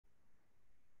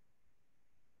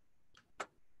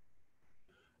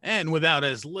And without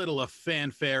as little a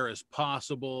fanfare as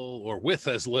possible, or with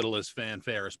as little as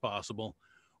fanfare as possible,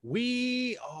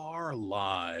 we are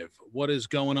live. What is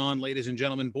going on, ladies and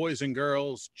gentlemen, boys and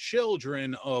girls,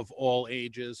 children of all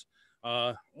ages?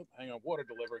 Hang on, water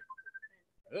delivery.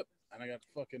 Yep, and I got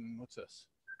fucking, what's this?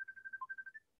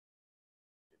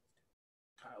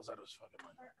 Kyle's out of his fucking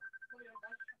mind.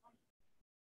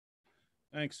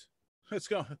 Thanks. Let's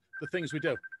go. The things we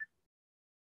do.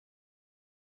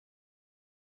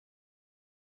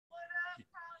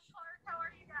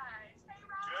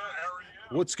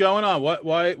 What's going on?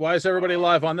 Why is everybody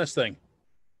live on this thing?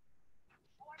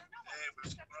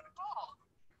 This is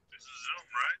Zoom,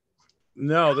 right?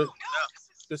 No,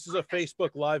 this is a Facebook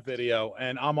live video,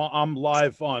 and I'm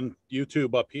live on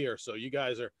YouTube up here. So you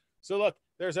guys are. So look,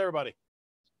 there's everybody.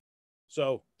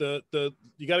 So you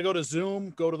got to go to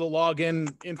Zoom, go to the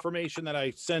login information that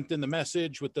I sent in the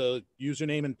message with the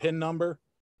username and PIN number,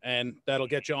 and that'll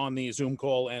get you on the Zoom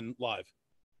call and live.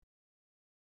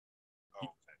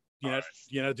 You know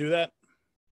how to do that?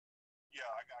 Yeah,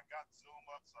 I got Zoom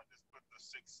up, so I just put the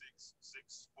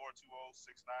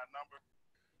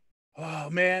 666-420-69 number. Oh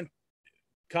man,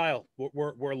 Kyle,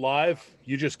 we're live.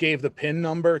 You just gave the PIN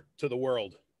number to the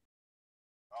world.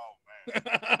 Oh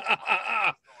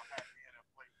man.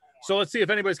 So let's see if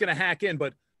anybody's gonna hack in.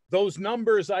 But those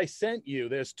numbers I sent you,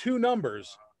 there's two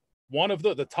numbers. One of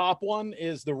the top one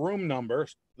is the room number.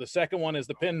 The second one is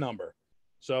the PIN number.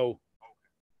 So.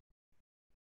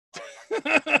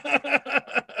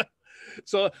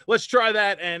 So let's try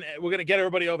that, and we're gonna get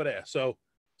everybody over there. So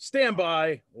stand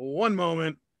by one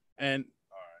moment, and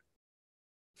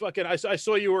fucking I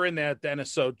saw you were in there,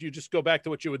 Dennis, so you just go back to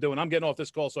what you were doing. I'm getting off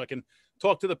this call so I can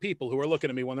talk to the people who are looking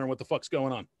at me wondering what the fuck's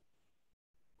going on.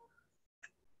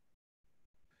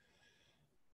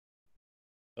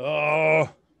 Oh,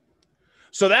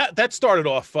 so that started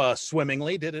off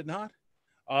swimmingly, did it not?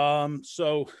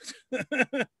 So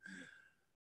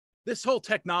this whole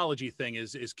technology thing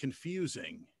is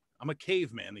confusing. I'm a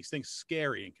caveman. These things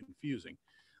scary and confusing.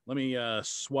 Let me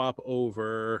swap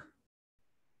over.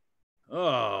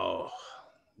 Oh,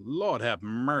 Lord have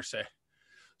mercy.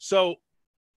 So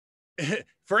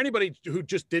for anybody who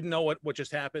just didn't know what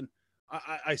just happened,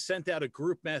 I sent out a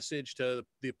group message to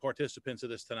the participants of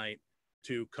this tonight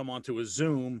to come onto a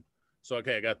Zoom. So,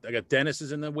 okay, I got Dennis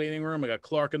is in the waiting room. I got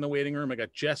Clark in the waiting room. I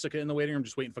got Jessica in the waiting room,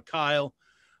 just waiting for Kyle.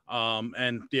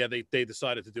 And yeah, they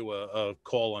decided to do a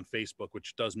call on Facebook,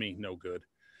 which does me no good.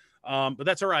 But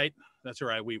that's all right. That's all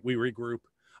right. We regroup.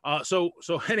 So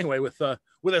anyway, with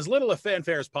as little a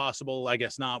fanfare as possible, I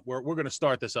guess not. We're going to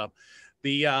start this up.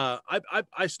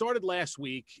 I started last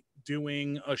week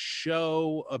doing a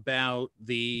show about let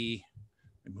me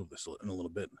move this in a little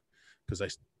bit because I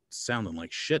sounding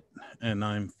like shit and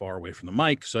I'm far away from the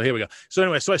mic. So here we go. So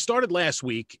anyway, so I started last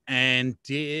week and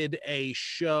did a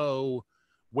show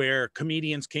where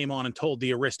comedians came on and told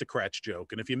the aristocrats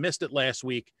joke. And if you missed it last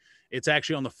week, it's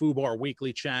actually on the FooBar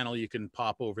Weekly channel. You can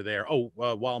pop over there.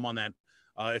 While I'm on that,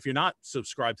 if you're not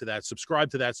subscribed to that, subscribe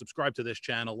to this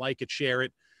channel, like it, share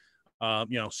it,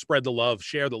 spread the love,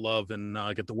 share the love, and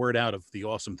get the word out of the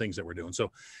awesome things that we're doing.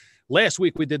 So last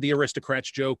week we did the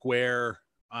aristocrats joke where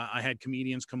I had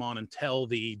comedians come on and tell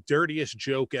the dirtiest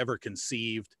joke ever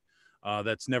conceived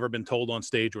that's never been told on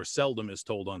stage or seldom is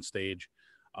told on stage.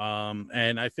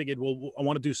 And I figured, I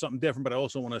want to do something different, but I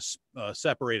also want to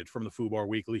separate it from the FooBar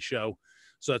Weekly show.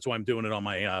 So that's why I'm doing it on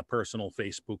my personal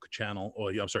Facebook channel, or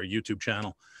I'm sorry, YouTube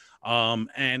channel.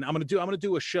 And I'm going to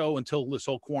do a show until this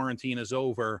whole quarantine is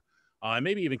over.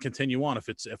 Maybe even continue on if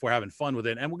we're having fun with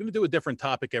it. And we're going to do a different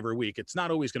topic every week. It's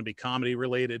not always going to be comedy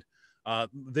related.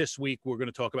 This week, we're going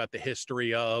to talk about the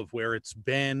history of where it's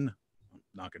been,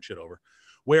 knocking shit over,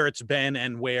 where it's been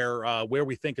and where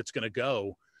we think it's going to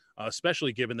go.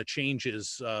 Especially given the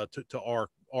changes to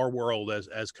our world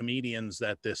as comedians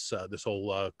that this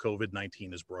whole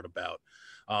COVID-19 has brought about.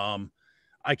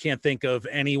 I can't think of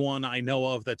anyone I know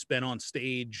of that's been on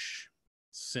stage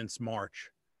since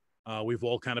March. We've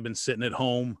all kind of been sitting at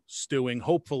home, stewing,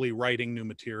 hopefully writing new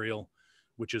material,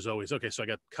 which is always okay. So I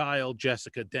got Kyle,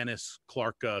 Jessica, Dennis,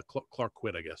 Clark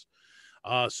quit, I guess.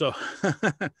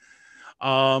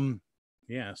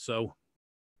 Yeah, so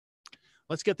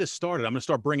let's get this started. I'm going to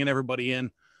start bringing everybody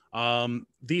in.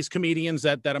 These comedians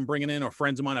that I'm bringing in are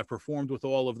friends of mine. I've performed with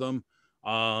all of them,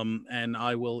 and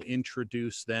I will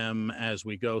introduce them as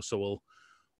we go. So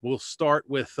we'll start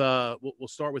with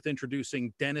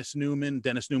introducing Dennis Newman.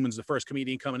 Dennis Newman's the first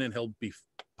comedian coming in. He'll be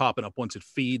popping up once it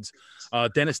feeds.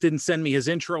 Dennis didn't send me his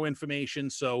intro information,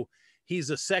 so he's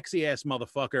a sexy ass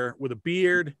motherfucker with a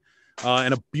beard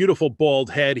and a beautiful bald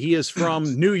head. He is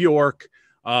from New York.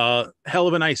 Hell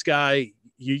of a nice guy.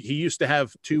 he used to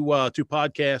have two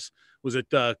podcasts. Was it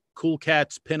Cool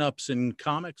Cats, Pinups, and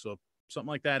Comics, or something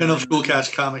like that? Pinups, Cool Cats,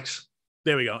 Comics.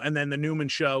 There we go. And then the Newman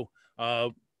Show.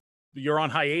 You're on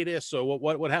hiatus, so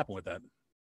what happened with that?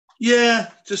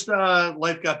 Yeah, just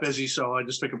life got busy, so I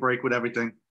just took a break with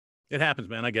everything. It happens,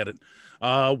 man. I get it.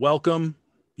 Welcome.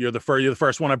 You're the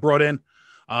first one I brought in.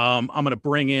 I'm gonna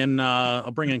bring in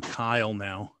I'll bring in Kyle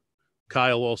now.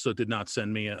 Kyle also did not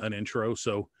send me an intro,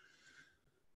 so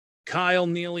Kyle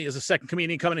Neely is a second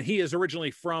comedian coming in. He is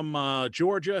originally from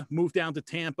Georgia, moved down to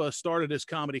Tampa, started his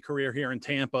comedy career here in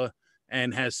Tampa,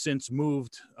 and has since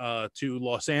moved to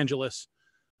Los Angeles.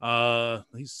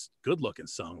 He's good looking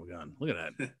son. Look at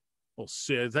that. Well,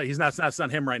 he's not. That's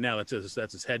not him right now. That's his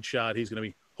headshot. He's going to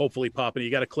be hopefully popping.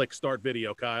 You got to click start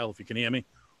video, Kyle, if you can hear me.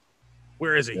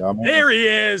 Where is he? Yeah, there he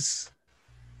is.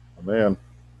 Oh, man.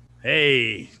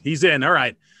 Hey, he's in. All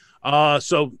right.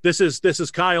 So this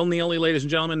is Kyle Neely, ladies and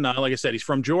gentlemen. Like I said, he's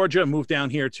from Georgia. Moved down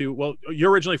here to. Well,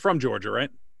 you're originally from Georgia, right?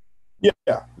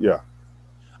 Yeah.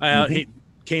 He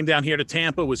came down here to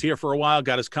Tampa. Was here for a while.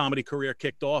 Got his comedy career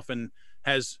kicked off, and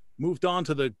has moved on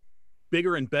to the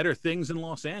bigger and better things in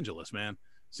Los Angeles, man.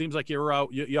 Seems like you're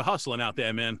hustling out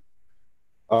there, man.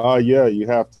 Yeah, you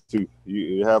have to.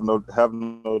 You have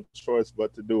no choice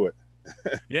but to do it.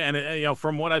 Yeah, and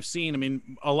from what I've seen, I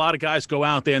mean, a lot of guys go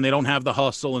out there and they don't have the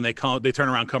hustle, and they turn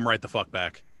around, come right the fuck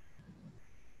back.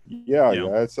 Yeah,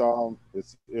 it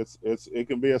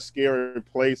can be a scary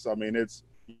place. I mean,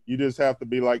 you just have to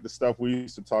be like the stuff we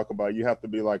used to talk about. You have to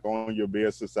be like on your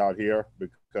business out here,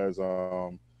 because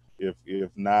if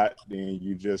not, then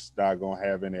you just not gonna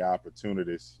have any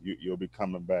opportunities. You'll be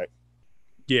coming back.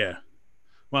 Yeah.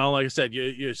 Well, like I said,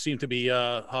 you seem to be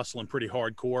hustling pretty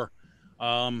hardcore.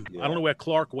 I don't know where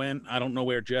Clark went. I don't know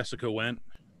where Jessica went.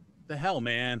 The hell,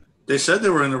 man. They said they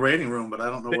were in the waiting room, but I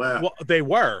don't know where. Well, they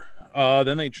were.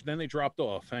 Then they dropped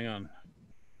off. Hang on.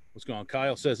 What's going on?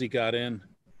 Kyle says he got in.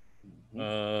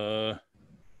 Oh,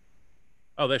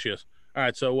 there she is. All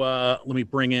right, so let me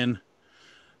bring in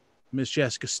Miss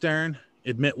Jessica Stern.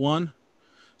 Admit one.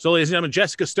 So, ladies and gentlemen,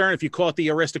 Jessica Stern, if you caught the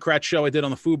Aristocrat show I did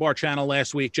on the Foo Bar channel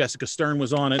last week, Jessica Stern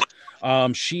was on it.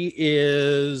 She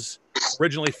is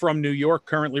originally from New York,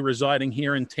 currently residing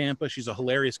here in Tampa. She's a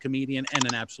hilarious comedian and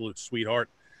an absolute sweetheart.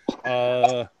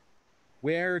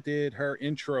 Where did her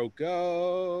intro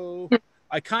go?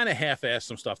 I kind of half-assed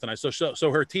some stuff tonight. So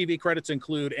her TV credits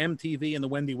include MTV and The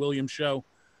Wendy Williams Show.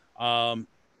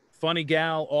 Funny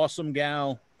gal, awesome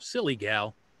gal, silly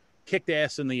gal. Kicked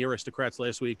ass in the Aristocrats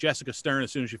last week. Jessica Stern,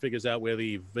 as soon as she figures out where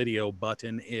the video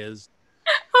button is.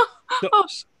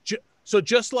 So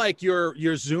just like your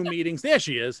Zoom meetings, there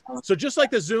she is. So just like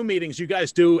the Zoom meetings you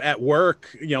guys do at work,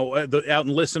 out in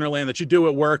listener land that you do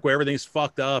at work where everything's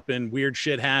fucked up and weird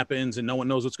shit happens and no one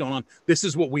knows what's going on. This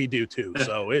is what we do too.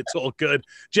 So it's all good.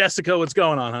 Jessica, what's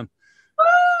going on, hon? Woo,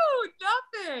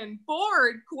 nothing.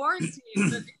 Bored, quarantined.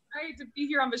 Excited to be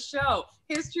here on the show.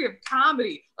 History of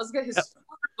comedy. Let's get historical.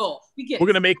 We're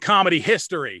gonna make comedy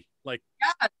history. Like,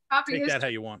 yeah, comedy take history. that how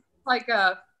you want. Like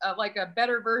a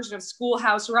better version of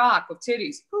Schoolhouse Rock with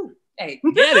titties. Ooh, hey.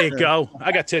 Yeah, there you go.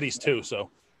 I got titties too, so.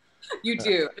 You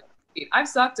do. I've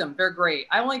sucked them. They're great.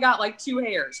 I only got like 2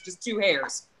 hairs, just 2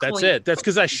 hairs. That's clean. it. That's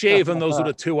because I shave, and those are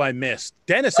the 2 I missed.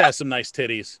 Dennis has some nice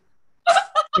titties.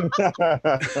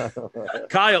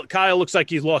 Kyle looks like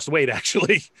he's lost weight,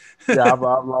 actually. Yeah, I've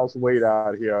lost weight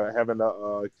out here, having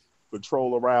to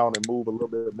patrol around and move a little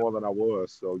bit more than I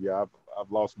was. So yeah, I've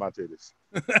lost my titties.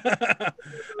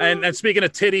 and speaking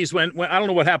of titties, when I don't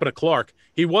know what happened to Clark.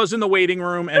 He was in the waiting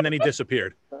room and then he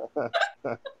disappeared.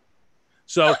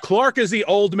 So Clark is the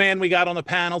old man we got on the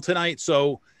panel tonight.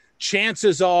 So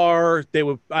chances are they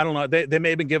were, I don't know, they may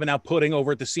have been giving out pudding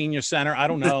over at the senior center. I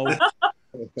don't know.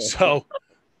 So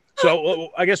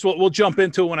I guess we'll jump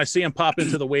into it. When I see him pop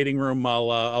into the waiting room,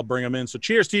 I'll bring him in. So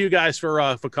cheers to you guys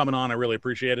for coming on. I really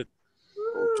appreciate it.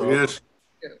 Cheers.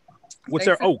 What's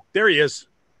there? Oh, there he is.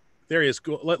 There he is.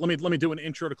 Let me do an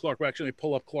intro to Clark. We'll actually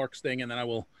pull up Clark's thing, and then I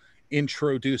will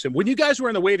introduce him. When you guys were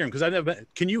in the waiting room, because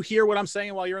can you hear what I'm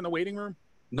saying while you're in the waiting room?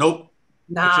 Nope.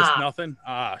 Nah. It's just nothing.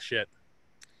 Ah, shit.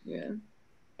 Yeah.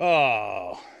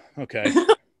 Oh, okay.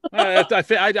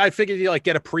 I figured you like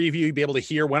get a preview, you'd be able to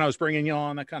hear when I was bringing you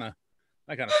on. That kind of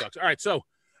sucks. All right, so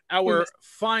our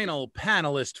final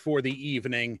panelist for the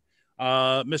evening,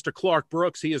 Mr. Clark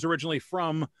Brooks. He is originally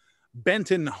from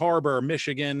Benton Harbor,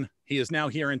 Michigan. He is now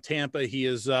here in Tampa. He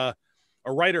is a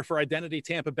writer for Identity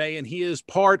Tampa Bay, and he is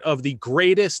part of the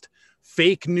greatest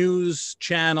fake news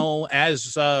channel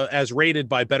as rated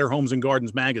by Better Homes and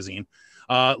Gardens magazine.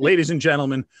 Ladies and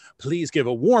gentlemen, please give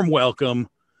a warm welcome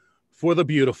for the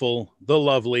beautiful, the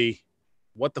lovely,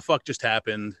 what the fuck just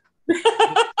happened,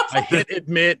 I hit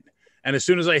admit, and as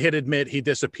soon as I hit admit, he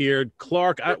disappeared.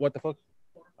 Clark, what the fuck?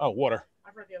 Oh, water.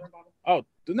 I've read the other bottle. Oh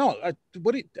no!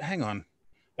 Hang on.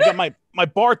 I got my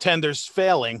bartender's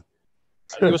failing.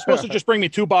 You were supposed to just bring me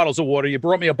 2 bottles of water. You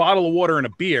brought me a bottle of water and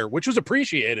a beer, which was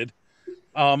appreciated.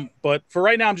 But for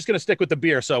right now, I'm just gonna stick with the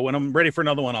beer. So when I'm ready for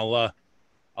another one, I'll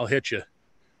hit you,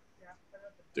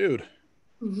 dude.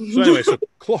 So anyway, so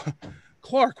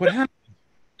Clark, what happened?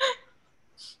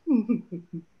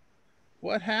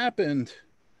 What happened?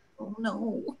 Oh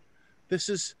no. This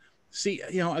is, see,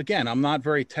 again, I'm not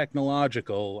very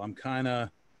technological. I'm kind of,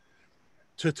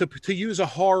 to use a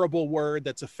horrible word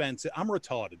that's offensive, I'm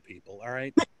retarded, people, all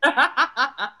right?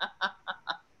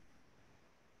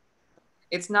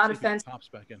 It's not offensive. Pops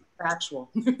back in.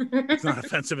 Factual. It's not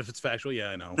offensive if it's factual. Yeah,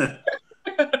 I know.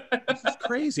 This is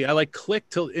crazy. I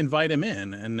clicked to invite him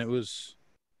in, and it was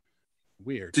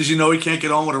weird. Did you know he can't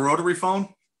get on with a rotary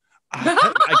phone?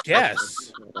 I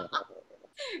guess.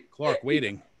 Clark,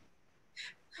 waiting.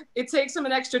 It takes him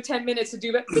an extra 10 minutes to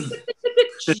do it.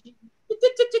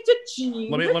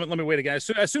 Let me wait again.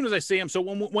 As soon as I see him, so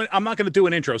when I'm not going to do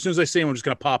an intro. As soon as I see him, I'm just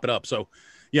going to pop it up. So,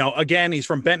 again, he's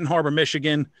from Benton Harbor,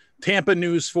 Michigan, Tampa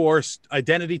News Force,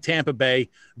 Identity Tampa Bay.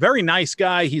 Very nice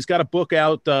guy. He's got a book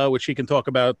out, which he can talk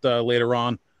about later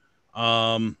on.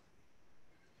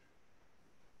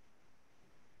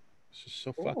 This is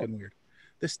so fucking weird.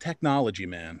 This technology,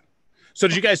 man. So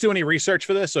did you guys do any research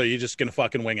for this, or are you just going to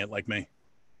fucking wing it like me?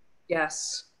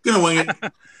 Yes. Gonna wing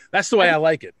it. That's the way I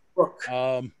like it. Book.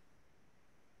 Hang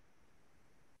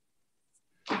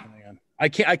on. I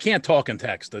can't talk in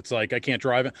text. It's like I can't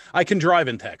drive it. I can drive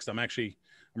in text. I'm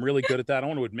really good at that. I don't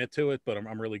want to admit to it, but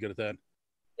I'm really good at that.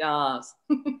 Yes.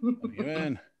 You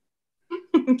in?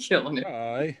 Killing it.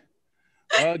 Try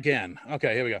again.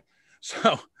 Okay, here we go.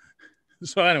 So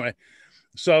anyway,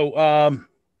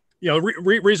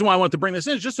 reason why I want to bring this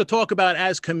in is just to talk about,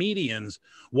 as comedians,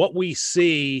 what we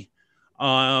see,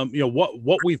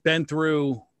 what we've been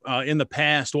through in the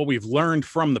past, what we've learned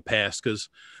from the past, because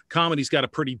comedy's got a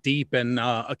pretty deep and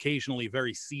occasionally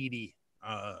very seedy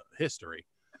history,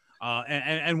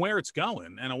 and where it's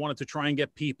going. And I wanted to try and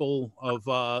get people of,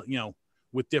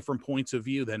 with different points of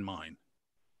view than mine.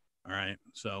 All right.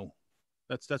 So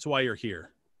that's why you're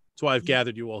here. That's why I've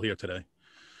gathered you all here today.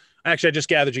 Actually, I just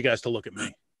gathered you guys to look at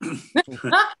me.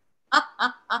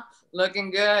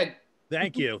 Looking good.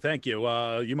 Thank you.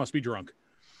 You must be drunk.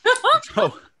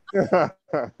 So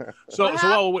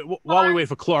while we wait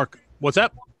for Clark, what's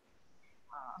that?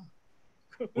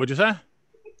 What'd you say?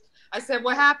 I said,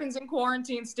 what happens in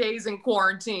quarantine stays in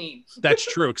quarantine. That's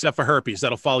true, except for herpes.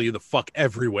 That'll follow you the fuck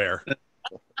everywhere.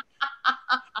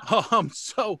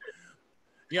 So,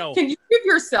 can you give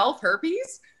yourself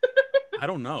herpes? I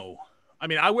don't know. I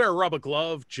mean, I wear a rubber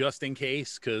glove just in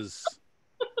case, because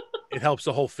it helps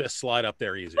the whole fist slide up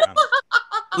there easy.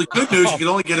 The good news, you can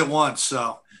only get it once,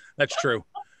 so that's true.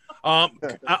 I'm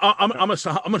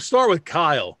gonna start with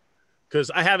Kyle,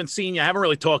 because I haven't seen you. I haven't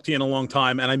really talked to you in a long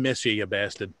time, and I miss you, you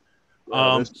bastard.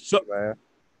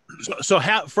 So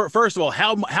first of all,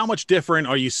 how much different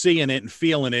are you seeing it and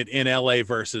feeling it in LA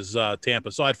versus Tampa,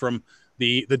 aside from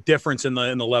the difference in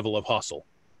the level of hustle?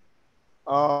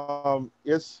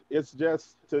 It's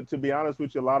just to be honest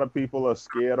with you, a lot of people are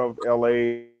scared of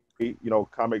LA,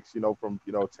 comics, from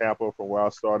Tampa, from where I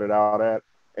started out at,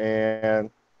 and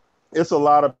it's a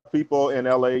lot of people in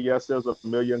LA. Yes, there's 1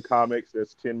 million comics,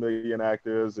 there's 10 million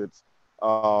actors. It's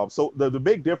so the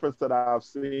big difference that I've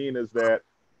seen is that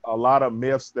a lot of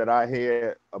myths that I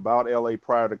had about LA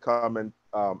prior to coming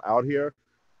out here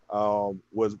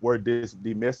were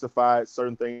demystified.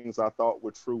 Certain things I thought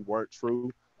were true weren't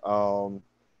true.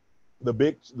 The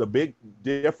big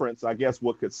difference, I guess,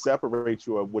 what could separate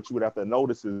you, or what you would have to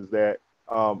notice, is that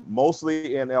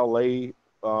mostly in LA,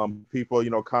 people,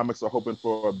 comics are hoping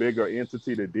for a bigger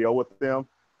entity to deal with them.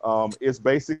 It's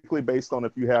basically based on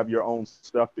if you have your own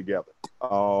stuff together.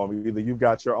 Either you've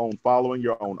got your own following,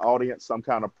 your own audience, some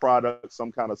kind of product,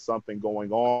 some kind of something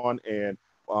going on. And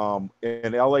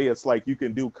in LA, it's like you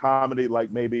can do comedy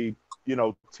like maybe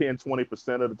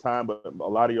 10-20% of the time, but a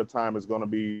lot of your time is going to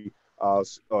be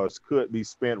could be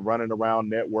spent running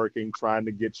around networking, trying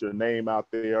to get your name out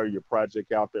there, your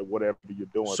project out there, whatever you're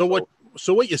doing. So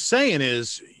what you're saying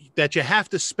is that you have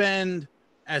to spend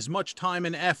as much time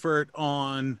and effort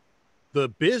on the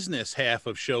business half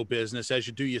of show business as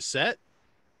you do your set?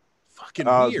 Fucking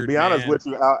weird, to be honest with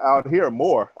you, out here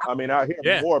more. I mean, out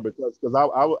here more because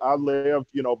I live,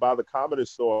 by the comedy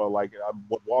store. Like, I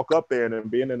would walk up there and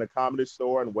being in the comedy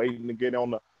store and waiting to get on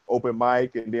the open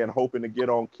mic, and then hoping to get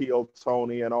on Kill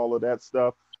Tony and all of that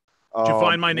stuff. Did you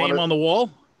find my name on the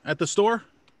wall at the store?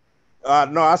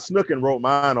 No, I snook and wrote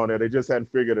mine on there. They just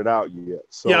hadn't figured it out yet.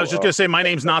 So, yeah, I was just gonna say my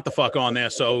name's not the fuck on there.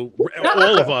 So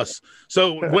all of us.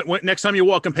 So next time you're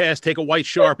walking past, take a white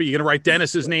Sharpie. You're gonna write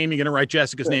Dennis's name. You're gonna write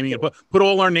Jessica's name. You're gonna put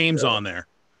all our names on there.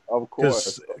 Of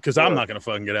course, because I'm not gonna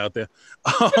fucking get out there.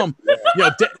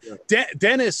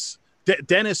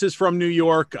 Dennis is from New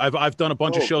York. I've done a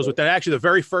bunch of shows with that. Actually, the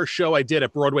very first show I did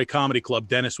at Broadway Comedy Club,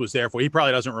 Dennis was there for. He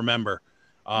probably doesn't remember.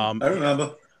 I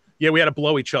remember. Yeah, we had to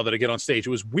blow each other to get on stage.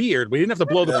 It was weird. We didn't have to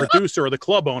blow the producer or the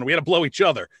club owner. We had to blow each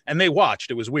other, and they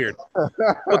watched. It was weird,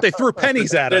 but they threw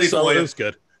pennies at us, so it was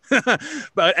good.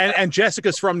 But and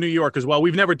Jessica's from New York as well.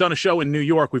 We've never done a show in New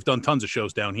York. We've done tons of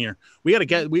shows down here. We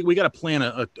got to plan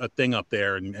a thing up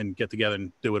there and get together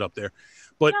and do it up there.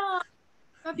 But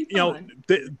that'd be fun.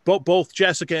 Both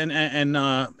Jessica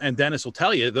and Dennis will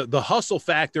tell you the hustle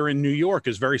factor in New York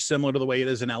is very similar to the way it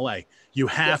is in LA. You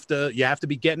have to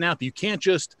be getting out there. You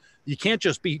can't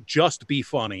just be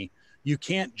funny. You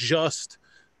can't just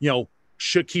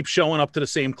should keep showing up to the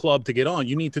same club to get on.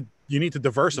 You need to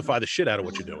diversify the shit out of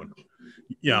what you're doing.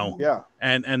 Yeah.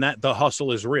 And that the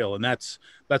hustle is real, and that's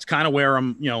kind of where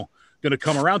I'm going to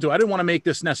come around to. I didn't want to make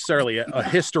this necessarily a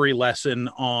history lesson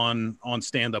on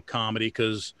stand-up comedy,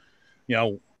 because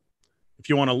if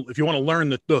you want to learn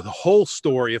the whole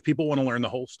story, if people want to learn the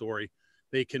whole story,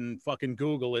 they can fucking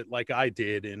Google it like I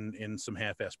did in some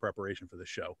half-ass preparation for the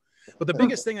show. But the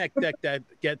biggest thing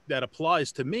that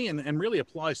applies to me and really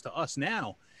applies to us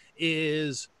now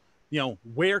is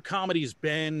where comedy's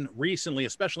been recently,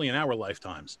 especially in our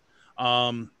lifetimes.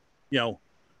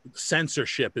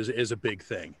 Censorship is a big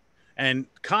thing. And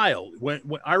Kyle, when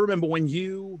I remember when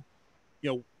you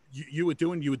were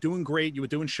doing great, you were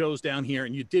doing shows down here,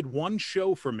 and you did one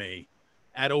show for me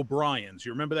at O'Brien's.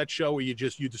 You remember that show where you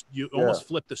almost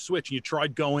flipped the switch and you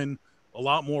tried going a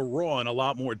lot more raw and a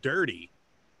lot more dirty.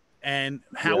 And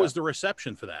how was the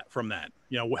reception from that?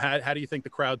 How do you think the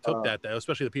crowd took that,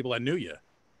 especially the people that knew you?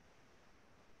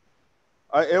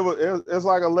 It's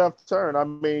like a left turn. I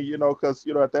mean, because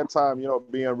at that time,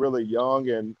 being really young,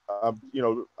 and I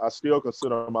still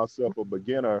consider myself a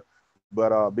beginner,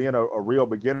 but being a real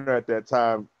beginner at that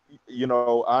time,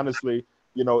 honestly,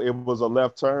 it was a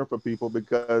left turn for people,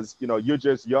 because you're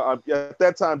just young at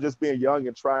that time, just being young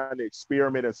and trying to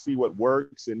experiment and see what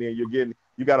works, and then you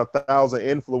got 1,000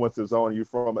 influences on you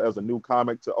from as a new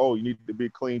comic to, you need to be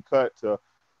clean cut, to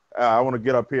I want to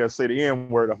get up here and say the N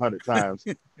word 100 times.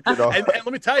 And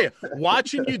let me tell you,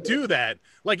 watching you do that,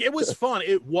 like, it was fun.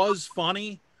 It was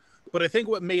funny, but I think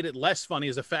what made it less funny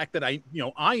is the fact that I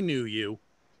knew you,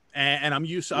 and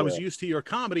I was used to your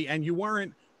comedy, and you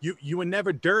weren't. You were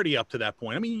never dirty up to that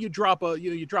point. I mean, you drop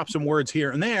some words here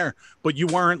and there, but you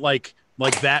weren't like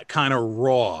that kind of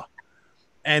raw.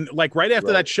 And like right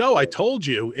after that show, I told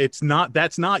you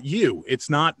that's not you. It's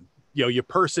not your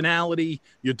personality,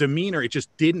 your demeanor. It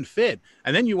just didn't fit.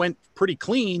 And then you went pretty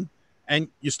clean, and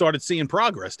you started seeing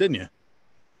progress, didn't you?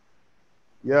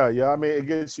 Yeah. I mean, it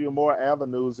gives you more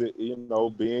avenues.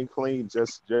 Being clean,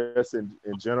 just in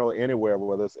general, anywhere,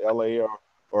 whether it's LA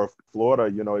or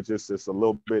Florida, it's a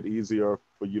little bit easier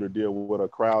for you to deal with a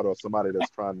crowd or somebody that's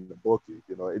trying to book you.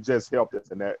 It just helped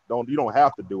us in that. You don't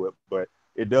have to do it, but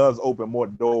it does open more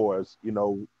doors.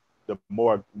 The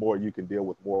more you can deal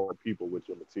with more people with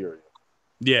your material.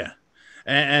 Yeah,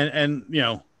 and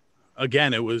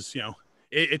again, it was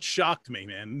it shocked me,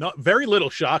 man. Not very little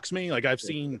shocks me. Like I've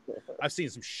seen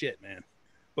some shit, man,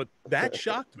 but that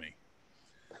shocked me.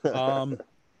 But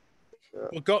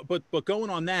going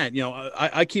on that,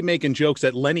 I keep making jokes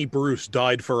that Lenny Bruce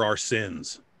died for our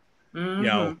sins.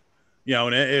 Mm-hmm.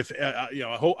 And if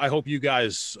I hope you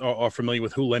guys are familiar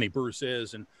with who Lenny Bruce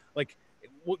is, and like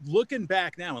looking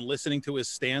back now and listening to his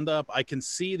stand-up, I can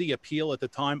see the appeal at the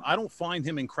time. I don't find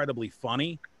him incredibly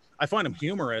funny. I find him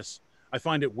humorous. I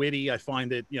find it witty. I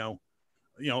find it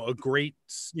a great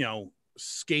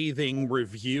scathing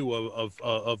review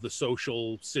of the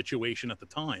social situation at the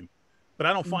time. But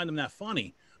I don't find him that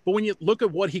funny. But when you look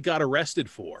at what he got arrested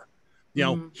for,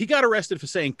 he got arrested for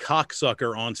saying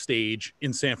cocksucker on stage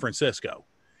in San Francisco.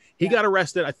 He got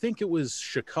arrested, I think it was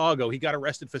Chicago. He got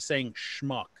arrested for saying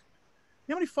schmuck.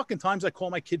 You know how many fucking times I call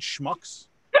my kids schmucks?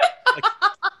 Like,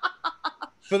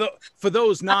 for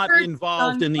those not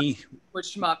involved in the...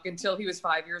 ...was schmuck until he was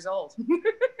 5 years old.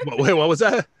 Wait, what was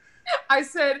that? I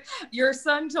said, your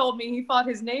son told me he thought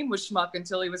his name was Schmuck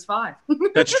until he was 5.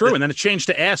 That's true. And then it changed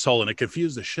to asshole, and it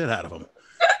confused the shit out of him.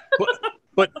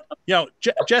 But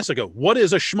Jessica, what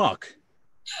is a schmuck?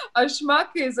 A schmuck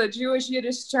is a Jewish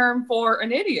Yiddish term for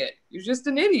an idiot. You're just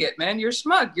an idiot, man. You're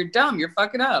schmuck. You're dumb. You're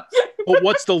fucking up. Well,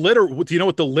 what's the literal? Do you know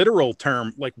what the literal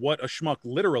term, like what a schmuck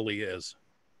literally is?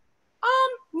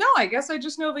 No, I guess I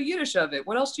just know the Yiddish of it.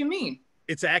 What else do you mean?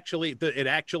 It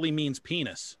actually means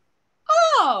penis.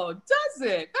 Oh, does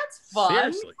it? That's fun.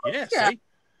 Seriously, yeah. See,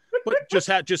 but just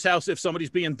how if somebody's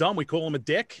being dumb, we call them a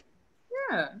dick.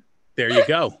 Yeah. There you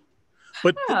go.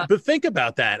 But Yeah. but think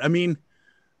about that. I mean,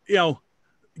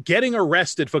 getting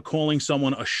arrested for calling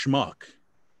someone a schmuck,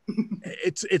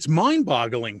 it's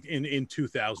mind-boggling in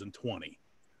 2020.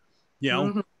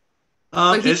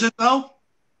 Mm-hmm. Is it though?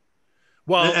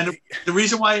 Well, and the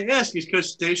reason why I ask is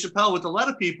because Dave Chappelle, with a lot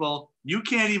of people, you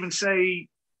can't even say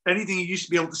anything you used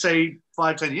to be able to say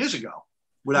 5-10 years ago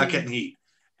without getting heat.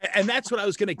 And that's what I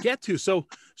was going to get to. So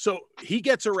he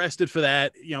gets arrested for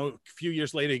that. A few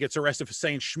years later, he gets arrested for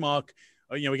saying schmuck.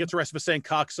 He gets arrested for saying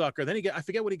cocksucker. Then I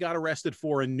forget what he got arrested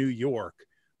for in New York,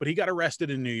 but he got arrested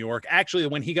in New York. Actually,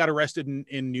 when he got arrested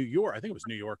in New York, I think it was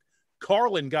New York,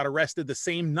 Carlin got arrested the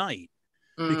same night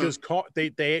because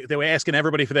they were asking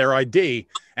everybody for their ID.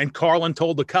 And Carlin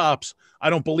told the cops, I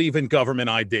don't believe in government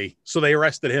ID. So they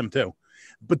arrested him too.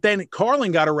 But then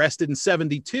Carlin got arrested in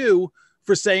 1972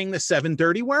 for saying the 7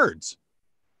 dirty words.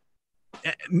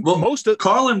 Well,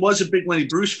 Carlin was a big Lenny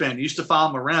Bruce fan. He used to follow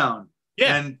him around.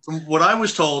 Yeah. And from what I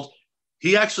was told,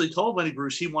 he actually told Lenny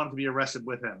Bruce he wanted to be arrested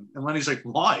with him. And Lenny's like,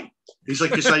 why? He's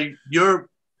like, you're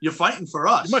fighting for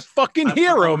us. You're my fucking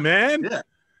hero, man. Yeah.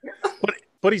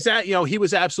 But he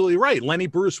was absolutely right. Lenny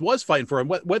Bruce was fighting for him.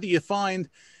 Whether you find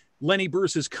Lenny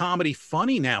Bruce's comedy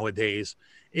funny nowadays,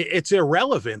 it's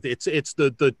irrelevant. It's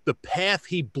the path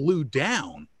he blew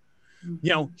down.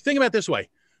 Think about it this way.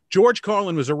 George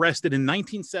Carlin was arrested in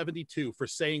 1972 for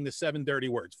saying the 7 dirty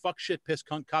words: fuck, shit, piss,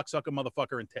 cunt, cocksucker,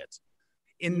 motherfucker, and tits.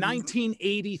 In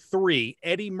 1983,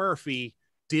 Eddie Murphy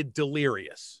did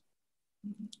Delirious.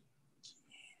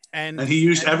 And he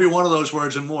used every one of those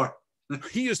words and more.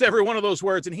 He used every one of those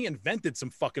words, and he invented some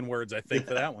fucking words, I think,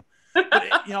 for that one.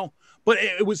 But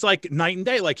it was like night and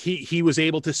day. Like he was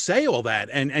able to say all that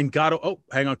and got,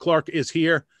 hang on, Clark is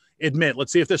here. Admit,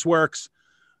 let's see if this works.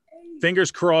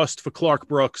 Fingers crossed for Clark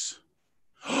Brooks.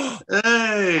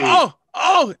 Hey.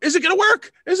 Oh, is it going to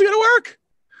work? Is it going to work?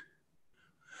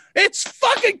 It's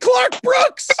fucking Clark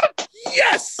Brooks.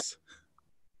 Yes.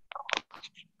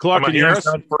 Clark, can you hear us?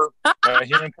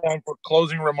 Here in time for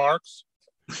closing remarks.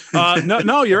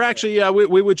 No, you're actually,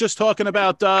 we were just talking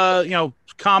about,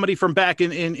 comedy from back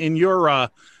in your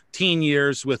teen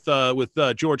years with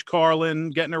George Carlin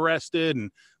getting arrested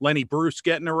and Lenny Bruce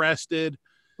getting arrested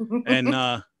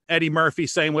and Eddie Murphy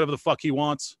saying whatever the fuck he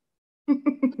wants.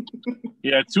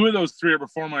 Yeah, 2 of those 3 are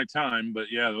before my time, but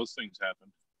yeah, those things happen.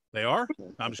 They are?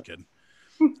 I'm just kidding.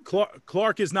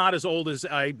 Clark is not as old as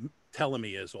I tell him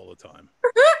he is all the time.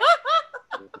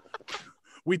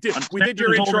 We did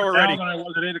your intro already. Than I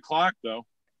was at 8 o'clock, though.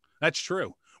 That's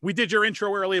true. We did your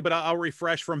intro earlier, but I'll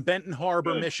refresh. From Benton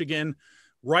Harbor, Michigan,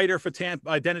 writer for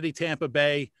Identity Tampa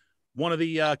Bay, one of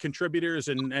the contributors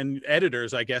and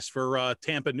editors, I guess, for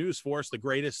Tampa News Force, the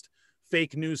greatest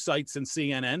fake news site since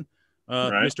CNN,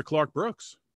 Mr. Clark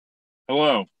Brooks.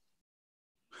 Hello.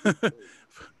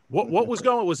 What was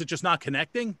going? Was it just not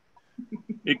connecting?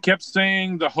 It kept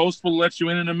saying the host will let you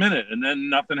in a minute, and then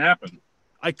nothing happened.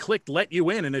 I clicked let you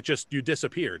in, and you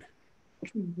disappeared.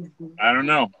 I don't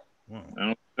know. Wow. I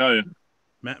don't tell you.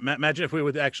 Imagine if we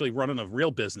were actually running a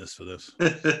real business for this.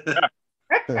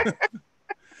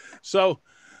 So,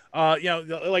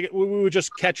 like we were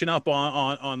just catching up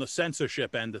on the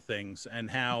censorship end of things and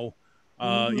how,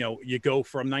 you go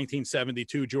from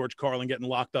 1972, George Carlin getting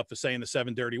locked up for saying the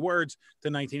 7 dirty words, to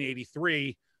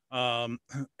 1983,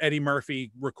 Eddie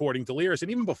Murphy recording Delirious. And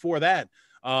even before that,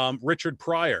 Richard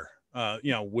Pryor,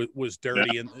 was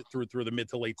dirty and through the mid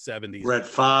to late 70s. Red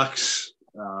Fox.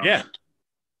 Yeah.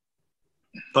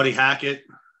 Buddy Hackett.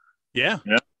 Yeah.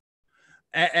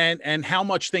 And how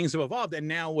much things have evolved. And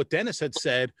now what Dennis had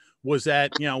said was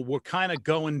that, we're kind of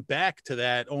going back to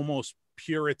that almost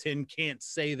Puritan, can't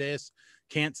say this,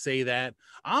 can't say that.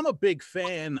 I'm a big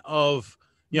fan of,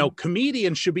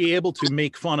 comedians should be able to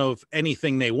make fun of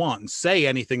anything they want and say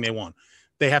anything they want.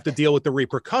 They have to deal with the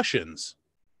repercussions,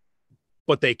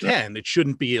 but they can. It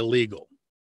shouldn't be illegal.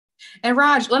 And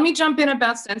Raj, let me jump in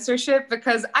about censorship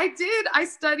because I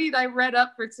read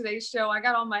up for today's show. I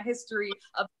got all my history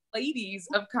of ladies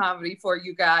of comedy for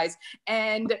you guys.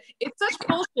 And it's such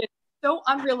bullshit, so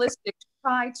unrealistic to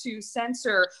try to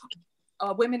censor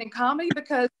women in comedy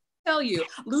because I tell you,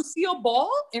 Lucille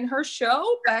Ball in her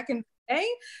show back in the day,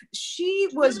 she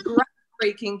was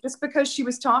groundbreaking just because she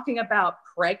was talking about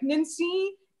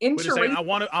pregnancy. Wait a second, I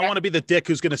want to be the dick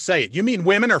who's going to say it. You mean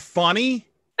women are funny?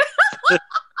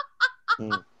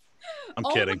 I'm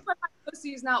kidding. Only when my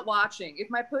pussy's not watching. If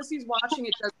my pussy's watching,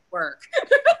 it doesn't work.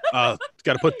 Got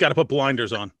to put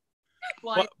blinders on.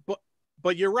 Like,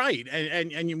 but you're right, and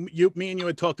me and you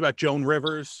had talked about Joan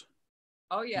Rivers.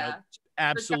 oh yeah,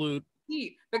 Absolute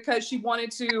heat because she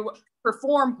wanted to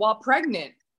perform while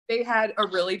pregnant. They had a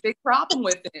really big problem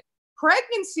with it.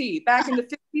 Pregnancy back in the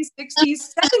 50s,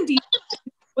 60s, 70s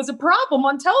was a problem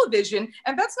on television,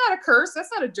 and that's not a curse.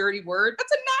 That's not a dirty word.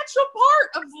 That's a natural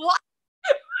part of life.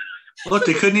 Look,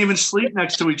 they couldn't even sleep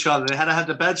next to each other. They had to have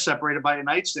the bed separated by a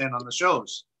nightstand on the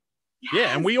shows.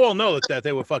 Yeah, and we all know that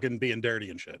they were fucking being dirty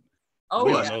and shit. Oh,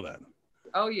 we yeah. all know that.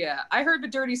 Oh, yeah. I heard the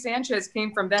Dirty Sanchez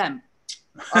came from them.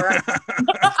 All right.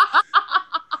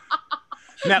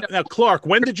 Now, Clark,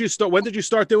 when did you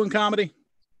start doing comedy?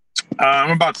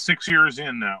 I'm about 6 years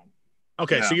in now.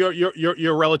 Okay, yeah. So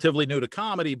you're relatively new to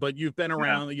comedy, but you've been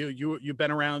around. Yeah. You've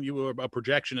been around. You were a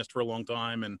projectionist for a long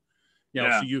time, and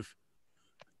so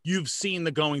you've seen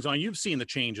the goings on. You've seen the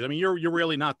changes. I mean, you're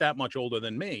really not that much older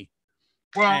than me.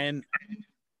 Well, and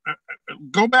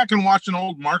go back and watch an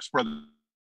old Marx Brothers.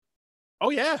 Oh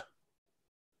yeah,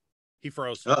 he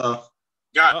froze. Uh-oh.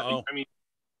 God, I mean,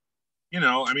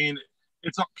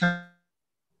 it's all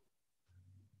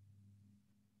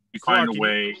you find a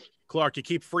way. Clark, you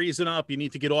keep freezing up. You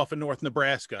need to get off of North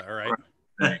Nebraska. All right.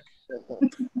 I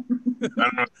don't know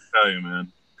what to tell you,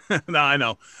 man. No, I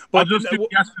know. But I'll just do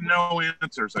yes and no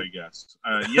answers, I guess.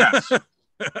 Yes.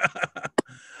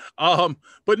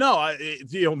 But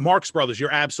no, Marx Brothers,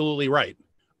 you're absolutely right.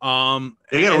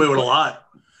 They got away with a lot.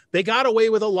 They got away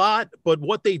with a lot, but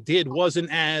what they did wasn't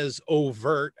as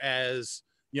overt as,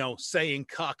 saying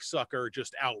cocksucker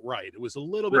just outright. It was a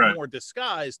little bit more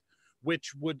disguised,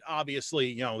 which would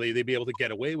obviously, they'd be able to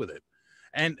get away with it.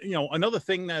 And, another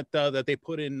thing that they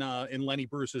put in Lenny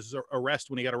Bruce's arrest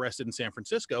when he got arrested in San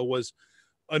Francisco was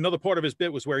another part of his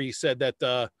bit was where he said that,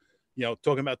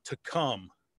 talking about to come,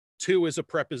 to is a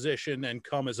preposition and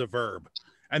come is a verb.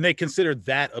 And they considered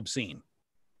that obscene.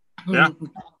 Yeah.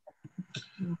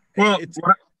 Well,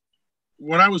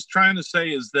 what I was trying to say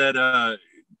is that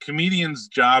comedians'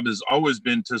 job has always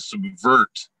been to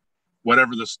subvert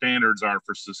whatever the standards are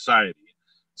for society.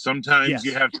 Sometimes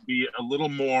you have to be a little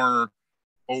more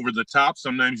over the top.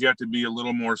 Sometimes you have to be a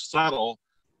little more subtle,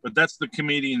 but that's the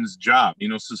comedian's job.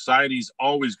 Society's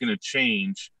always going to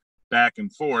change back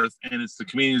and forth, and it's the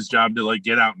comedian's job to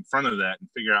get out in front of that and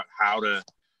figure out how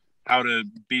to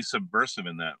be subversive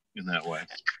in that way.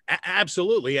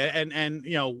 Absolutely. And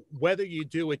whether you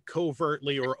do it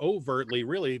covertly or overtly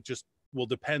really just will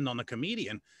depend on the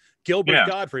comedian. Gilbert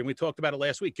Gottfried, we talked about it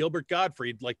last week. Gilbert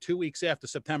Gottfried, 2 weeks after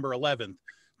September 11th,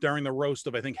 during the roast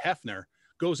of, I think, Hefner,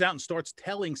 goes out and starts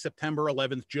telling September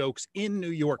 11th jokes in New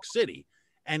York City,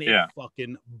 and it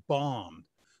fucking bombed.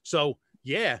 So,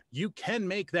 you can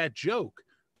make that joke,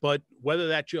 but whether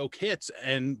that joke hits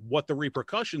and what the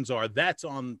repercussions are, that's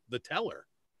on the teller.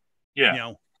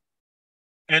 Yeah.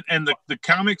 And the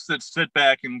comics that sit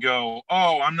back and go,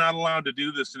 oh, I'm not allowed to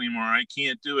do this anymore. I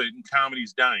can't do it. And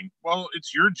comedy's dying. Well,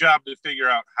 it's your job to figure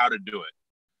out how to do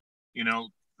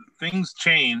it. Things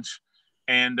change,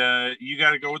 and you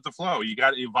got to go with the flow. You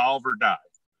got to evolve or die.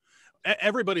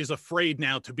 Everybody's afraid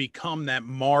now to become that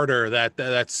martyr,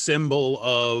 that symbol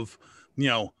of,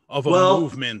 of a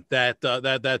movement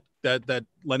that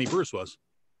Lenny Bruce was.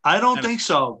 I don't think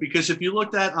so, because if you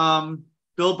looked at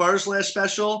Bill Burr's last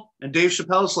special and Dave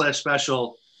Chappelle's last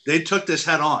special, they took this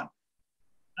head on.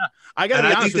 I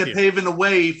think they're paving the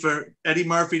way for Eddie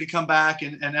Murphy to come back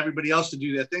and everybody else to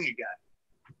do their thing again.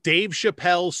 Dave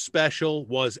Chappelle's special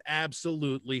was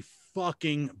absolutely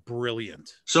fucking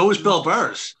brilliant. So was Bill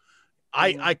Burr's.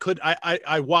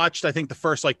 I watched, I think, the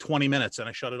first 20 minutes and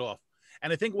I shut it off.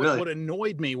 And I think what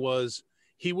annoyed me was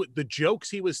the jokes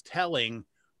he was telling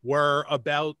were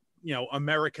about,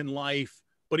 American life,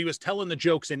 but he was telling the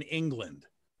jokes in England.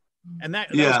 And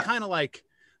that was kind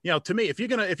of to me, if you're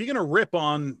gonna rip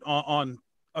on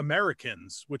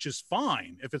Americans, which is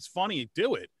fine. If it's funny,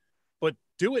 do it. But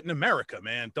do it in America,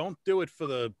 man. Don't do it for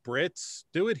the Brits.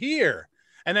 Do it here.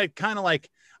 And that kind of I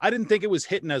didn't think it was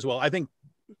hitting as well. I think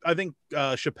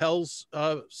Chappelle's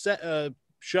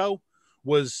show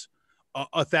was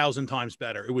 1,000 times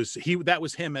better. That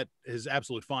was him at his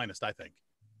absolute finest, I think.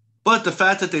 But the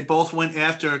fact that they both went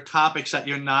after topics that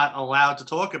you're not allowed to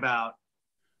talk about,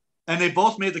 and they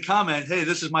both made the comment, hey,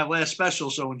 this is my last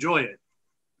special, so enjoy it.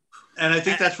 And I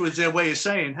think that's what their way of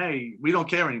saying, hey, we don't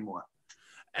care anymore.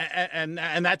 And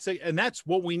that's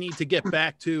what we need to get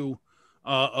back to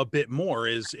a bit more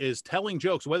is telling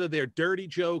jokes, whether they're dirty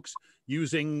jokes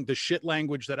using the shit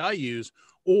language that I use,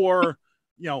 or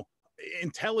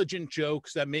intelligent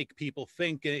jokes that make people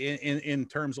think in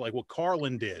terms of what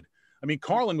Carlin did. I mean,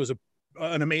 Carlin was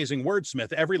an amazing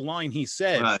wordsmith. Every line he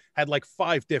said had like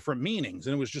 5 different meanings,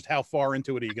 and it was just how far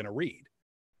into it are you going to read?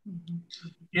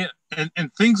 Yeah, and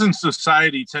things in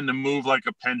society tend to move like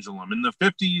a pendulum. In the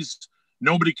 50s,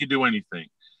 nobody could do anything.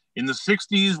 In the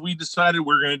 60s, we decided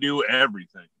we're going to do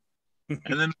everything.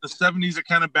 And then in the 70s, it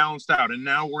kind of balanced out. And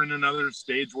now we're in another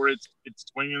stage where it's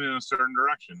swinging in a certain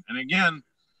direction. And again,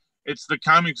 it's the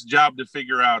comics' job to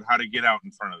figure out how to get out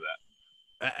in front of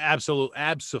that.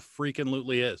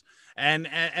 Abso-freaking-lutely is.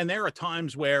 And there are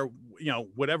times where, you know,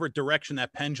 whatever direction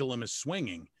that pendulum is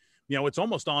swinging, you know, it's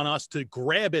almost on us to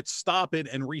grab it, stop it,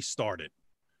 and restart it.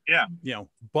 Yeah. You know,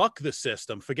 buck the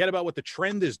system, forget about what the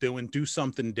trend is doing, do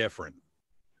something different.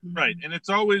 Right. And it's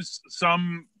always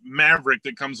some maverick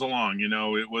that comes along. You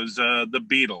know, it was the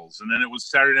Beatles, and then it was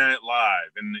Saturday Night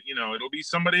Live, and, you know, it'll be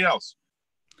somebody else.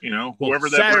 You know, whoever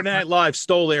that Saturday Night Live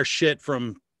stole their shit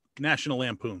from National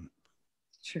Lampoon.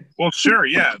 Sure. Well, sure,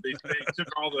 yeah. They took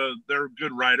they're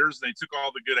good writers. They took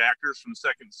all the good actors from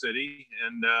Second City,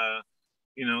 and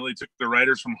you know, they took the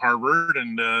writers from Harvard,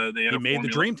 and they made the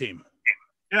dream team.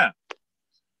 Yeah.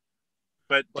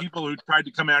 But people who tried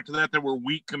to come after that, there were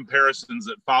weak comparisons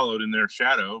that followed in their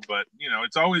shadow. But, you know,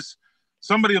 it's always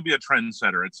somebody will be a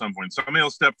trendsetter at some point. Somebody will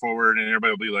step forward and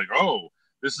everybody will be like, oh,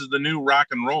 this is the new rock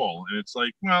and roll. And it's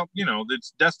like, well, you know,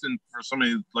 it's destined for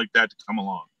somebody like that to come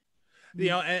along. You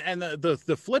know, and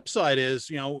the flip side is,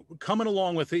 you know, coming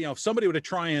along with, you know, if somebody were to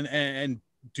try and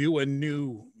do a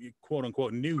new, quote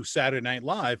unquote, new Saturday Night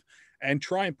Live and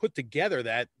try and put together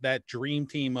that dream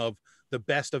team of the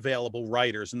best available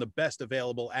writers and the best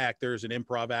available actors and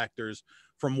improv actors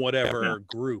from whatever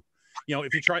group. You know,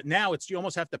 if you try now, you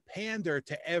almost have to pander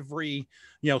to every,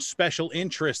 you know, special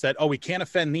interest that, oh, we can't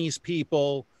offend these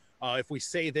people. If we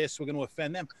say this, we're going to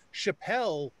offend them.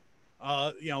 Chappelle,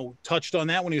 you know, touched on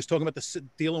that when he was talking about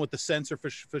dealing with the censor for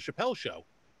Chappelle's show,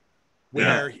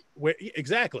 where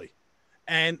exactly.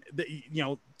 And you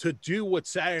know, to do what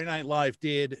Saturday Night Live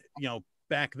did, you know,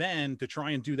 back then, to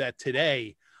try and do that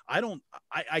today, I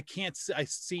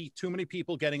see too many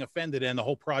people getting offended and the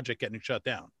whole project getting shut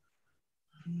down.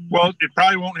 Well, it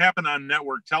probably won't happen on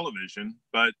network television,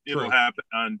 but it'll happen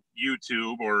on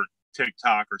YouTube or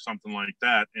TikTok or something like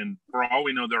that. And for all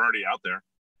we know, they're already out there.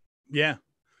 Yeah,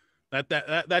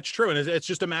 that's true. And it's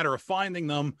just a matter of finding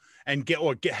them and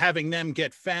having them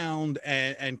get found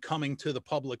and coming to the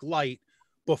public light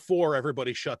before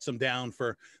everybody shuts them down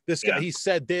for this guy. He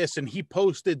said this and he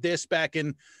posted this back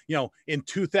in, you know, in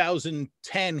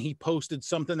 2010, he posted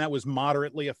something that was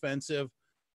moderately offensive.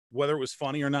 Whether it was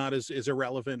funny or not is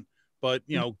irrelevant, but,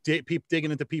 you know,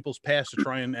 digging into people's past to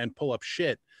try and pull up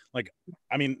shit. Like,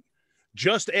 I mean,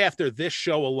 just after this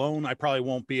show alone, I probably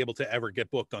won't be able to ever get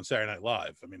booked on Saturday Night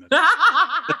Live. I mean,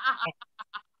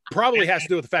 probably has to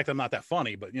do with the fact that I'm not that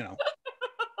funny, but, you know.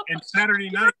 And Saturday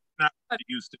night, not what it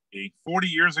used to be. 40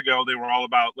 years ago, they were all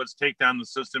about, let's take down the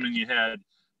system, and you had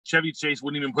Chevy Chase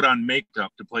wouldn't even put on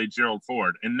makeup to play Gerald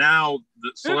Ford. And now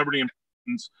the celebrity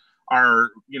impressions are,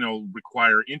 you know,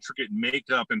 require intricate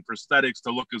makeup and prosthetics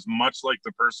to look as much like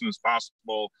the person as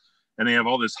possible. And they have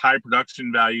all this high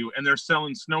production value, and they're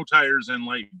selling snow tires and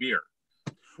light beer.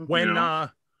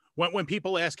 When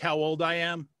people ask how old I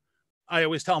am, I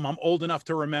always tell them I'm old enough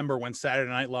to remember when Saturday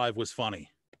Night Live was funny.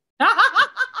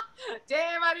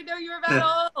 Damn, I didn't know you were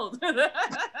that old.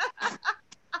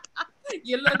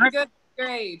 You look good at your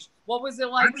age. What was it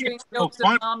like doing jokes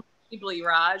of Mom Neely,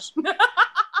 Raj? What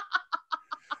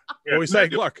we say,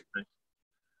 Clark?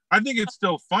 I think it's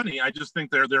still funny. I just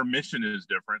think their mission is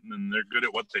different, and they're good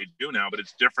at what they do now, but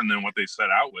it's different than what they set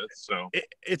out with. So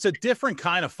it's a different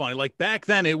kind of funny. Like back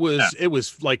then, it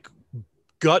was like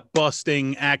gut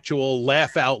busting, actual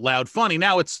laugh out loud funny.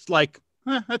 Now it's like,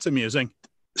 that's amusing.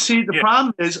 See, the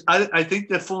problem is, I think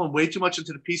they're falling way too much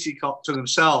into the PC cult to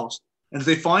themselves. And if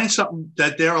they find something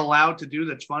that they're allowed to do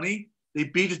that's funny, they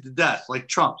beat it to death, like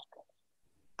Trump.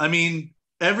 I mean,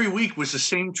 every week was the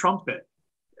same Trump bit.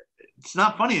 It's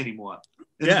not funny anymore.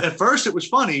 At first, it was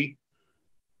funny.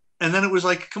 And then it was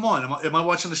like, come on, am I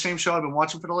watching the same show I've been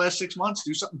watching for the last 6 months?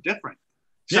 Do something different.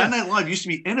 Saturday Night Live used to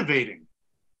be innovating.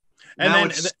 And now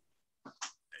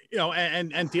you know,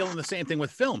 and dealing the same thing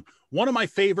with film. One of my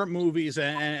favorite movies,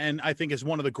 and I think is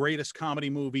one of the greatest comedy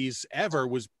movies ever,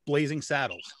 was Blazing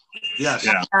Saddles. Yes.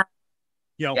 Yeah.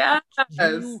 You know,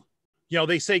 you know,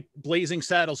 they say Blazing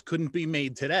Saddles couldn't be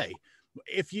made today.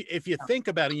 If you think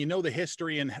about it, you know the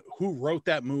history and who wrote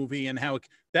that movie and how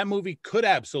that movie could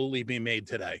absolutely be made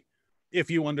today if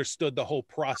you understood the whole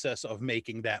process of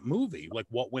making that movie, like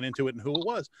what went into it and who it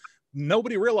was.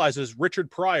 Nobody realizes Richard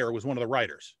Pryor was one of the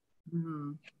writers.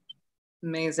 Mm-hmm.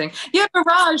 Amazing. Yeah, but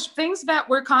Raj, things that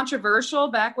were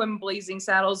controversial back when Blazing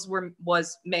Saddles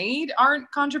was made aren't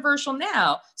controversial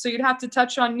now. So you'd have to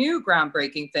touch on new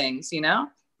groundbreaking things, you know?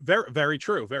 Very, very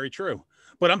true. Very true.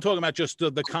 But I'm talking about just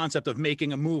the concept of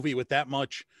making a movie with that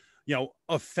much,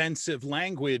 offensive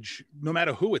language, no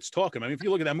matter who it's talking. I mean, if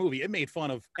you look at that movie, it made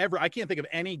fun of I can't think of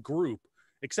any group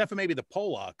except for maybe the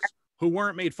Polacks who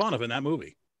weren't made fun of in that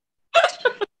movie.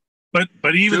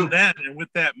 But even then, and with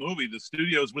that movie, the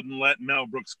studios wouldn't let Mel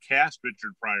Brooks cast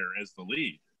Richard Pryor as the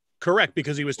lead. Correct,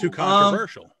 because he was too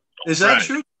controversial. Is that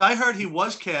true? I heard he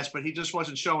was cast, but he just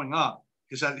wasn't showing up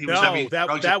because he was having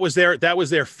that was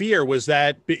their fear, was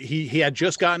that he had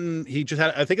just gotten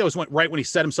I think it was right when he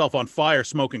set himself on fire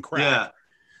smoking crack. Yeah.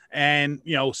 And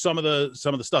some of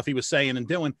the stuff he was saying and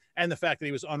doing, and the fact that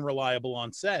he was unreliable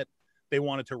on set, they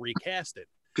wanted to recast it.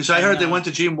 Because I heard they went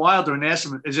to Gene Wilder and asked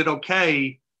him, "Is it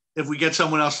okay if we get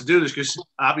someone else to do this?" Because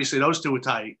obviously those two were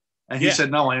tight, and he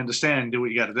said, "No, I understand. Do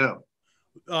what you got to do."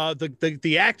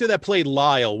 The actor that played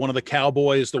Lyle, one of the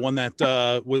cowboys, the one that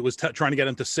was trying to get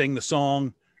him to sing the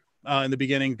song in the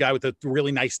beginning, guy with the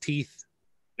really nice teeth.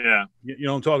 Yeah, you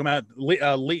know what I'm talking about?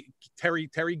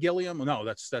 Terry Gilliam? No,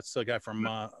 that's a guy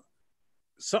from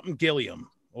something Gilliam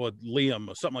or Liam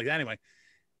or something like that. Anyway,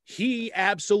 he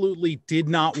absolutely did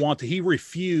not want to. He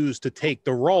refused to take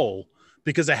the role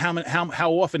because of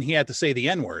how often he had to say the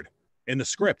N-word in the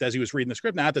script as he was reading the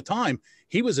script. Now, at the time,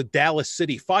 he was a Dallas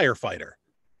City firefighter.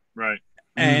 Right.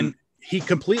 And he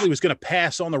completely was going to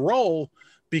pass on the role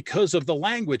because of the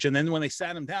language. And then when they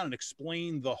sat him down and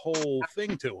explained the whole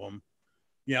thing to him,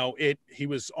 he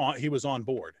was on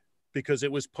board because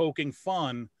it was poking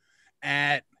fun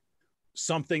at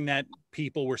something that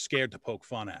people were scared to poke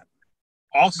fun at.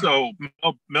 Also,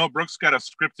 Mel Brooks got a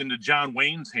script into John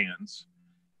Wayne's hands,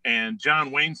 and John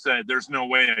Wayne said, "There's no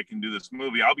way I can do this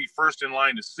movie. I'll be first in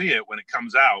line to see it when it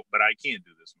comes out, but I can't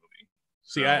do this movie."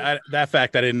 See, that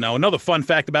fact I didn't know. Another fun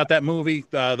fact about that movie,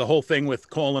 the whole thing with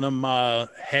calling him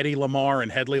Hedy Lamarr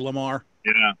and Hedley Lamarr.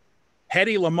 Yeah.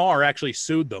 Hedy Lamarr actually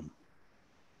sued them.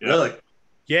 Really?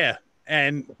 Yeah.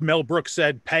 And Mel Brooks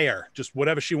said, "Pay her. Just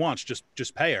whatever she wants.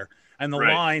 Just pay her." And the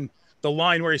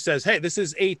line where he says, "Hey, this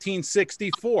is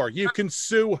 1864. You can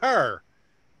sue her."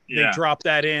 Yeah. They dropped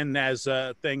that in as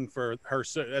a thing for her.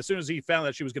 As soon as he found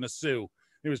that she was going to sue,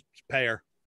 he was pay her.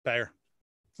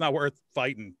 It's not worth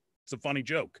fighting. It's a funny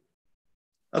joke.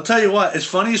 I'll tell you what, as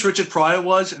funny as Richard Pryor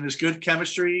was and as good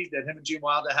chemistry that him and Gene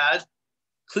Wilder had,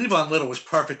 Cleavon Little was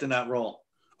perfect in that role.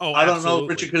 Oh, I don't know if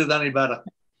Richard could have done any better.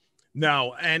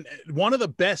 No, and one of the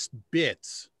best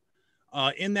bits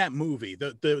in that movie,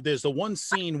 there's the one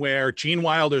scene where Gene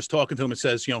Wilder's talking to him and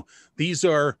says, these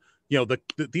are,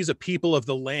 these are people of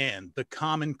the land, the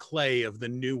common clay of the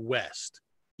New West,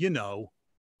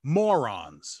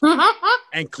 morons.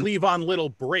 And Cleavon Little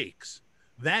breaks.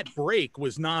 That break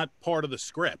was not part of the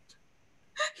script.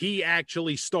 He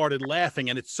actually started laughing,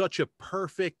 and it's such a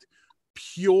perfect,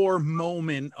 pure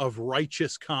moment of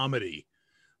righteous comedy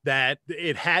that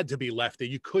it had to be left there.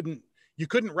 You couldn't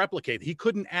replicate it. He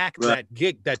couldn't act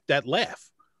that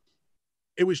laugh.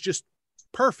 It was just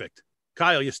perfect.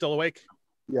 Kyle, you still awake?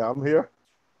 Yeah, I'm here.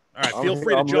 All right, feel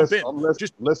free to jump in. I'm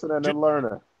just listening and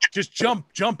learning. Just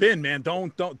jump in, man.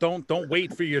 Don't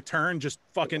wait for your turn. Just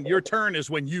fucking, your turn is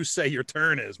when you say your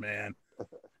turn is, man.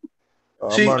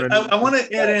 See, I want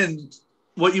to add in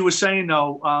what you were saying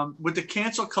though. With the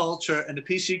cancel culture and the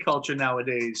PC culture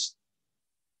nowadays,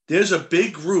 there's a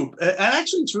big group, and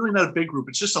actually it's really not a big group,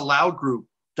 it's just a loud group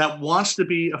that wants to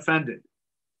be offended.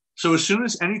 So as soon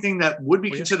as anything that would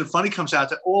be considered funny comes out,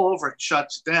 that all over it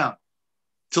shuts down.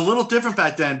 It's a little different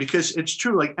back then because it's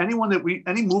true, like any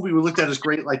movie we looked at as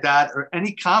great like that, or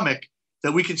any comic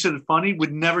that we considered funny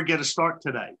would never get a start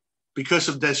today because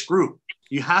of this group.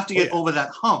 You have to get over that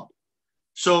hump.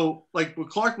 So like what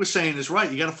Clark was saying is right.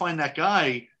 You got to find that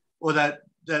guy or that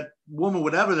woman,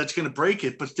 whatever, that's going to break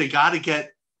it, but they got to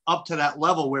get up to that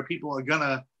level where people are going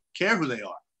to care who they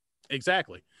are.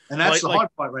 Exactly. And that's the hard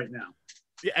part right now.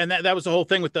 Yeah, and that was the whole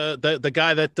thing with the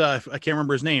guy that I can't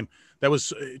remember his name, that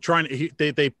was trying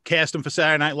to, they cast him for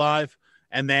Saturday Night Live,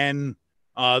 and then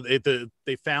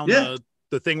they found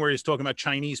the thing where he's talking about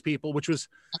Chinese people, which was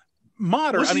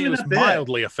moderate. I mean, it was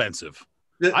mildly offensive.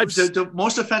 The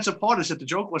most offensive part is that the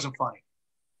joke wasn't funny.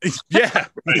 Yeah.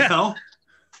 You know?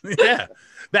 Yeah.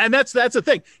 And that's the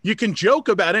thing. You can joke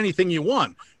about anything you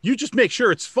want. You just make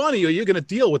sure it's funny, or you're going to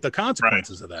deal with the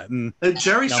consequences of that. And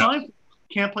Jerry Seinfeld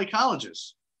can't play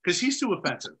colleges because he's too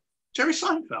offensive. Jerry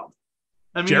Seinfeld.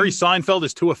 I mean, Jerry Seinfeld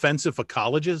is too offensive for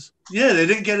colleges? Yeah, they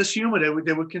didn't get his humor.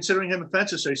 They were considering him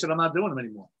offensive, so he said, "I'm not doing him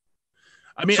anymore."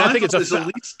 I mean, I think it's is the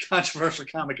least controversial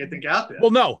comic I think out there.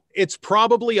 Well, no, it's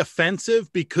probably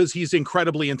offensive because he's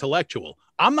incredibly intellectual.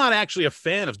 I'm not actually a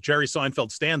fan of Jerry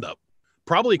Seinfeld's stand-up,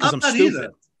 probably because I'm stupid.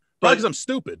 Either, probably because I'm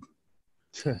stupid.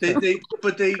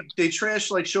 They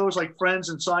trash like shows like Friends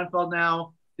and Seinfeld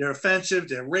now. They're offensive.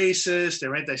 They're racist.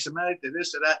 They're anti-Semitic. They're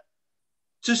this or that.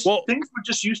 Things were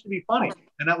just used to be funny,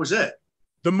 and that was it.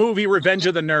 The movie Revenge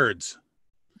of the Nerds.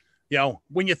 You know,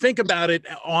 when you think about it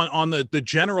on the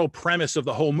general premise of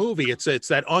the whole movie, it's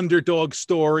that underdog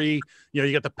story. You know,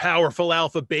 you got the powerful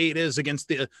alpha betas against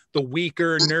the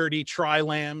weaker, nerdy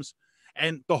tri-lambs.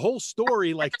 And the whole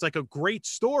story, like, it's like a great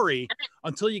story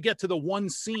until you get to the one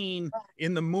scene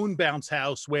in the Moonbounce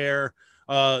house where,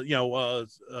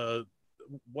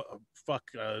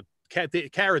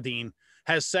 Carradine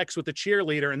has sex with the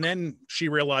cheerleader, and then she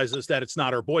realizes that it's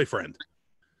not her boyfriend.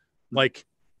 Like,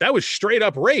 that was straight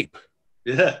up rape.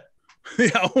 Yeah.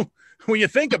 You know, when you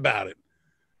think about it.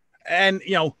 And,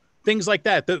 you know, things like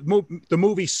that. The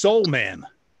movie Soul Man.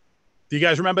 Do you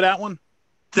guys remember that one?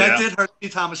 That did hurt me,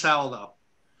 Thomas Howell, though.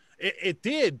 It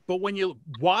did, but when you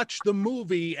watch the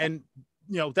movie, and,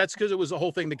 you know, that's because it was the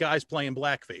whole thing, the guy's playing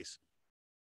blackface.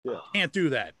 Yeah. Can't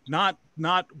do that. Not,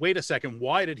 wait a second,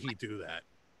 why did he do that?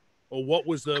 Or what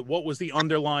was the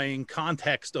underlying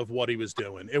context of what he was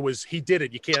doing? It was, he did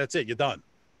it. You can't, that's it. You're done.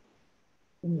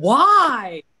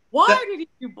 Why? Why did he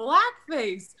do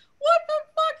blackface? What the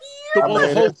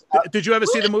fuck? Did you ever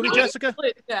see the movie, Jessica?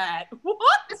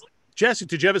 What? Jessica,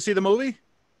 did you ever see the movie?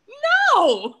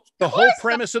 No. The whole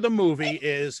premise of the movie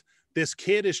is this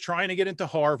kid is trying to get into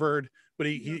Harvard, but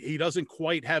he doesn't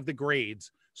quite have the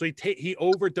grades. So he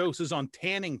overdoses on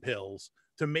tanning pills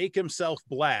to make himself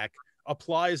black,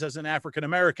 applies as an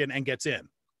African-American, and gets in.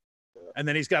 And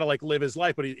then he's got to like live his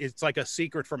life, but it's like a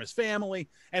secret from his family.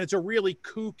 And it's a really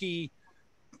kooky,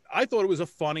 I thought it was a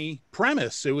funny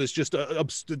premise. It was just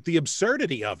the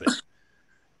absurdity of it.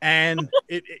 And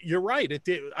you're right. It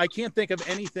did. I can't think of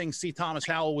anything C. Thomas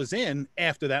Howell was in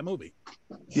after that movie.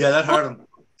 Yeah, that hurt him.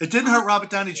 It didn't hurt Robert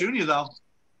Downey Jr. though.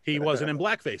 He wasn't in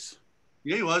blackface.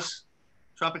 Yeah, he was.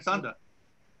 Tropic Thunder.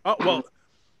 Oh, well.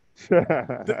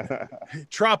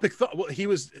 Tropic Thunder. Well, he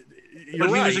was. You're but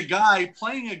he right. was a guy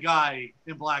playing a guy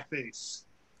in blackface.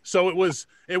 So it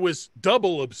was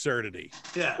double absurdity.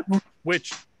 Yeah.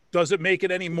 Which, does it make it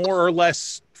any more or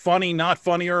less funny, not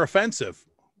funny, or offensive?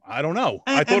 I don't know.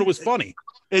 I thought it was funny.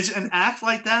 Is an act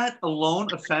like that alone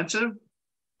offensive,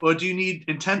 or do you need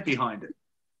intent behind it?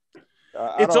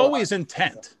 It's always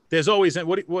intent. There's always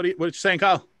what you saying,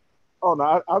 Kyle? Oh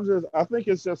no, I think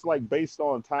it's just like based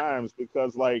on times,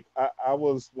 because like I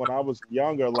was, when I was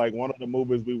younger, like one of the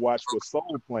movies we watched was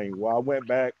Soul Plane. Well, I went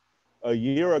back a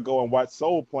year ago and watched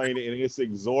Soul Plane, and it's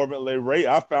exorbitantly rape.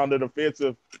 I found it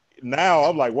offensive. Now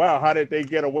I'm like, wow, how did they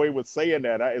get away with saying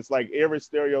that? It's like every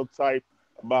stereotype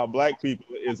about black people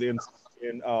is in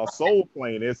Soul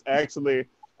Plane. It's actually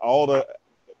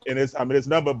it's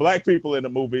nothing but black people in the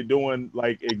movie doing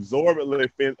like exorbitantly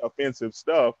offensive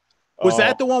stuff. Was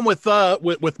that the one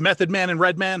with Method Man and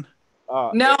Redman?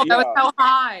 No, that was How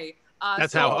High.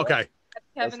 That's how. Okay.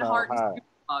 Kevin Hart.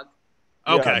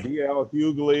 Okay. D.L.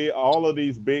 Hughley, all of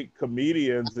these big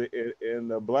comedians in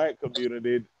the black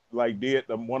community like did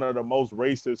one of the most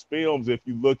racist films if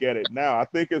you look at it now. I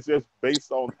think it's just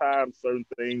based on time. Certain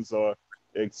things are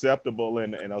acceptable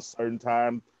in a certain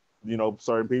time. You know,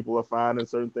 certain people are finding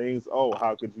certain things. Oh,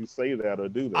 how could you say that or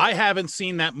do that? I haven't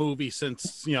seen that movie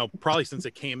since, probably since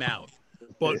it came out.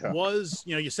 But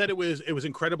you said it was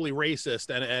incredibly racist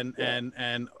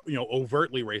and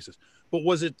overtly racist. But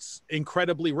was it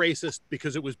incredibly racist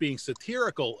because it was being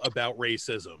satirical about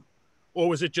racism? Or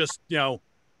was it just,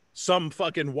 some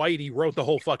fucking whitey wrote the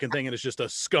whole fucking thing and it's just a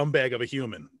scumbag of a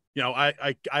human?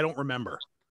 I don't remember.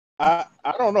 I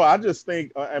don't know. I just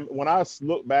think when I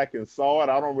look back and saw it,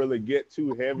 I don't really get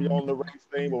too heavy on the race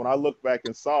thing. But when I look back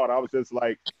and saw it, I was just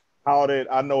like, how did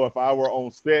I know if I were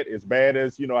on set, as bad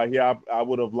as, I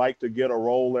would have liked to get a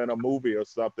role in a movie or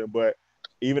something. But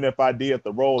even if I did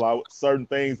the role, certain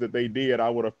things that they did, I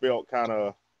would have felt kind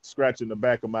of scratching the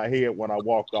back of my head when I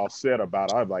walked off set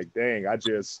about it. I'm like, dang, I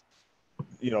just,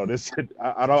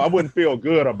 I wouldn't feel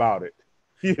good about it.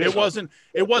 It wasn't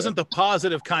the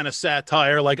positive kind of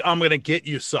satire, like, I'm going to get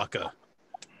you, sucker.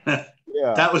 Yeah,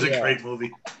 that was a great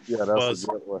movie. Yeah, that's a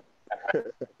good one.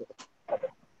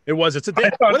 It was. It's a day.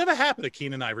 Whatever happened to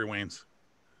Keenan Ivory Wayans?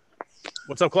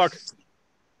 What's up, Clark?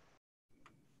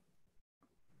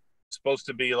 Supposed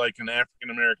to be like an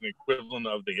African American equivalent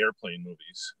of the Airplane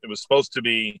movies. It was supposed to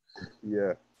be.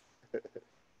 Yeah.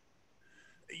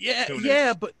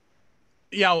 Yeah, but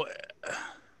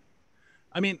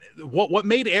I mean, what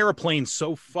made Airplane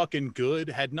so fucking good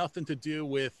had nothing to do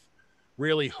with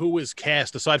really who was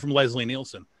cast aside from Leslie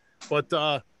Nielsen, but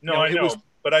I know, it was.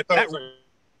 but I thought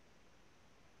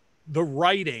The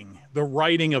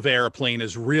writing of Airplane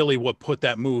is really what put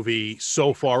that movie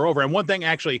so far over. And one thing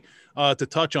actually to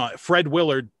touch on, Fred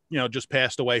Willard, just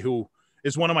passed away, who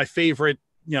is one of my favorite,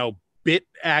 bit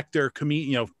actor,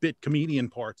 bit comedian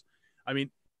parts. I mean,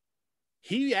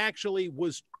 he actually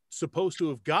was supposed to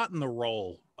have gotten the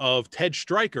role of Ted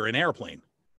Stryker in Airplane.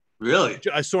 Really?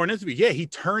 I saw an interview. Yeah, he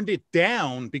turned it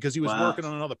down because he was Wow. working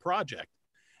on another project.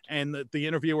 And the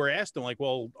interviewer asked him, like,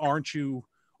 well, are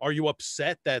you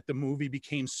upset that the movie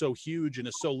became so huge and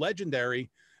is so legendary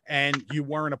and you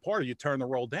weren't a part of it? You turned the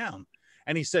role down.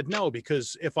 And he said, no,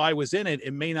 because if I was in it,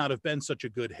 it may not have been such a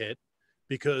good hit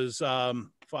because, I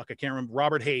can't remember.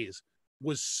 Robert Hayes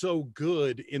was so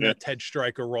good in that Ted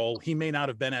Stryker role. He may not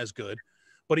have been as good.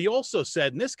 But he also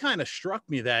said, and this kind of struck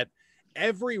me, that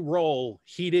every role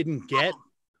he didn't get,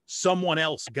 someone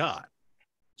else got.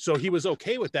 So he was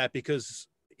okay with that because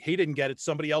he didn't get it.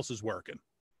 Somebody else is working.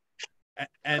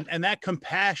 And that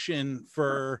compassion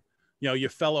for, your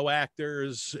fellow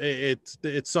actors,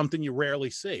 it's something you rarely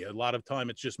see. A lot of time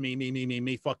it's just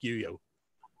me, fuck you.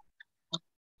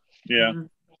 Yeah.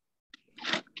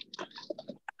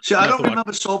 See, I don't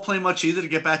remember Soul Plane much either, to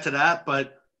get back to that,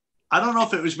 but I don't know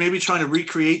if it was maybe trying to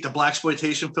recreate the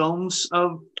blaxploitation films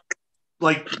of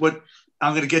like what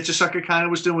I'm Gonna Get You Sucker kind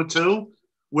of was doing too,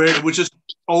 where it was just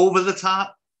over the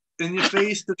top in your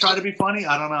face to try to be funny.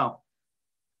 I don't know.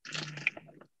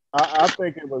 I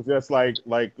think it was just like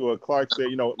what Clark said.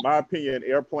 My opinion,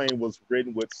 Airplane was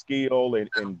written with skill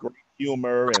and great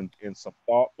humor and some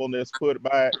thoughtfulness put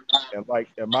by it. And like,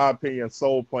 in my opinion,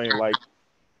 Soul Plane,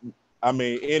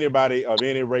 anybody of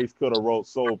any race could have wrote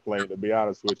Soul Plane, to be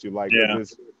honest with you. Like,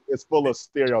 it's full of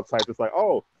stereotypes. It's like,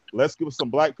 oh, let's give some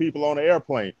black people on the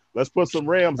airplane. Let's put some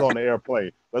Rams on the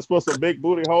airplane. Let's put some big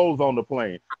booty hoes on the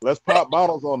plane. Let's pop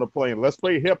bottles on the plane. Let's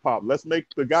play hip hop. Let's make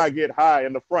the guy get high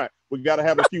in the front. We got to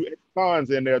have a few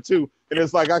cons in there too. And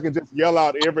it's like, I can just yell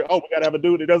out we got to have a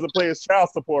dude that doesn't pay his child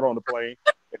support on the plane.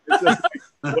 It's just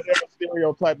like, whatever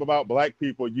stereotype about black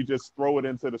people, you just throw it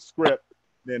into the script.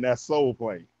 Then that's Soul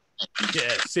Plane.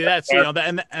 Yeah, see, that's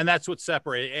and that's what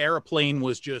separated. Airplane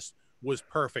was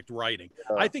perfect writing.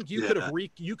 I think you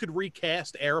could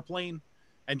recast Airplane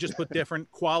and just put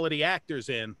different quality actors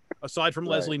in aside from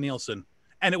Leslie Nielsen,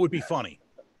 and it would be funny.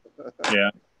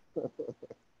 Yeah.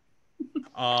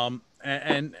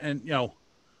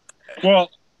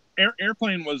 Well,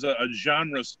 Airplane was a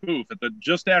genre spoof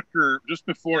just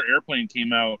before Airplane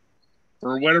came out.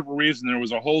 For whatever reason, there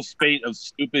was a whole spate of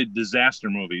stupid disaster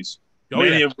movies.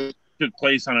 Many of which took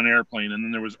place on an airplane, and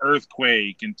then there was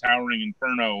Earthquake and Towering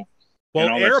Inferno.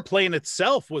 Well, Airplane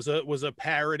itself was a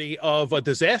parody of a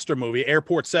disaster movie,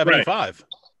 Airport 75. Right.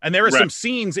 And there are some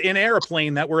scenes in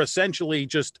Airplane that were essentially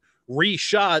just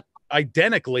reshot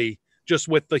identically, just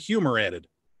with the humor added.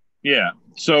 Yeah.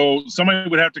 So somebody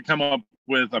would have to come up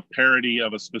with a parody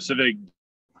of a specific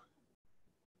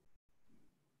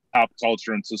pop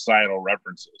culture and societal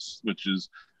references,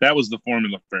 that was the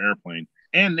formula for Airplane.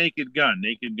 And Naked Gun.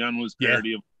 Naked Gun was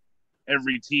parody of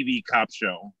every TV cop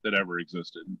show that ever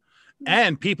existed.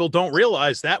 And people don't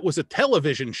realize that was a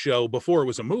television show before it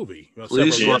was a movie. Several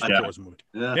years before it was a movie.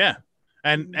 Yeah.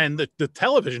 And the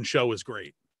television show was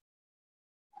great.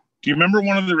 Do you remember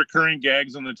one of the recurring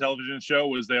gags on the television show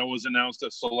was they always announced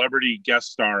a celebrity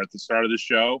guest star at the start of the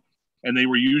show, and they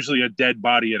were usually a dead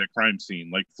body at a crime scene,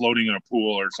 like floating in a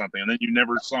pool or something, and then you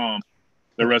never saw them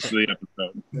the rest of the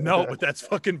episode. No, but that's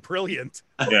fucking brilliant.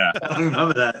 Yeah. I don't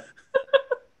remember that.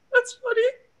 That's funny.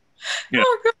 Yeah.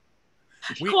 Oh,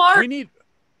 God. We need...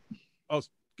 Oh,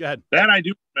 go ahead. That I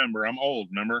do remember. I'm old,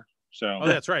 remember? So. Oh,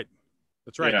 that's right.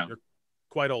 That's right. Yeah. You're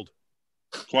quite old.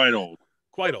 Quite old.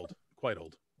 Quite old. Quite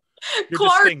old. You're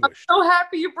Clark, I'm so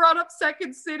happy you brought up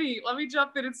Second City. Let me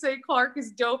jump in and say Clark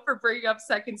is dope for bringing up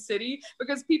Second City,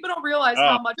 because people don't realize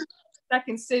how much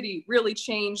Second City really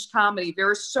changed comedy. There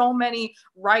were so many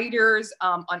writers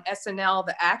on SNL,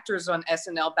 the actors on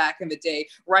SNL back in the day,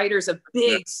 writers of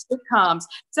big sitcoms.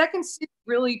 Second City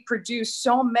really produced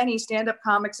so many stand-up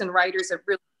comics and writers that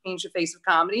really changed the face of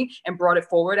comedy and brought it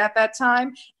forward at that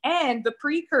time. And the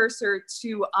precursor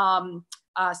to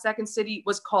Second City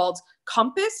was called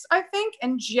Compass, I think,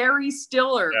 and Jerry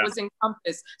Stiller was in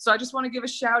Compass. So I just want to give a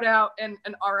shout out and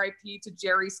an RIP to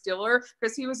Jerry Stiller,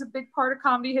 because he was a big part of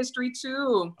comedy history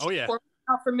too. Oh yeah.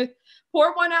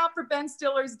 Pour one out for Ben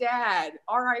Stiller's dad.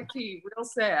 RIP. Real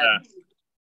sad. Yeah.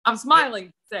 I'm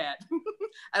smiling sad.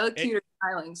 I look cuter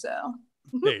smiling, so.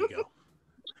 There you go.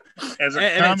 As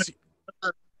a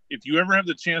if you ever have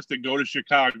the chance to go to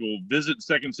Chicago, visit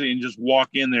Second City and just walk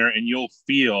in there, and you'll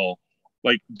feel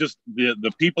like just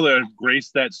the people that have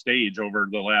graced that stage over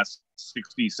the last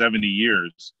 60, 70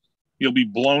 years. You'll be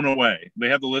blown away. They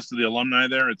have the list of the alumni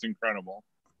there. It's incredible.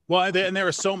 Well, and there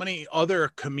are so many other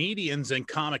comedians and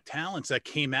comic talents that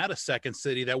came out of Second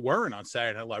City that weren't on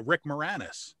Saturday Night Live. Rick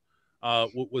Moranis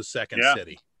was Second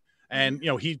City. And,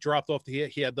 he dropped off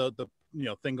he had the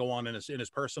thing go on in his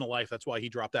personal life. That's why he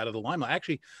dropped out of the limelight.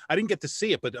 Actually, I didn't get to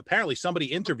see it, but apparently somebody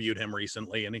interviewed him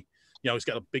recently, and he's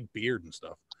got a big beard and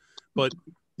stuff. But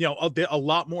a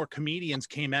lot more comedians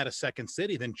came out of Second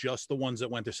City than just the ones that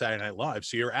went to Saturday Night Live.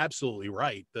 So you're absolutely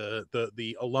right.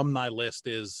 The alumni list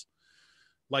is,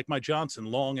 like my Johnson,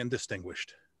 long and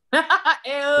distinguished.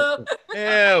 Ew.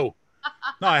 Ew.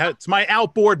 No, it's my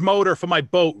outboard motor for my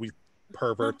boat. We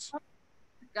perverts.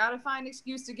 Gotta find an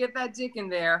excuse to get that dick in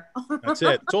there. That's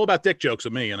it. It's all about dick jokes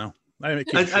with me, I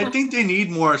think they need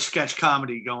more sketch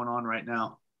comedy going on right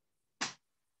now.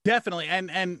 Definitely,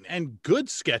 and good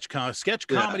sketch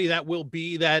comedy that will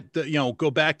be that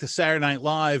go back to Saturday Night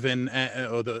Live and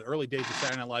or the early days of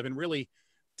Saturday Night Live and really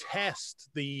test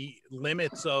the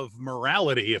limits of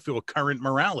morality, current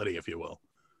morality, if you will.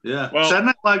 Yeah, well, Saturday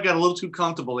Night Live got a little too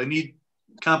comfortable. They need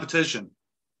competition.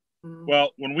 Well,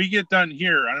 when we get done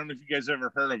here, I don't know if you guys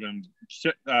ever heard of him.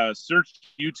 Search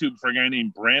YouTube for a guy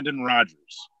named Brandon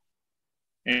Rogers,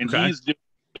 and he's doing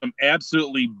some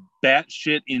absolutely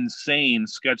batshit insane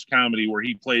sketch comedy where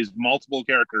he plays multiple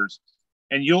characters,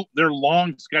 and they're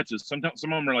long sketches. Sometimes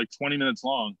some of them are like 20 minutes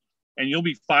long, and you'll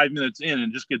be 5 minutes in,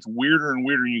 and it just gets weirder and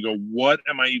weirder, and you go, "What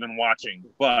am I even watching?"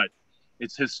 But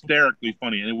it's hysterically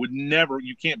funny, and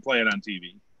you can't play it on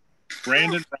TV.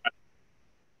 Brandon Rogers.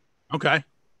 Okay.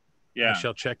 Yeah, I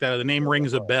shall check that out. The name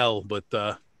rings a bell, but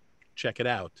check it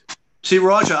out. See,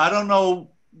 Roger, I don't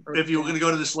know if you were going to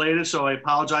go to this later, so I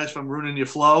apologize if I'm ruining your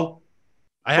flow.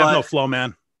 I have no flow,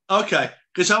 man. Okay,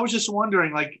 because I was just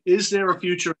wondering, is there a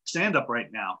future stand-up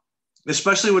right now?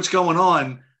 Especially what's going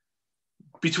on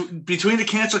between the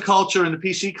cancel culture and the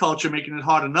PC culture making it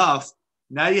hard enough.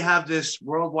 Now you have this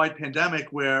worldwide pandemic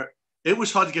where it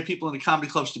was hard to get people into comedy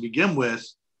clubs to begin with.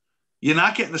 You're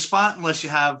not getting the spot unless you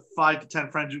have 5 to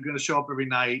 10 friends who are going to show up every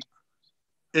night.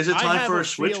 Is it time for a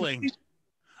switch?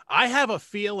 I have a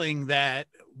feeling that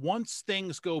once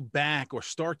things go back or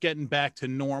start getting back to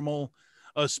normal,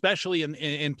 especially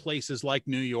in places like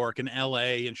New York and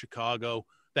LA and Chicago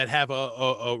that have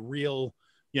a real,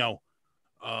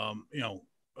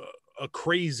 a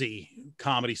crazy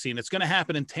comedy scene. It's going to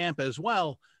happen in Tampa as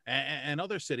well and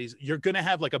other cities. You're going to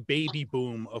have like a baby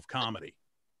boom of comedy.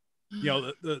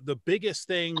 The biggest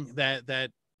thing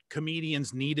that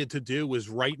comedians needed to do was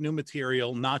write new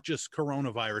material, not just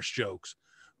coronavirus jokes,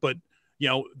 but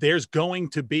there's going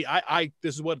to be,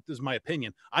 this is my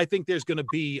opinion. I think there's going to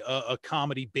be a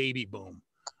comedy baby boom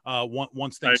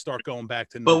once things start going back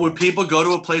to normal. But would people go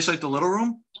to a place like the Little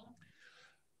Room?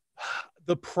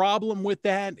 The problem with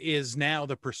that is now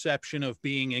the perception of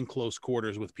being in close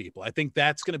quarters with people. I think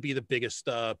that's going to be the biggest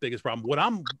problem. What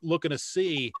I'm looking to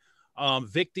see,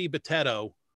 Vic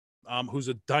DiBitetto, who's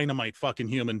a dynamite fucking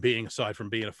human being aside from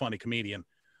being a funny comedian.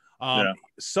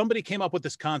 Somebody came up with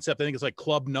this concept. I think it's like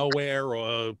Club Nowhere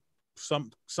or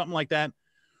something like that,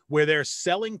 where they're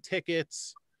selling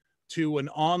tickets to an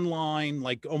online,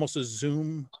 like almost a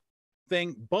Zoom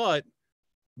thing. But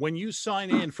when you sign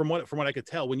in, from what I could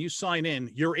tell, when you sign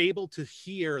in, you're able to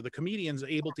hear, the comedian's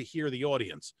able to hear the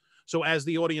audience. So as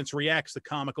the audience reacts, the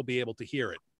comic will be able to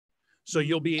hear it. So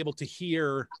you'll be able to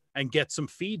hear and get some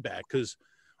feedback. Because,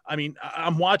 I mean,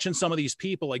 I'm watching some of these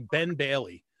people like Ben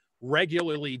Bailey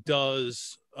regularly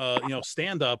does,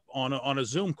 stand up on a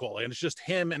Zoom call, and it's just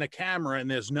him and a camera,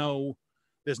 and he's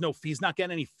not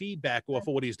getting any feedback off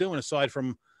of what he's doing aside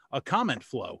from a comment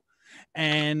flow.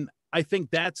 And I think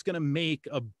that's going to make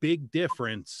a big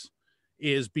difference,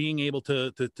 is being able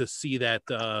to see that,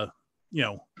 to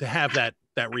have that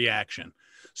reaction.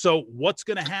 So what's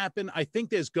going to happen? I think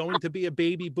there's going to be a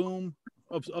baby boom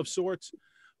of sorts,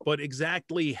 but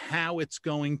exactly how it's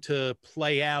going to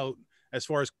play out as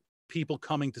far as people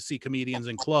coming to see comedians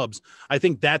in clubs, I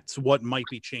think that's what might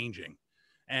be changing.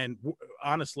 And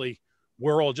honestly,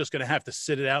 we're all just going to have to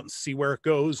sit it out and see where it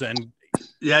goes. And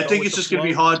yeah, I think it's just going to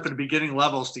be hard for the beginning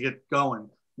levels to get going.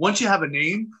 Once you have a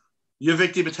name, you're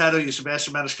Vic DiBitetto, you're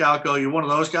Sebastian Maniscalco, you're one of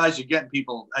those guys, you're getting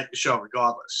people at your show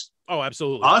regardless. Oh,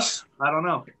 absolutely. Us? I don't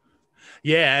know.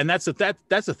 Yeah, and that's the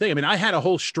thing. I mean, I had a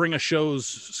whole string of shows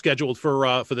scheduled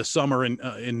for the summer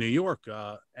in New York,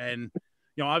 and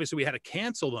obviously we had to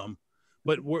cancel them.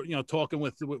 But we're talking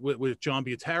with John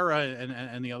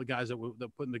Butera and the other guys that we're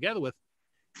putting together with.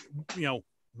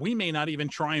 we may not even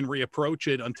try and reapproach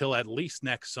it until at least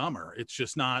next summer. It's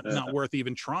just not worth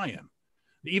even trying.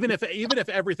 Even if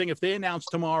everything, if they announce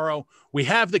tomorrow, we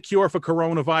have the cure for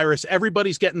coronavirus,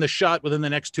 everybody's getting the shot within the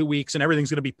next 2 weeks and everything's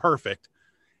going to be perfect.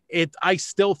 I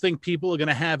still think people are going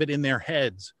to have it in their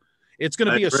heads. It's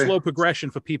going to be a slow progression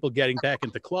for people getting back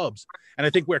into clubs. And I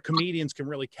think where comedians can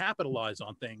really capitalize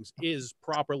on things is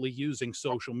properly using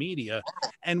social media.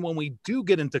 And when we do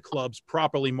get into clubs,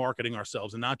 properly marketing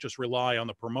ourselves and not just rely on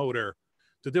the promoter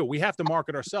to do it. We have to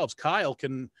market ourselves. Kyle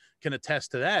can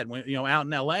attest to that. When, out in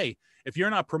LA, if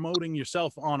you're not promoting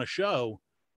yourself on a show,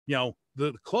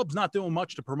 the club's not doing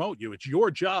much to promote you. It's your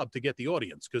job to get the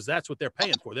audience because that's what they're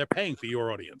paying for. They're paying for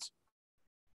your audience.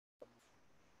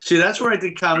 See, that's where I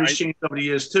think comedy's changed over the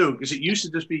years too, because it used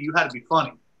to just be you had to be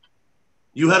funny.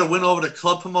 You had to win over the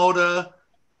club promoter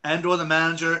and or the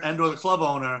manager and or the club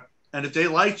owner. And if they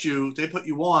liked you, they put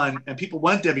you on, and people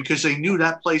went there because they knew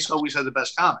that place always had the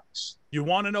best comics. You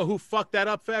want to know who fucked that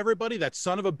up for everybody? That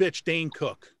son of a bitch, Dane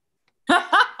Cook.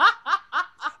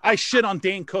 I shit on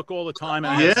Dane Cook all the time,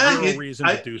 and I have zero reason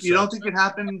to do so. You don't think it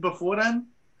happened before then?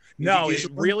 No, it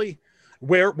really...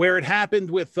 Where it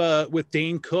happened with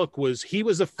Dane Cook was he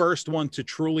was the first one to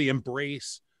truly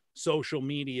embrace social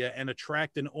media and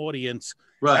attract an audience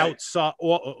outside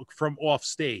from off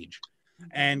stage,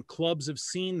 and clubs have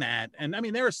seen that. And I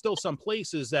mean, there are still some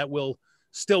places that will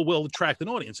attract an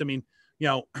audience. I mean,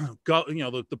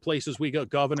 the places we go,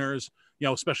 Governors,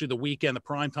 especially the weekend, the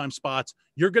primetime spots,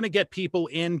 you're going to get people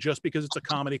in just because it's a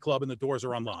comedy club and the doors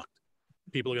are unlocked.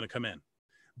 People are going to come in,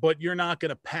 but you're not going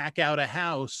to pack out a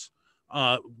house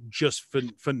just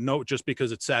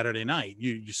because it's Saturday night.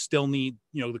 You still need,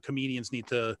 the comedians need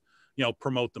to,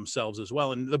 promote themselves as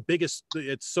well. And the biggest,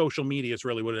 it's social media is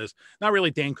really what it is. Not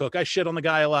really Dane Cook. I shit on the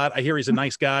guy a lot. I hear he's a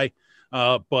nice guy,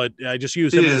 but I just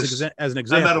use him as an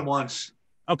example. I met him once.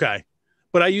 Okay.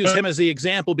 But I use him as the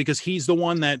example because he's the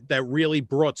one that really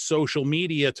brought social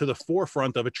media to the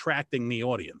forefront of attracting the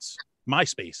audience.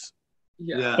 MySpace.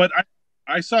 Yeah. But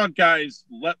I saw guys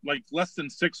less than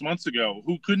 6 months ago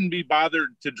who couldn't be bothered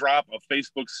to drop a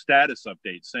Facebook status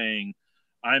update saying,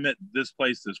 I'm at this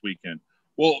place this weekend.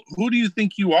 Well, who do you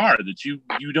think you are that you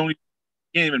can't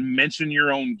even mention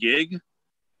your own gig?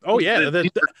 Oh, yeah.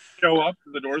 Show up,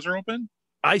 the doors are open.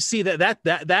 I see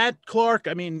that Clark.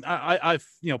 I mean, I've,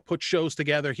 put shows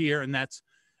together here, and that's,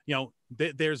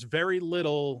 there's very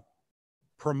little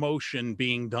promotion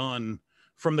being done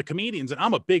from the comedians. And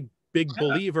I'm a big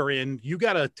believer in, you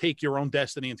got to take your own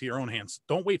destiny into your own hands.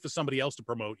 Don't wait for somebody else to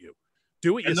promote you.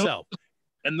 Do it yourself.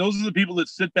 And those are the people that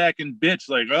sit back and bitch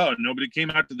like, oh, nobody came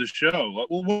out to the show.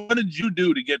 Well, what did you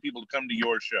do to get people to come to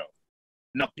your show?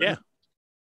 Nothing. Yeah.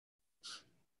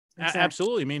 Exactly.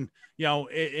 Absolutely. I mean,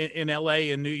 in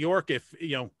LA and New York, if,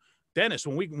 Dennis,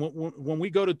 when we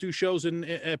go to do shows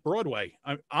at Broadway,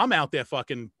 I'm out there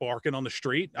fucking barking on the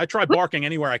street. I try barking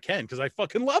anywhere I can because I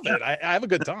fucking love it. I have a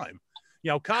good time.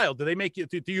 Kyle, do they make you,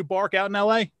 do you bark out in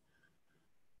LA?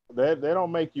 They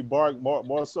don't make you bark,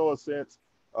 more so a sense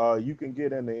you can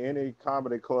get into any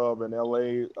comedy club in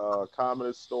LA,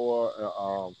 Comedy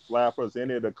Store, Flappers,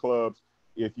 any of the clubs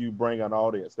if you bring an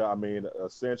audience. I mean,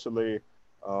 essentially,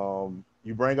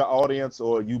 you bring an audience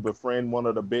or you befriend one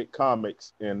of the big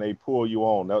comics and they pull you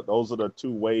on. Those are the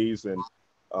two ways. And,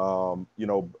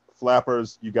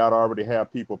 Flappers, you got to already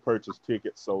have people purchase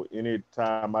tickets. So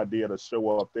anytime I did a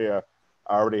show up there,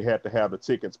 I already had to have the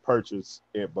tickets purchased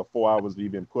before I was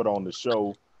even put on the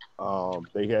show.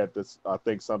 They had this, I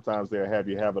think sometimes they'll have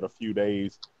you have it a few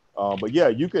days. But yeah,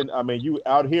 you can, I mean, you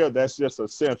out here, that's just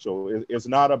essential. It's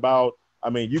not about, I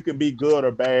mean, you can be good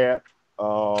or bad.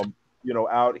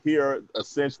 Out here,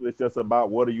 essentially, it's just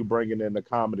about what are you bringing in the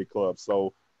comedy club.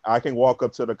 So I can walk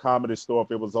up to the Comedy Store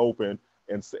if it was open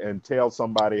and tell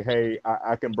somebody, hey,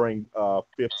 I can bring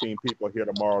 15 people here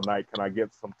tomorrow night. Can I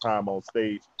get some time on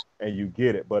stage? And you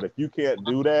get it. But if you can't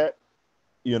do that,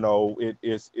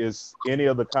 it's any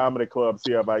of the comedy clubs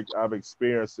here. I've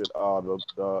experienced it.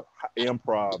 The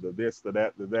Improv, the this, the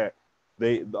that, the that.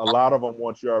 A lot of them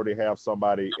want you already have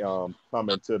somebody come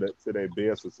into their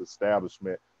business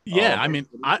establishment. Yeah, I mean,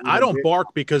 I don't bark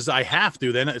because I have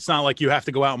to. Then it's not like you have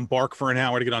to go out and bark for an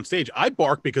hour to get on stage. I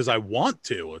bark because I want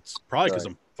to. It's probably because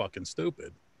I'm fucking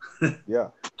stupid. Yeah.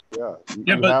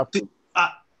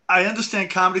 I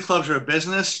understand comedy clubs are a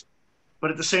business,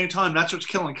 but at the same time, that's what's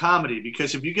killing comedy.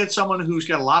 Because if you get someone who's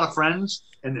got a lot of friends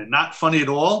and they're not funny at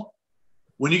all,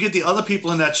 when you get the other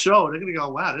people in that show, they're going to go,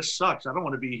 wow, this sucks. I don't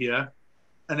want to be here.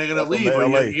 And they're going to leave. Or you're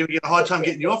going to get a hard time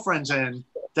getting your friends in.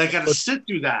 They got to sit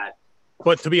through that.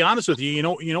 But to be honest with you, you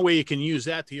know where you can use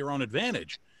that to your own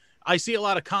advantage. I see a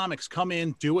lot of comics come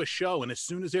in, do a show, and as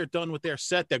soon as they're done with their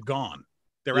set, they're gone.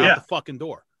 They're out the fucking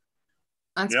door.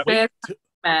 That's bad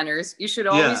manners. You should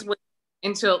always wait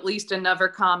until at least another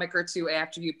comic or two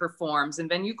after you performs, and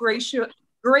then you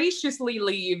graciously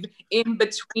leave in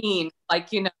between,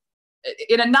 like, you know,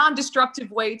 in a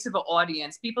non-destructive way to the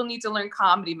audience. People need to learn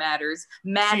comedy manners.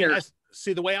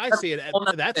 See, the way I see it,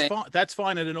 that's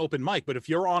fine at an open mic, but if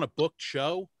you're on a booked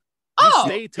show, you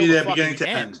stay till the fucking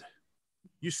end.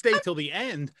 You stay till the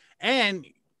end and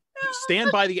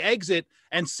stand by the exit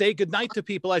and say goodnight to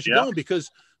people as you go, because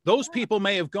those people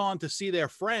may have gone to see their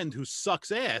friend who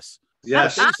sucks ass.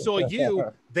 Yes. They saw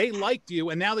you, they liked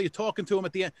you, and now that you're talking to them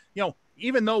at the end, you know,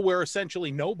 even though we're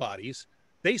essentially nobodies,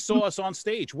 they saw us on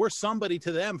stage. We're somebody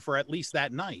to them for at least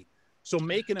that night. So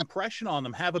make an impression on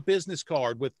them. Have a business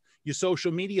card with your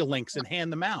social media links and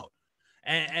hand them out.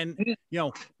 And you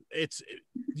know,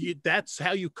 that's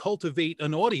how you cultivate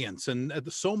an audience. And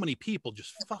so many people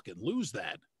just fucking lose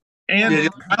that. And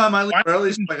I leave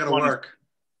early, so I got to work.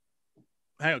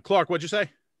 Hang on, Clark, what'd you say?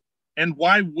 And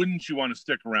why wouldn't you want to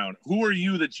stick around? Who are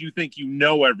you that you think you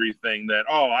know everything? That,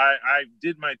 I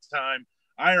did my time.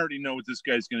 I already know what this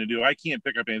guy's going to do. I can't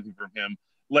pick up anything from him.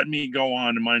 Let me go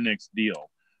on to my next deal.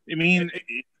 I mean,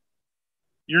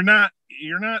 you're not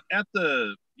at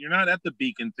the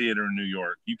Beacon Theater in New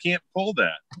York. You can't pull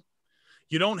that.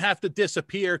 You don't have to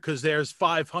disappear because there's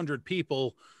 500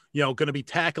 people, you know, going to be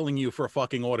tackling you for a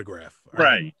fucking autograph.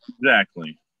 Right.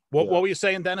 Exactly. What were you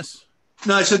saying, Dennis?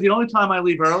 No, I said the only time I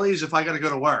leave early is if I got to go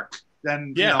to work.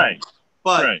 Then, you know, right.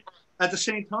 But at the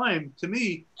same time, to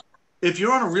me, if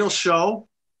you're on a real show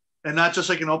and not just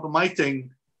like an open mic thing,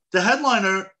 the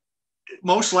headliner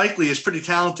most likely is pretty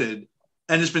talented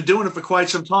and has been doing it for quite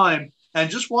some time. And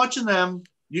just watching them,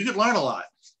 you could learn a lot.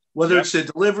 Whether it's the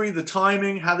delivery, the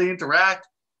timing, how they interact.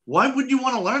 Why would you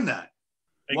want to learn that?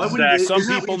 Exactly. Some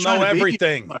people know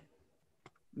everything.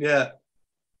 Yeah.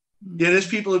 Yeah, there's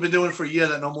people who've been doing it for a year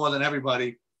that know more than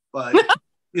everybody. But,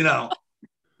 you know.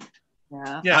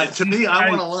 To me, I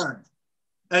want to learn.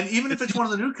 And even if it's one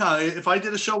of the new comics, if I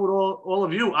did a show with all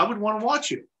of you, I would want to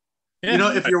watch you. Yeah. You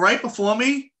know, if you're right before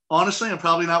me, honestly, I'm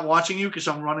probably not watching you because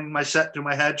I'm running my set through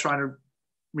my head trying to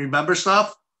remember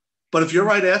stuff. But if you're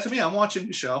right after me, I'm watching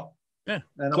the show. Yeah.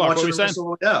 And I'm watching the rest of the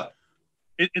way out.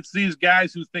 It's these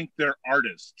guys who think they're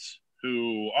artists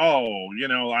who, you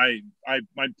know,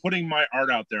 I'm putting my art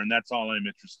out there and that's all I'm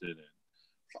interested in.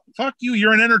 Fuck you.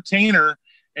 You're an entertainer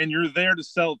and you're there to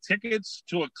sell tickets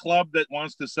to a club that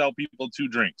wants to sell people 2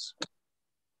 drinks.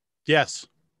 Yes.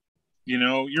 You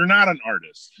know, you're not an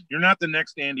artist. You're not the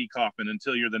next Andy Kaufman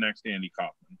until you're the next Andy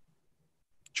Kaufman.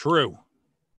 True.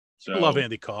 So, I love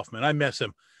Andy Kaufman. I miss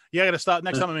him. Yeah, I got to stop.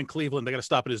 Next time I'm in Cleveland, I got to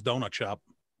stop at his donut shop.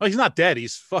 Oh, he's not dead.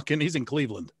 He's in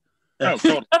Cleveland. Oh,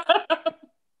 totally.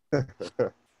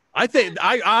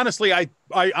 I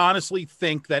honestly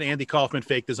think that Andy Kaufman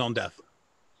faked his own death.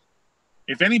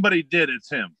 If anybody did, it's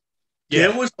him. Yeah.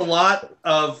 There was a lot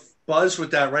of buzz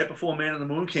with that right before Man on the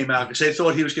Moon came out because they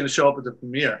thought he was going to show up at the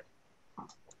premiere.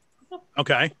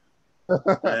 Okay.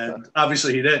 And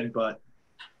obviously he didn't, but.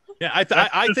 Yeah,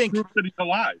 I think proves that he's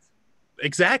alive.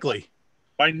 Exactly.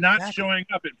 By not showing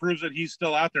up, it proves that he's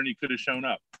still out there and he could have shown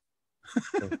up.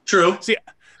 True.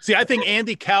 See, I think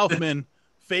Andy Kaufman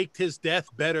faked his death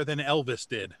better than Elvis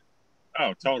did.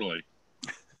 Oh, totally.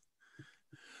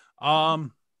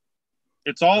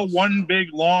 It's all one big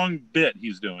long bit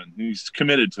he's doing. He's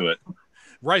committed to it.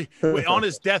 Right. On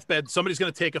his deathbed, somebody's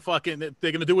going to take they're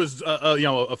going to do his,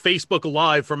 a Facebook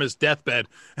Live from his deathbed.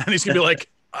 And he's going to be like,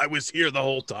 I was here the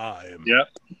whole time. Yep.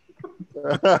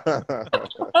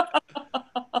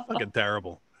 Fucking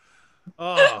terrible.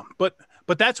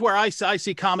 But that's where I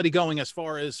see comedy going as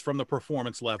far as from the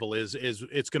performance level is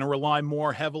it's going to rely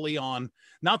more heavily on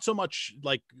not so much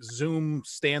like Zoom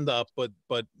stand up, but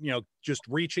you know, just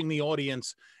reaching the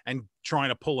audience and trying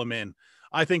to pull them in.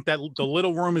 I think that the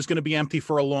little room is going to be empty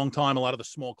for a long time. A lot of the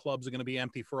small clubs are going to be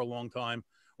empty for a long time,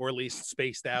 or at least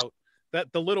spaced out.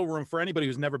 That the little room, for anybody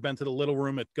who's never been to the little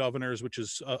room at Governor's, which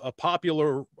is a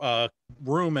popular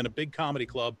room and a big comedy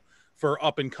club for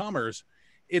up and comers,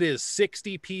 it is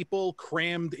 60 people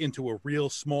crammed into a real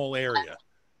small area.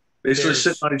 Basically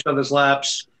sitting on each other's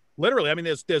laps. Literally, I mean,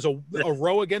 there's a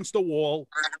row against the wall,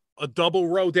 a double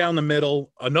row down the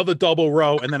middle, another double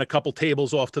row, and then a couple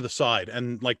tables off to the side,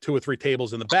 and like 2 or 3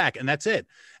 tables in the back, and that's it.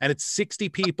 And it's 60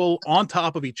 people on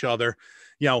top of each other,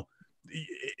 you know,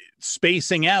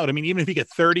 spacing out. I mean, even if you get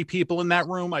 30 people in that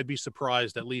room, I'd be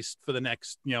surprised, at least for the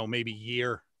next, you know, maybe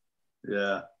year.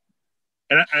 Yeah.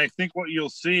 And I think what you'll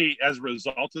see as a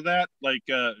result of that, like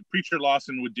Preacher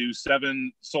Lawson would do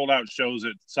 7 sold-out shows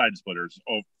at Side Splitters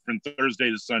from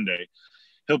Thursday to Sunday.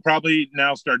 He'll probably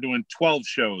now start doing 12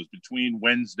 shows between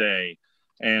Wednesday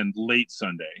and late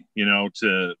Sunday, you know,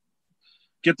 to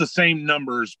get the same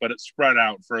numbers, but it's spread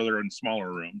out further in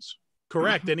smaller rooms.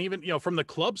 Correct. And even, you know, from the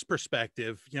club's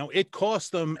perspective, you know, it costs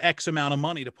them X amount of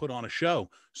money to put on a show.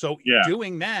 So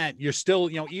doing that, you're still,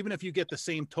 you know, even if you get the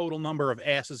same total number of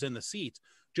asses in the seats,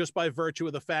 just by virtue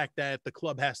of the fact that the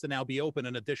club has to now be open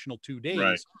an additional 2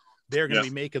 days, they're going to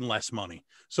be making less money.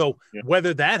 So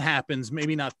whether that happens,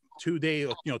 maybe not 2 days,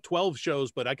 you know, 12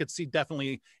 shows, but I could see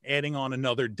definitely adding on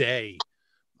another day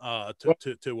to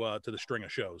the string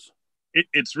of shows.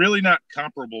 It's really not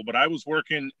comparable, but I was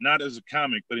working not as a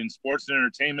comic, but in sports and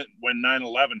entertainment when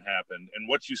 9/11 happened. And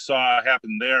what you saw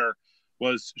happen there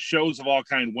was shows of all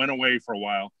kind went away for a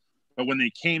while. But when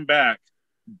they came back,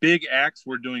 big acts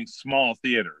were doing small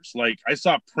theaters. Like I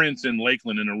saw Prince in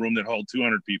Lakeland in a room that held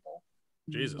 200 people.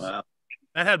 Jesus. Wow.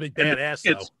 That had to be badass,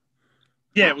 though.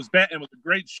 Yeah, it was bad. It was a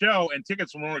great show, and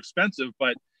tickets were more expensive.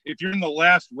 But if you're in the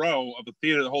last row of a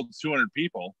theater that holds 200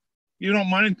 people, you don't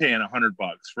mind paying $100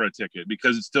 for a ticket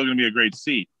because it's still going to be a great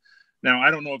seat. Now,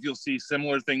 I don't know if you'll see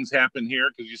similar things happen here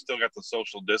because you still got the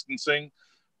social distancing,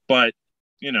 but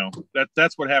you know,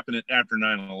 that's what happened after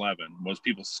 9/11 was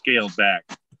people scaled back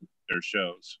their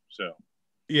shows. So,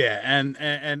 yeah.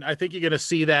 And I think you're going to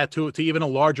see that to even a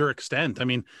larger extent. I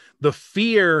mean, the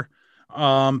fear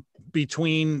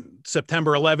between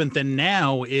September 11th and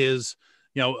now is,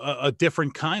 you know, a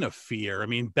different kind of fear. I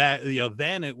mean, back, you know,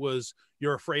 then it was,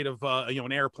 you're afraid of, you know,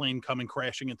 an airplane coming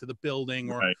crashing into the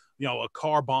building or, you know, a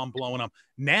car bomb blowing up.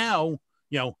 Now,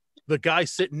 you know, the guy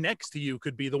sitting next to you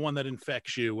could be the one that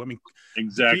infects you. I mean,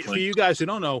 exactly. For you guys who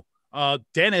don't know,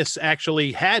 Dennis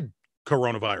actually had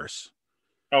coronavirus.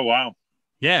 Oh, wow.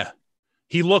 Yeah.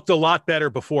 He looked a lot better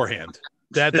beforehand.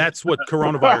 That's what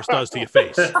coronavirus does to your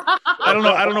face. I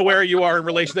don't know where you are in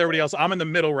relation to everybody else. I'm in the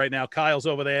middle right now. Kyle's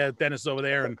over there, Dennis is over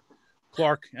there, and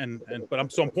Clark but I'm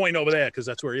pointing over there because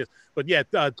that's where he is. But yeah,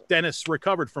 Dennis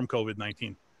recovered from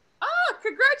COVID-19. Oh,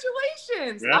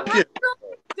 congratulations! Yeah. I'm happy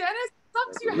for Dennis.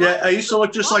 Sucks you. Yeah, I used to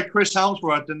look just like Chris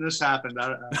Helmsworth, and this happened.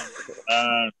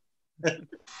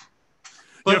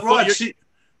 But Rod,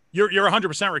 you're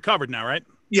 100% recovered now, right?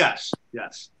 Yes.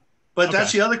 But okay.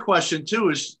 That's the other question too,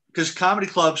 is because comedy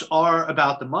clubs are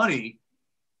about the money.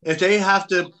 If they have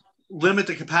to limit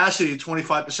the capacity to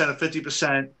 25% or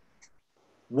 50%,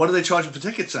 what are they charging for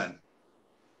tickets then?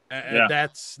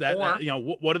 That's that. You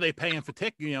know, what are they paying for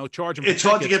tickets? You know, charging. It's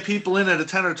hard to get people in at a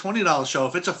 $10 or $20 show.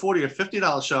 If it's a $40 or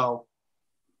 $50 show,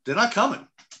 they're not coming.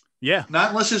 Yeah, not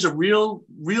unless there's a real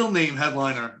name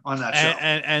headliner on that show.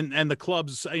 And the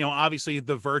clubs, you know, obviously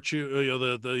the virtue,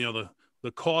 you know,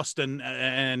 the cost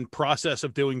and process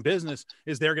of doing business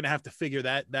is they're going to have to figure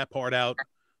that part out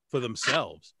for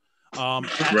themselves.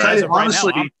 Right.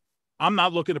 Honestly, right now, I'm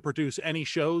not looking to produce any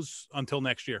shows until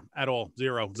next year at all.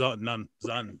 Zero, none.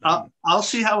 I'll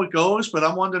see how it goes, but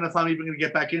I'm wondering if I'm even going to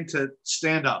get back into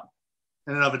stand-up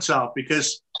in and of itself,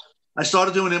 because I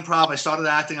started doing improv. I started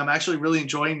acting. I'm actually really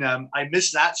enjoying them. I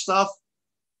miss that stuff.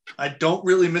 I don't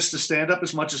really miss the stand-up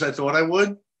as much as I thought I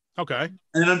would. Okay.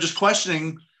 And then I'm just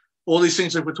questioning all these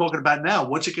things that we're talking about now.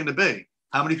 What's it going to be?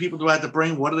 How many people do I have to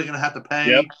bring? What are they going to have to pay?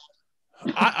 Yep.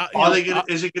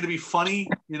 Is it going to be funny?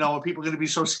 You know, are people going to be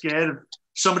so scared if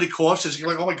somebody coughs? Is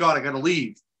like, oh my God, I got to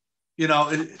leave. You know,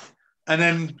 and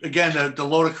then again, the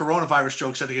load of coronavirus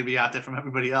jokes that are going to be out there from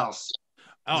everybody else.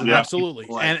 Oh, yeah. Absolutely.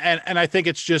 And I think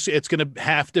it's going to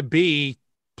have to be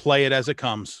play it as it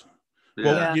comes.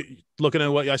 Yeah. Well, looking at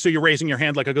what I saw, you're raising your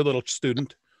hand like a good little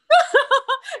student.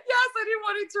 Yes, I didn't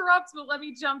want to interrupt, but let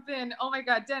me jump in. Oh my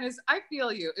God, Dennis, I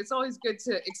feel you. It's always good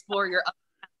to explore your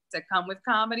that come with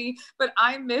comedy, but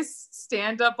I miss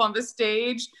stand-up on the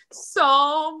stage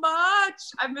so much.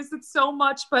 I miss it so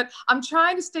much, but I'm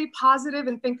trying to stay positive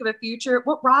and think of the future.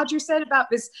 What Roger said about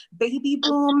this baby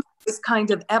boom, this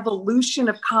kind of evolution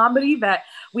of comedy that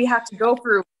we have to go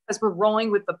through as we're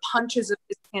rolling with the punches of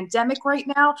this pandemic right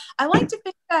now. I like to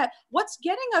think that what's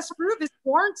getting us through this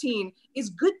quarantine is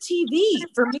good TV,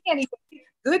 for me anyway.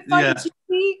 Good funny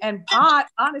TV and pot,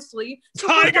 honestly. So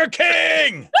Tiger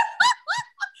King!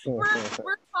 We're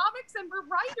comics and we're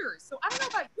writers. So I don't know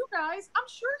about you guys. I'm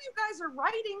sure you guys are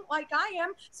writing like I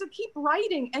am. So keep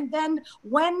writing. And then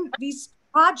when these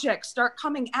projects start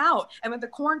coming out and when the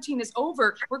quarantine is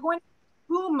over, we're going to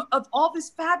boom of all this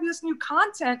fabulous new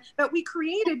content that we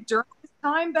created during this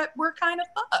time that we're kind of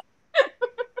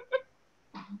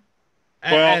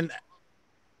fucked.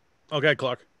 Okay,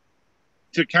 Clark.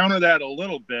 To counter that a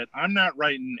little bit, I'm not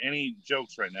writing any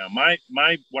jokes right now. My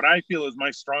what I feel is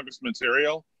my strongest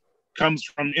material comes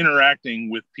from interacting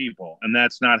with people, and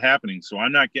that's not happening. So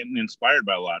I'm not getting inspired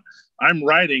by a lot. I'm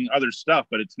writing other stuff,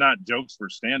 but it's not jokes for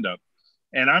stand-up.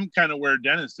 And I'm kind of where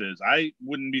Dennis is. I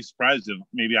wouldn't be surprised if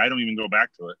maybe I don't even go back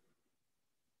to it.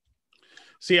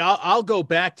 See, I'll go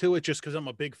back to it just because I'm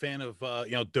a big fan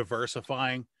of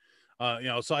diversifying.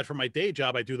 Aside from my day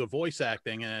job, I do the voice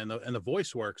acting and the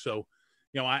voice work. So,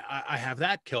 I have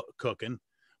that cooking.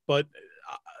 But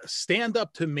stand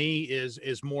up to me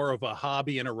is more of a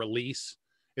hobby and a release.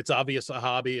 It's obvious a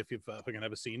hobby if you've fucking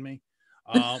ever seen me.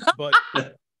 But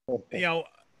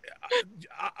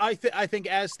I think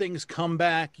as things come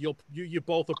back, you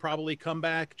both will probably come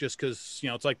back just because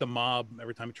it's like the mob.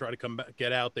 Every time you try to come back,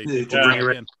 get out, they bring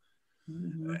you in.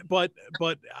 But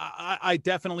I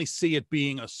definitely see it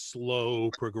being a slow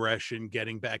progression,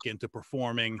 getting back into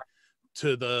performing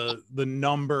to the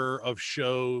number of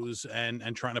shows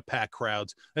and trying to pack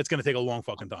crowds. That's going to take a long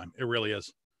fucking time. It really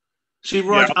is. See,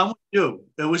 Raj, I'm with you.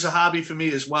 It was a hobby for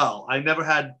me as well. I never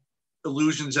had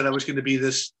illusions that I was going to be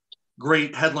this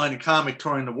great headlining comic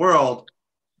touring the world.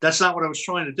 That's not what I was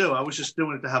trying to do. I was just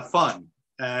doing it to have fun.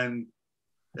 And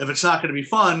if it's not going to be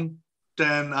fun,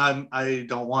 then I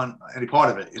don't want any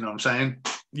part of it. You know what I'm saying?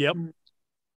 Yep.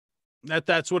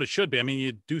 That's what it should be. I mean,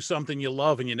 you do something you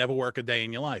love and you never work a day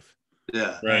in your life.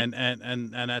 Yeah. Right.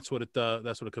 And that's what it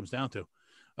comes down to.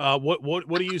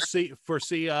 What do you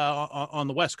foresee on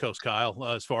the West Coast, Kyle,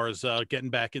 as far as getting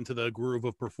back into the groove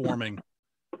of performing?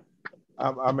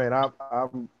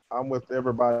 I'm with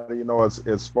everybody,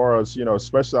 as far as,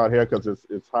 especially out here, because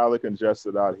it's highly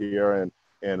congested out here,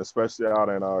 and especially out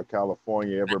in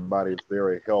California, everybody's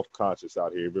very health conscious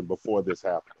out here. Even before this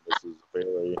happened, this is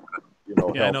very,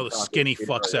 Yeah, I know the skinny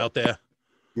fucks out there.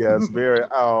 Yeah, it's very.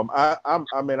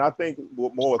 I think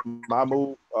more with my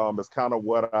move is kind of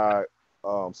what I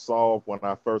saw when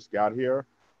I first got here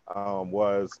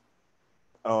was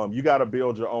you got to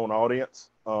build your own audience,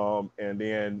 and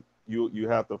then you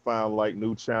have to find like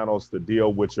new channels to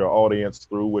deal with your audience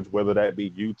through, whether that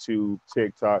be YouTube,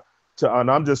 TikTok, and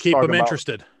I'm just keep talking them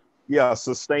interested. Yeah,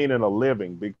 sustaining a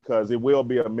living, because it will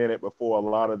be a minute before a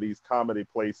lot of these comedy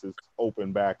places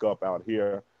open back up out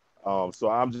here. So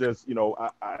I'm just,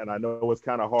 I know it's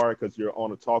kind of hard because you're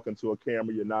talking to a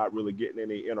camera, you're not really getting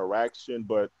any interaction,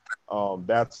 but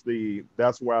that's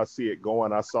where I see it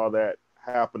going. I saw that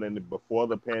happening before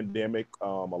the pandemic. A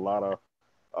lot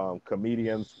of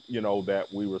comedians, that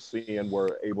we were seeing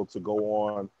were able to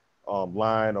go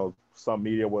online or some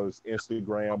media, whether it's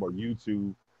Instagram or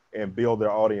YouTube, and build their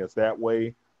audience that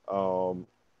way.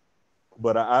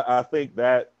 But I think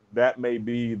that may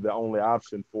be the only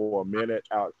option for a minute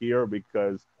out here,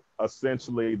 because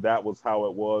essentially that was how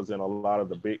it was in a lot of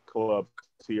the big clubs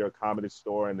here, Comedy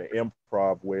Store and the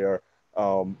Improv, where,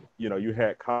 you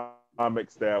had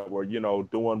comics that were,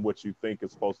 doing what you think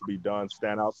is supposed to be done,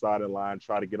 stand outside in line,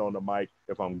 try to get on the mic.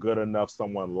 If I'm good enough,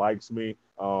 someone likes me.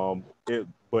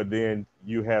 But then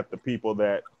you had the people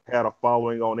that had a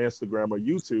following on Instagram or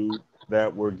YouTube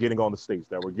that were getting on the stage,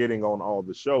 that were getting on all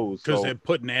the shows. Because they're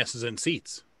putting asses in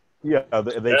seats. Yeah,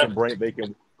 they can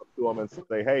come up to them and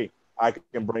say, hey, I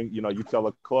can bring, you tell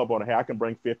a club owner, hey, I can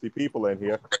bring 50 people in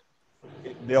here.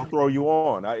 They'll throw you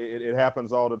on. It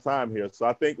happens all the time here. So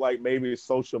I think like maybe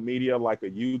social media, like a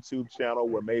YouTube channel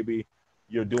where maybe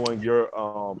you're doing your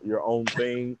own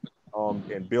thing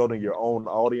and building your own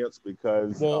audience,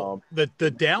 because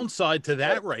the downside to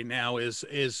that right now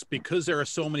is because there are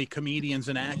so many comedians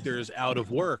and actors out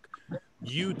of work.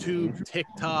 YouTube,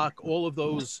 TikTok, all of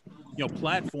those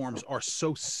platforms are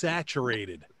so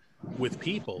saturated with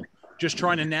people. Just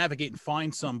trying to navigate and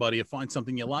find somebody and find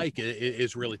something you like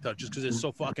is really tough, just because there's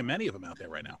so fucking many of them out there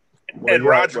right now. And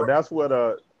Roger, that's what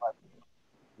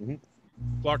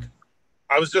Clark,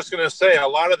 I was just going to say, a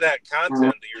lot of that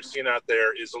content that you're seeing out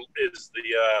there is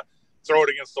the throw it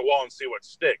against the wall and see what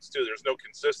sticks too. There's no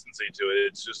consistency to it.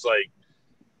 It's just like,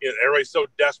 everybody's so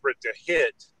desperate to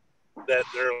hit that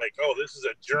they're like, oh, this is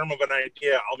a germ of an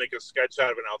idea. I'll make a sketch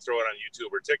out of it and I'll throw it on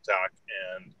YouTube or TikTok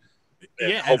and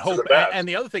hope. And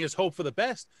the other thing is hope for the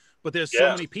best. But there's so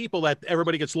many people that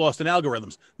everybody gets lost in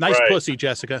algorithms. Nice pussy,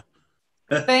 Jessica.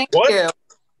 Thank you.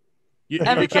 You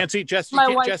can't see Jessica. My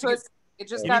white pussy. It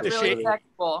just got really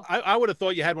sexual. I would have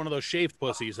thought you had one of those shaved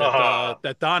pussies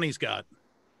that Donnie's got.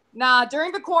 Nah,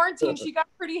 during the quarantine, she got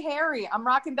pretty hairy. I'm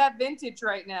rocking that vintage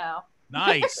right now.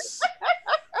 Nice.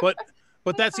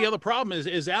 But that's the other problem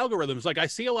is algorithms. Like I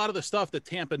see a lot of the stuff that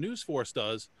Tampa News Force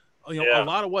does. A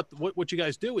lot of what you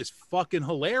guys do is fucking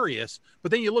hilarious.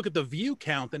 But then you look at the view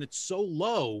count and it's so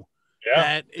low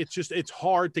that it's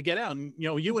hard to get out. And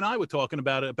you and I were talking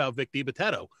about Vic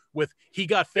DiBitetto with he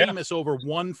got famous over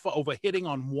hitting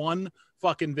on one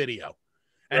fucking video,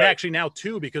 and actually now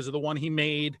two, because of the one he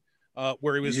made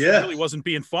where he was really wasn't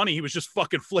being funny. He was just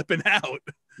fucking flipping out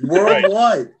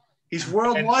worldwide. He's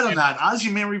worldwide on that.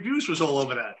 Ozzy Man Reviews was all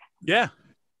over that. Yeah.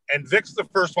 And Vic's the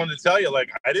first one to tell you, like,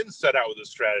 I didn't set out with a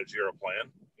strategy or a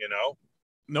plan, you know?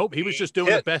 Nope. He was just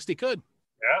doing the best he could.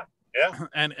 Yeah.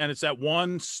 And it's that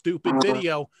one stupid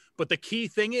video. But the key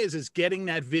thing is getting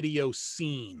that video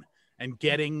seen and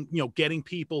getting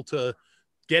people to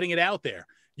getting it out there.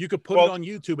 You could put it on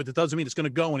YouTube, but that doesn't mean it's going to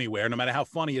go anywhere, no matter how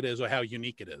funny it is or how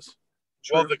unique it is.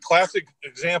 Well, the classic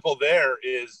example there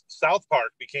is South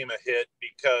Park became a hit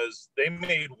because they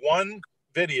made one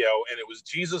video and it was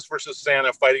Jesus versus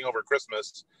Santa fighting over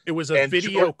Christmas. It was a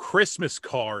video Christmas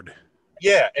card.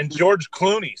 Yeah, and George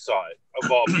Clooney saw it,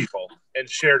 of all people, and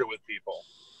shared it with people.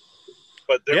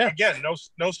 But there again,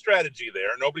 no strategy there.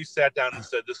 Nobody sat down and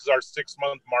said, this is our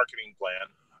 6-month marketing plan.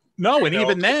 No, and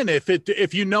even then,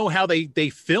 if you know how they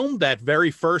filmed that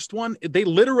very first one, they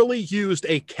literally used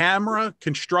a camera,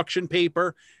 construction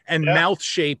paper, and mouth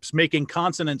shapes making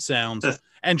consonant sounds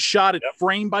and shot it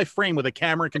frame by frame with a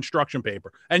camera and construction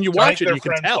paper. And you watch it, and you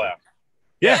can tell. Laugh.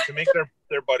 Yeah, to make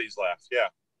their buddies laugh. Yeah.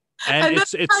 And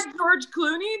it's had George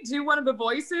Clooney do one of the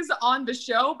voices on the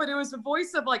show, but it was the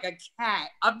voice of like a cat.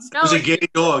 I'm telling you. It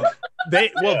was a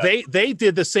gay dog. They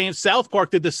did the same. South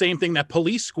Park did the same thing that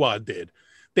Police Squad did.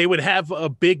 They would have a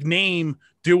big name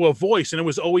do a voice, and it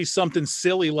was always something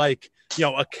silly like,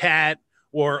 a cat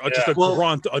or just a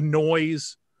grunt, a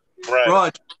noise. Right.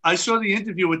 Raj, I saw the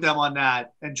interview with them on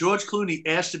that, and George Clooney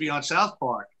asked to be on South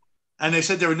Park, and they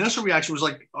said their initial reaction was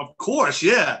like, "Of course,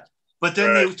 yeah." But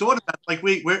then they thought about it, like,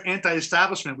 we're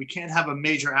anti-establishment. We can't have a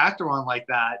major actor on like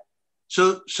that.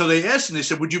 So they asked him. They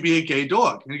said, "Would you be a gay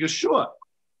dog?" And he goes, "Sure."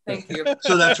 Thank you.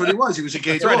 So that's what he was. He was a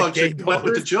gay dog. Right, So he went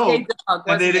with the joke,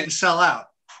 and they didn't sell out.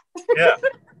 Yeah.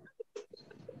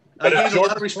 I gained a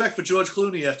lot of respect for George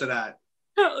Clooney after that.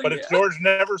 But if George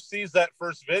never sees that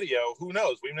first video, who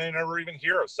knows? We may never even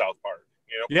hear of South Park.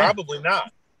 Probably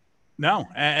not. No,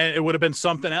 and it would have been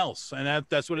something else, and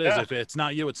that's what it is. If it's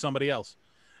not you, it's somebody else.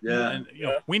 Yeah, and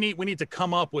we need to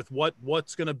come up with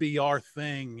what's going to be our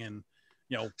thing, and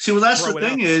See, well, that's the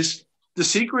thing is the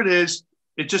secret is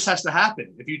it just has to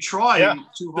happen. If you try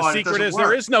too hard, the secret is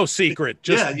there is no secret.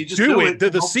 Just you just do it.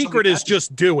 The secret is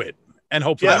just do it and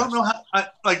hope. I don't know how.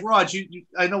 Like Raj,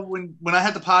 I know when I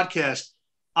had the podcast,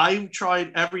 I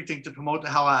tried everything to promote the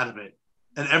hell out of it,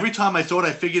 and every time I thought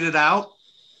I figured it out,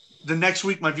 the next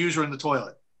week my views were in the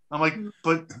toilet. I'm like,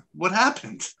 but what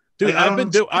happened? Dude, I've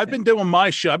been doing my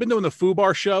show. I've been doing the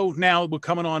FUBAR show now. We're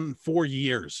coming on 4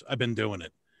 years. I've been doing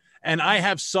it, and I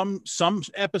have some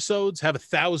episodes have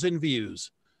 1,000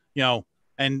 views,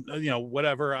 and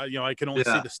whatever. I can only see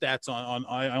the stats on.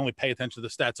 I only pay attention to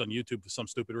the stats on YouTube for some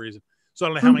stupid reason. So I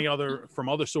don't know how many from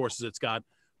other sources it's got,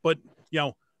 but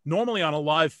normally on a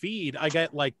live feed I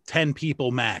get like 10 people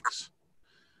max,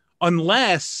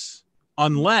 unless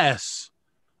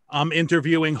I'm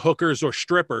interviewing hookers or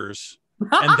strippers.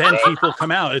 And then people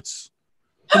come out. It's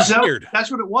weird.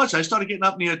 That's what it was. I started getting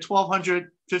up near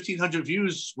 1,200, 1,500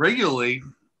 views regularly,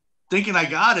 thinking I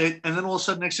got it. And then all of a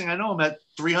sudden, next thing I know, I'm at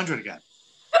 300 again.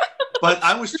 But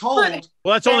I was told.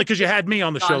 Well, that's only because you had me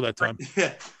on the show that time.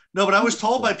 Yeah. No, but I was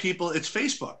told by people it's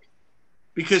Facebook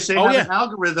because they have an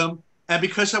algorithm. And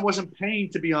because I wasn't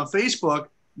paying to be on Facebook,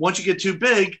 once you get too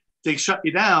big, they shut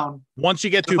you down. Once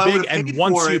you get too big and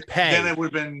once you pay. Then it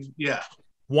would have been,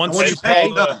 Once you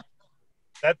pay.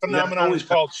 That phenomenon is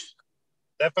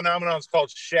called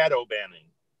shadow banning.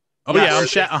 Oh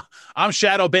yeah, I'm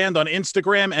shadow banned on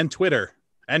Instagram and Twitter,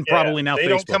 and probably now they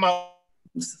Facebook. Don't come out.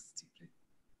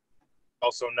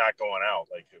 Also, not going out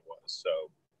like it was. So,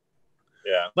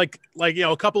 yeah, like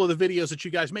a couple of the videos that you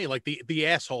guys made, like the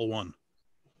asshole one.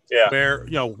 Yeah, where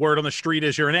word on the street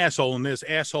is you're an asshole, and there's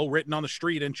asshole written on the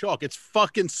street in chalk. It's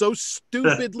fucking so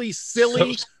stupidly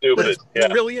silly, so stupid,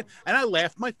 brilliant, and I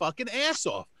laughed my fucking ass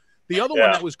off. The other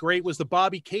one that was great was the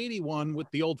Bobby Katie one with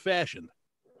the old fashioned.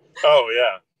 Oh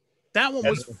yeah, that one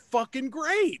was fucking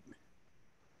great.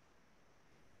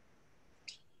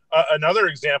 Another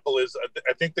example is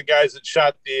I think the guys that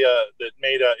shot that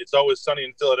made It's Always Sunny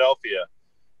in Philadelphia.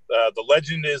 The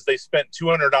legend is they spent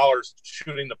 $200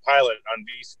 shooting the pilot on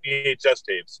VHS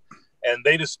tapes, and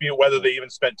they dispute whether they even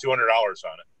spent $200 on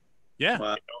it. Yeah,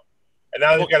 wow. And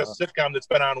now they've got a sitcom that's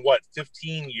been on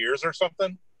 15 years or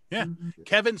something. Yeah,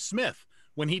 Kevin Smith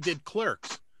when he did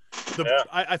Clerks,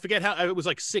 I forget how it was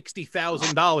like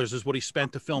 $60,000 is what he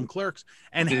spent to film Clerks,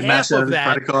 and half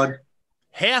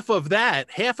of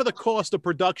the cost of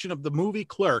production of the movie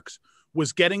Clerks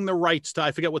was getting the rights to,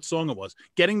 I forget what song it was.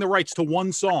 Getting the rights to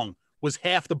one song was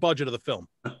half the budget of the film.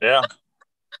 Yeah.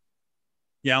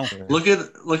 Look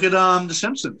at The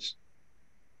Simpsons.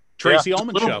 Tracy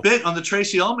Ullman show. A little bit on the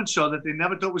Tracy Ullman show that they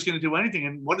never thought was going to do anything.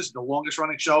 And what is it, the longest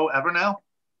running show ever now?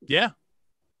 Yeah.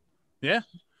 Yeah.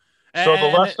 So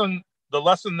the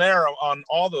lesson there on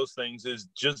all those things is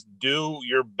just do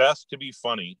your best to be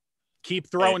funny.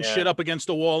 Keep throwing shit up against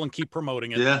the wall and keep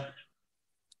promoting it. Yeah.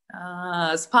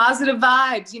 It's positive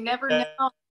vibes. You never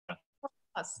know. Yeah.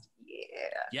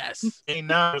 Yes. Hey,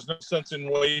 now there's no sense in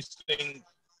wasting.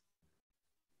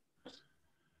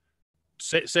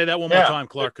 Say that one more time,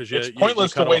 Clark, because it's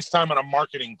pointless to waste time on a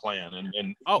marketing plan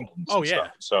and yeah.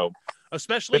 Stuff. So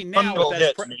especially now,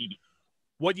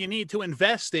 what you need to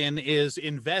invest in is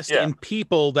in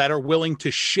people that are willing to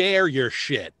share your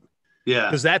shit. Yeah,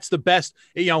 because that's the best.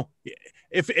 You know,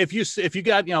 if you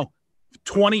got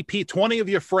 20 of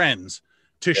your friends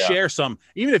to share some,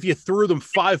 even if you threw them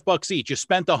 $5 each, you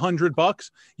spent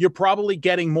 $100, you're probably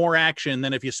getting more action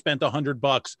than if you spent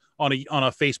 $100 on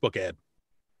a Facebook ad.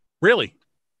 Really?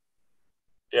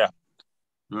 Yeah.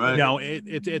 Right. You know,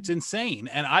 it's insane.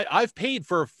 And I've paid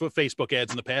for Facebook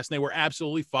ads in the past, and they were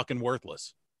absolutely fucking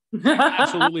worthless.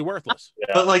 Absolutely worthless.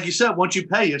 Yeah. But like you said, once you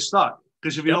pay, you're stuck.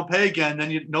 Because if you don't pay again,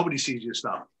 then nobody sees your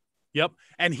stuff. Yep.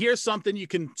 And here's something you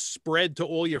can spread to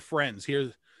all your friends.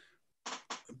 Here's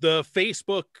the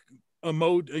Facebook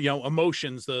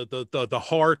emotions, the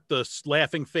heart, the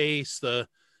laughing face,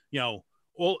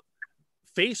 all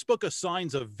Facebook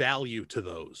assigns a value to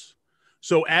those.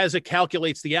 So as it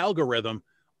calculates the algorithm,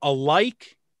 a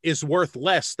like is worth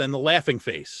less than the laughing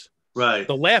face. Right.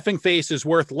 The laughing face is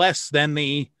worth less than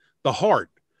the heart.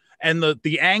 And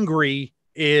the angry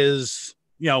is,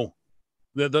 I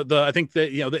think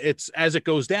that, it's as it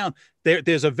goes down,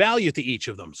 there's a value to each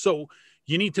of them. So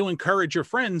you need to encourage your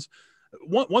friends.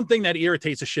 One thing that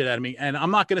irritates the shit out of me, and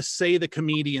I'm not going to say the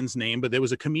comedian's name, but there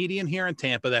was a comedian here in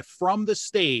Tampa that from the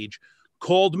stage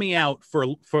called me out for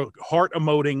heart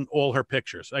emoting all her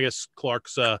pictures. I guess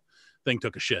Clark's thing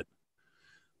took a shit.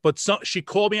 But she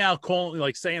called me out,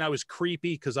 saying I was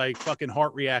creepy because I fucking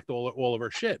heart react all of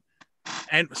her shit.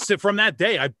 And so from that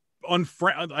day, I didn't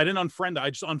unfriend her.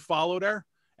 I just unfollowed her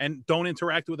and don't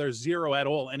interact with her zero at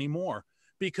all anymore,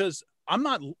 because I'm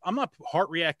not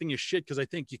heart reacting your shit because I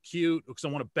think you're cute or because I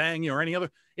want to bang you or any other.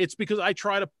 It's because I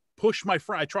try to push my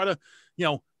friend. I try to,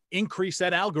 increase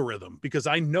that algorithm because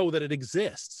I know that it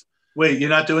exists. Wait, you're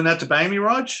not doing that to bang me,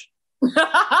 Raj?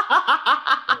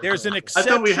 There's an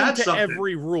exception to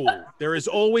every rule. There is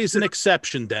always an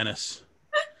exception, Dennis.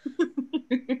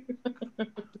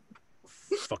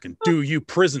 Fucking do you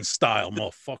prison style,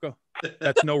 motherfucker.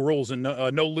 That's no rules and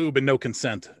no lube and no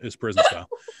consent is prison style.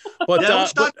 But I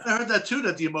heard that too,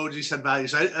 that the emojis had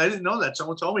values. I didn't know that.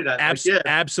 Someone told me that. Absolutely. You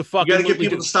got to get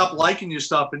people to stop liking your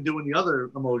stuff and doing the other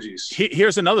emojis.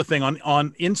 Here's another thing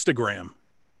on Instagram.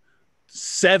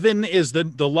 7 is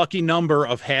the lucky number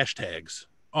of hashtags.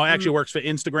 Oh, it actually works for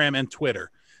Instagram and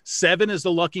Twitter. 7 is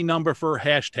the lucky number for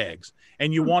hashtags,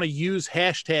 and you want to use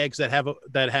hashtags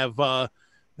that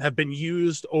have been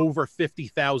used over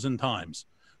 50,000 times.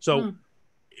 So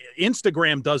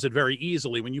Instagram does it very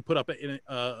easily. When you put up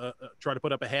try to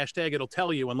put up a hashtag, it'll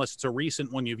tell you, unless it's a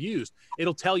recent one you've used,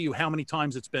 it'll tell you how many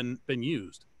times it's been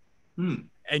used.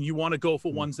 And you want to go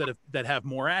for ones that have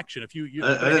more action. If you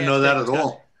I didn't know that at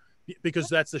all, because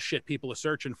that's the shit people are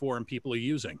searching for and people are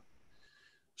using.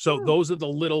 So those are the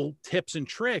little tips and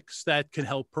tricks that can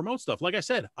help promote stuff. Like I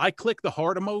said, I click the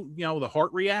heart the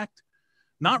heart react,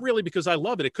 not really because I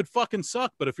love it. It could fucking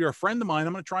suck, but if you're a friend of mine,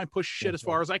 I'm going to try and push shit as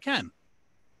far as I can.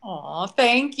 Oh,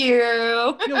 thank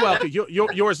you. You're welcome.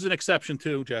 Yours is an exception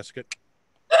too, Jessica.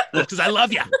 Because I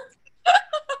love you.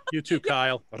 You too,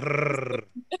 Kyle. Everybody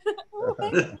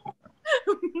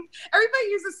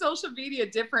uses social media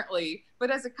differently, but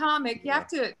as a comic, you have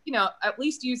to, at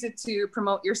least use it to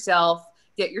promote yourself,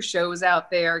 get your shows out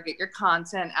there, get your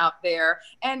content out there.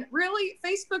 And really,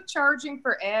 Facebook charging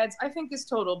for ads, I think, is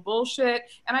total bullshit.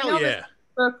 And I know that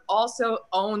Facebook also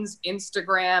owns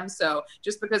Instagram. So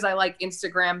just because I like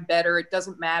Instagram better, it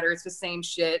doesn't matter. It's the same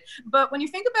shit. But when you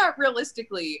think about it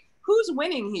realistically, who's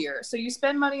winning here? So you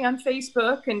spend money on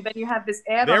Facebook and then you have this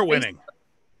ad. They're winning.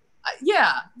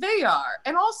 Yeah, they are.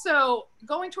 And also,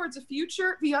 going towards the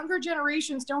future, the younger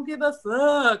generations don't give a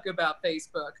fuck about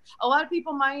Facebook. A lot of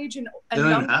people my age and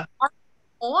younger are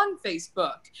on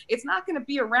Facebook. It's not going to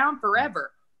be around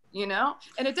forever, And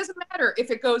it doesn't matter if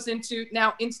it goes into,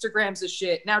 now Instagram's a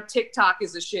shit, now TikTok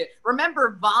is a shit.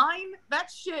 Remember Vine?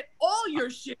 That shit, all your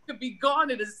shit could be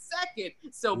gone in a second.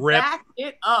 So back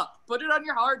it up. Put it on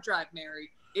your hard drive,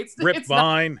 Mary. It's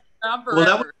Vine.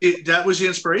 Well, that was the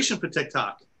inspiration for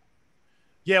TikTok.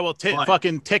 Yeah, well,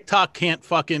 fucking TikTok can't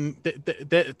fucking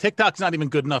TikTok's not even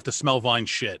good enough to smell Vine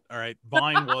shit. All right,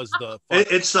 Vine was the.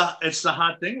 It's the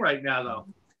hot thing right now, though.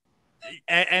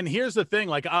 And here's the thing,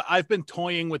 like I've been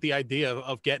toying with the idea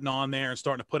of getting on there and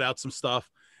starting to put out some stuff.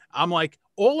 I'm like,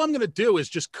 all I'm gonna do is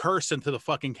just curse into the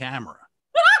fucking camera.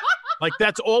 Like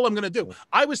that's all I'm gonna do.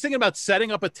 I was thinking about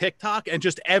setting up a TikTok and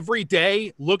just every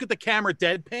day look at the camera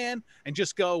deadpan and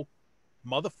just go,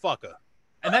 motherfucker.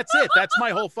 And that's it. That's my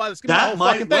whole That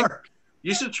might work.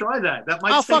 You should try that. That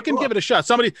might. I'll fucking give it a shot.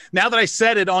 Somebody, now that I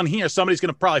said it on here, somebody's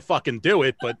gonna probably fucking do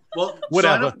it. But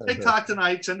whatever. Sign up TikTok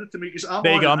tonight. Send it to me because I'm.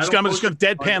 There you go. I'm just gonna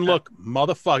deadpan look,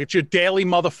 motherfucker. It's your daily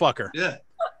motherfucker. Yeah.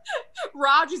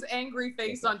 Raj's angry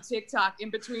face on TikTok in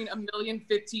between a million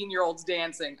 15-year-olds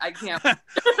dancing. I can't.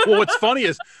 Well, what's funny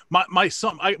is my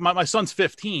son's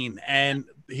 15 and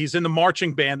he's in the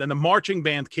marching band, and the marching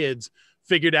band kids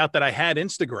figured out that I had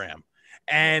Instagram,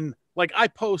 and like I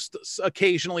post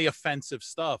occasionally offensive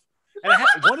stuff. And I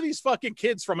had one of these fucking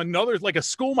kids from another, like a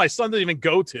school my son didn't even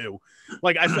go to.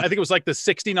 Like, I think it was like the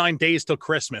 69 days till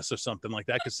Christmas or something like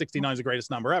that, because 69 is the greatest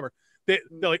number ever. They're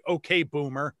like, okay,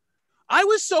 boomer. I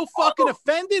was so fucking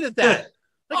offended at that.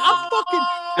 Like, I'm fucking.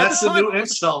 That's the new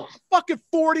insult. Fucking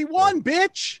 41,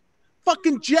 bitch.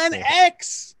 Fucking Gen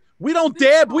X. We don't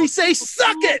dab. We say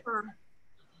suck it.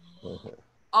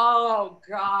 Oh,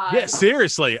 God. Yeah,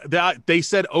 seriously. They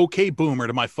said, okay, boomer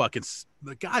to my fucking.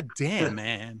 God damn,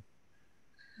 man.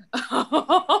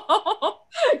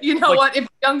 You know what? If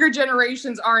younger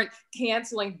generations aren't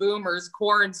canceling boomers,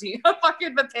 quarantine,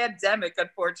 fucking the pandemic,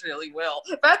 unfortunately, will.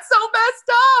 That's so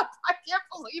messed up. I can't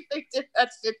believe they did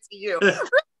that shit to you. Mind your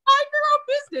own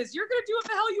business. You're gonna do what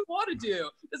the hell you want to do.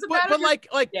 Doesn't matter. But like,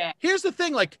 here's the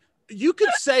thing. Like, you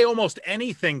could say almost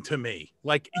anything to me.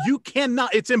 Like, you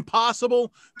cannot. It's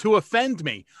impossible to offend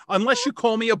me unless you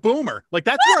call me a boomer. Like,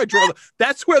 that's where I draw.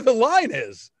 That's where the line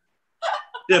is.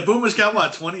 Yeah, boomer's got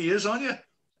what, 20 years on you?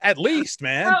 At least,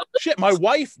 man. Shit, my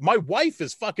wife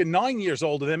is fucking 9 years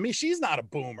older than me. She's not a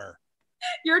boomer.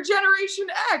 You're Generation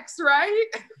X, right?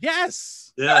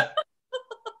 Yes. Yeah.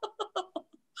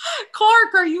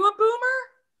 Clark, are you a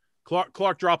boomer?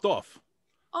 Clark dropped off.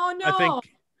 Oh no.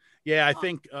 I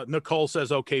think Nicole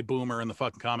says okay boomer in the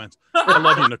fucking comments. I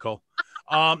love you, Nicole.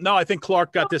 No, I think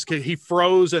Clark got this kid. He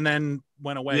froze and then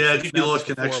went away. Yeah, so he lost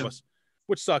connection.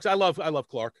 Which sucks. I love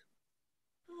Clark.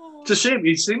 It's a shame.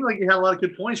 He seemed like he had a lot of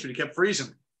good points, but he kept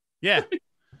freezing. Yeah.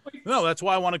 No, that's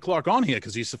why I wanted Clark on here,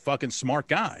 because he's a fucking smart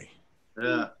guy.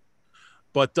 Yeah.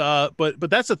 But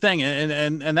that's the thing,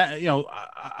 and that, you know,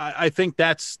 I think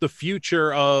that's the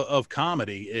future of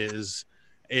comedy is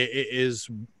you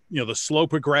know, the slow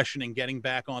progression and getting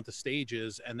back onto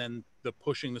stages, and then the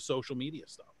pushing the social media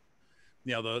stuff.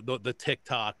 You know, the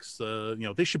TikToks, you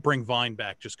know, they should bring Vine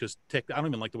back, just because I don't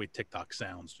even like the way TikTok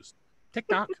sounds. Just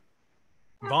TikTok.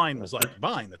 Vine was like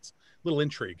Vine. That's a little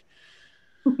intrigue.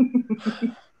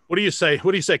 What do you say?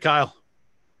 What do you say, Kyle?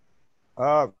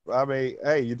 I mean,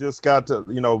 hey, you just got to,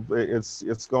 you know,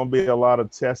 it's going to be a lot of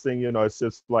testing. You know, it's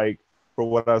just like, for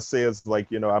what I say, it's like,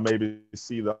 you know, I maybe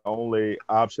see the only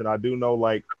option. I do know,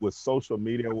 like, with social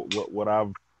media, what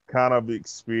I've kind of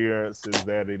experienced is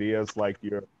that it is like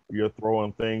you're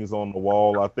throwing things on the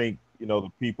wall. I think, you know, the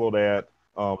people that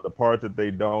the part that they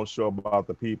don't show about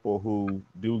the people who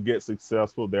do get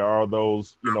successful, there are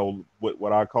those, you know,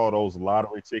 what I call those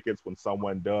lottery tickets, when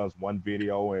someone does one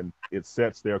video and it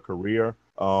sets their career.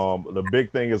 The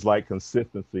big thing is like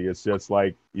consistency. It's just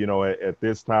like, you know, at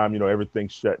this time, you know,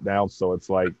 everything's shut down. So it's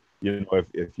like, you know,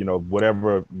 if you know,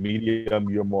 whatever medium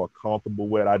you're more comfortable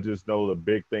with, I just know the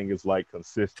big thing is like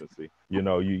consistency. You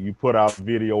know, you put out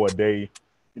video a day,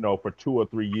 you know, for 2 or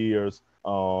 3 years,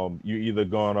 you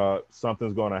either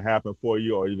something's gonna happen for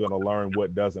you, or you're gonna learn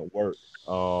what doesn't work.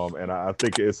 And I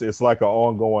think it's like an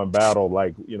ongoing battle,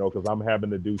 like, you know, because I'm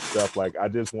having to do stuff like, I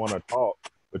just want to talk,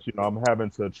 but, you know, I'm having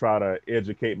to try to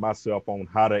educate myself on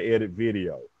how to edit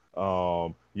video.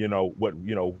 You know,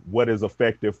 what is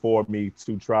effective for me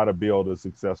to try to build a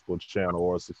successful channel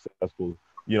or a successful,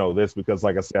 you know, this, because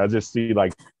like I said, I just see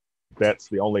like that's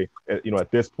the only, you know, at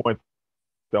this point,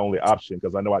 the only option,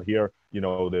 because I know out here, you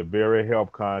know, they're very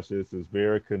health conscious. It's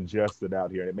very congested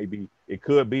out here. It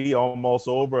could be almost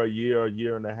over a year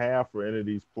and a half for any of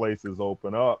these places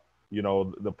open up. You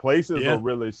know, the places are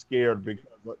really scared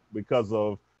because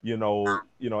of, you know,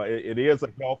 it is a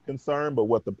health concern, but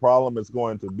what the problem is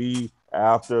going to be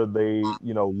after they,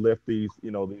 you know, lift these,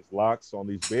 you know, these locks on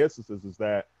these businesses is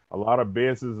that a lot of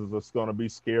businesses are going to be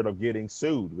scared of getting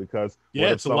sued, because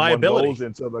if someone liability goes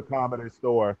into the comedy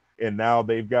store and now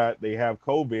they have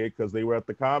COVID because they were at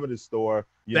the comedy store.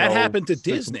 That happened to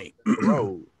Disney.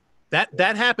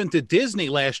 That happened to Disney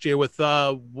last year with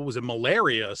what was it,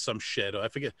 malaria or some shit? I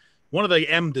forget, one of the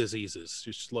M diseases.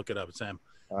 Just look it up. It's M.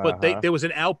 But there was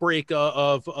an outbreak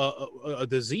of a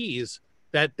disease,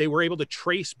 that they were able to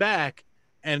trace back,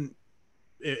 and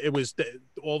it was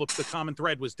the common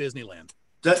thread was Disneyland.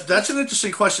 That's an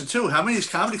interesting question too. How many of these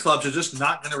comedy clubs are just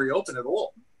not going to reopen at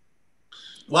all?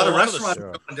 A lot of restaurants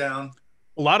are going down.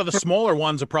 A lot of the smaller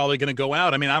ones are probably going to go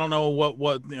out. I mean, I don't know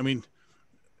what I mean.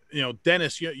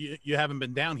 Dennis, you haven't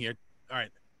been down here. All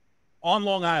right, on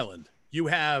Long Island, you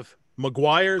have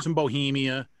McGuire's and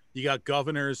Bohemia. You got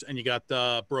Governors, and you got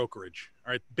Brokerage.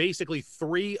 All right, basically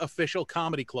 3 official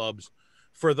comedy clubs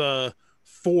for the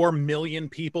 4 million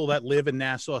people that live in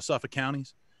Nassau, Suffolk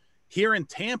counties. Here in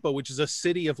Tampa, which is a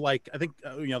city of like, I think,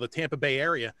 the Tampa Bay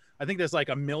area, I think there's like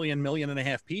 1.5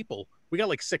 million people. We got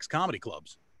like 6 comedy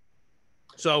clubs.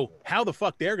 So how the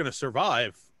fuck they're going to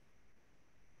survive?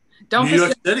 Don't New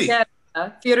York City. Forget,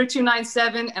 Theater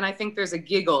 297, and I think there's a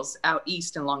Giggles out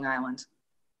east in Long Island.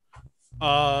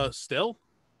 Still?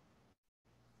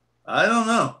 I don't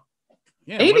know.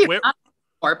 Yeah, maybe not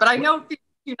more, but I know Theater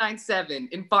 297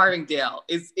 in Farmingdale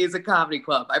is a comedy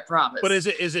club. I promise. But is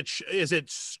it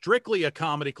strictly a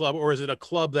comedy club, or is it a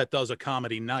club that does a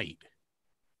comedy night?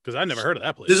 Because I've never heard of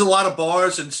that place. There's a lot of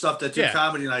bars and stuff that do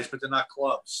comedy nights, but they're not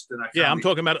clubs. They're not. Yeah, I'm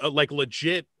talking about a like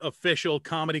legit official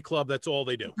comedy club. That's all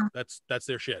they do. That's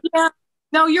their shit. Yeah.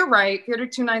 No, you're right. Theater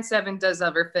 297 does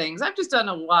other things. I've just done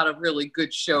a lot of really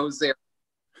good shows there.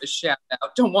 A shout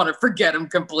out. Don't want to forget them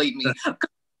completely.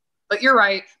 But you're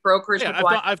right. Brokerage. Yeah,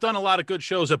 I've done a lot of good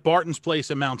shows at Barton's Place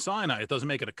in Mount Sinai. It doesn't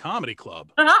make it a comedy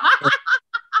club.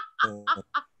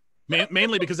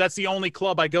 Mainly because that's the only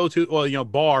club I go to, or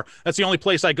bar. That's the only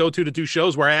place I go to do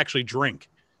shows where I actually drink.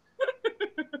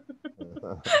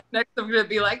 Next, I'm gonna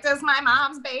be like, "Does my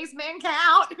mom's basement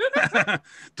count?"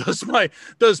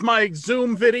 does my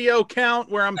Zoom video count?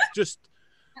 Where I'm just,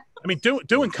 I mean,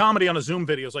 doing comedy on a Zoom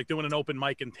video is like doing an open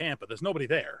mic in Tampa. There's nobody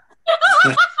there.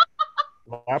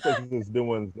 Apple is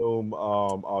doing Zoom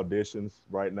auditions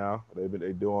right now.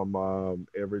 They do them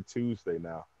every Tuesday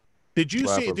now. Did you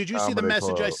see the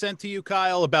message I sent to you,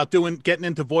 Kyle, about getting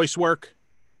into voice work?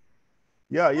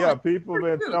 Yeah. People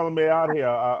have been telling me out here.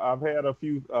 I've had a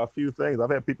few things. I've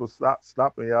had people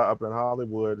stop me up in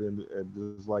Hollywood and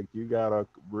just like, you got a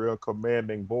real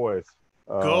commanding voice.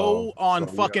 Go on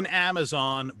fucking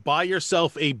Amazon, buy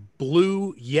yourself a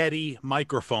Blue Yeti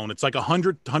microphone. It's like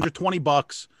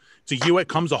 $120. It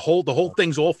comes the whole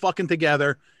thing's all fucking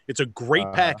together. It's a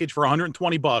great package for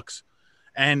 $120.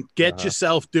 And get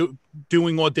yourself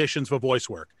doing auditions for voice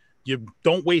work. You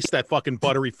don't waste that fucking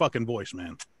buttery fucking voice,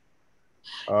 man.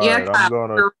 Right,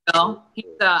 for real.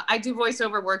 I do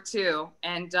voiceover work too,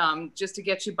 and just to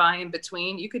get you by in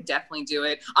between, you could definitely do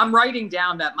it. I'm writing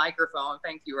down that microphone.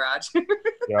 Thank you, Raj.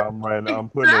 Yeah, I'm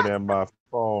putting it in my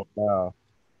phone now.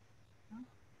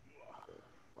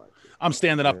 I'm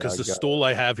standing up because the stool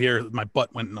I have here, my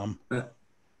butt went numb.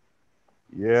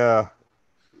 Yeah,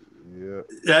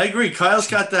 I agree. Kyle's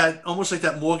got that almost like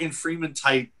that Morgan Freeman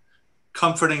type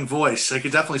comforting voice. I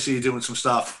could definitely see you doing some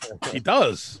stuff. He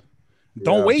does.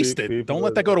 Don't waste it. Don't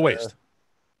let that go to waste.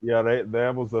 Yeah,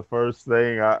 that was the first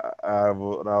thing when I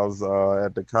was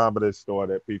at the comedy store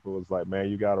that people was like, "Man,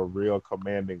 you got a real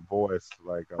commanding voice."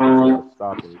 Like,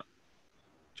 stop it.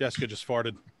 Jessica just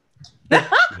farted. It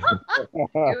was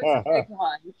a big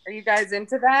one. Are you guys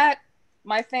into that?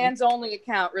 My fans only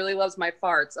account really loves my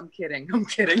farts. I'm kidding.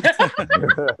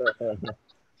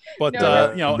 But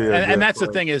and that's the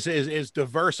thing is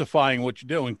diversifying what you're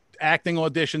doing. Acting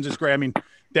auditions is great. I mean,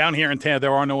 down here in Tampa,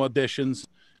 there are no auditions.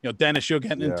 Dennis, you're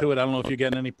getting into it. I don't know if you're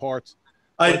getting any parts.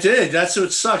 I did. That's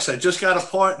what sucks. I just got a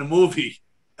part in a movie,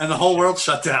 and the whole world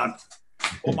shut down.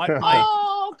 Well,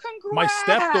 congrats.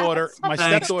 My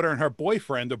stepdaughter and her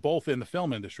boyfriend are both in the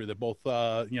film industry. They're both,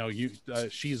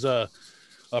 she's a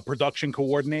production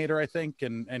coordinator, I think,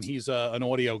 and he's an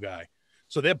audio guy.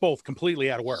 So they're both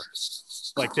completely out of work.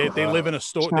 Like they live in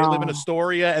they live in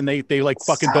Astoria, and they like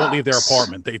fucking don't leave their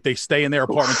apartment. They stay in their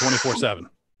apartment 24/7.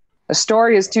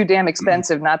 Astoria is too damn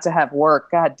expensive not to have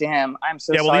work. God damn, I'm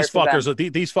so sorry.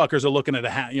 These fuckers are looking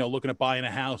at looking at buying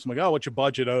a house. I'm like, oh, what's your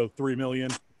budget? Oh, $3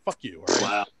 million. Fuck you. Right?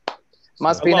 Wow.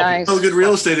 Must be nice. So good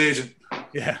real estate agent.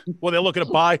 Yeah. Well, they're looking to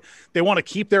buy. They want to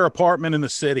keep their apartment in the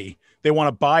city. They want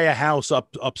to buy a house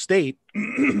upstate.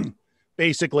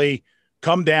 Basically,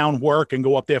 come down, work, and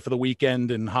go up there for the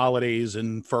weekend and holidays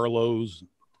and furloughs.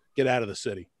 Get out of the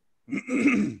city.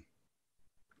 I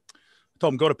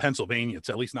told them go to Pennsylvania.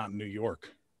 It's at least not in New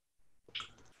York.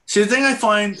 See, the thing I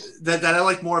find that I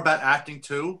like more about acting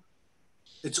too,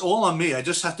 it's all on me. I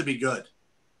just have to be good.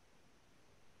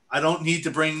 I don't need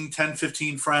to bring 10,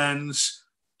 15 friends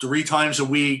 3 times a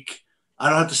week. I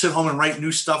don't have to sit home and write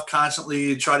new stuff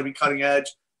constantly and try to be cutting edge.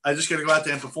 I just got to go out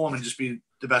there and perform and just be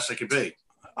the best I could be.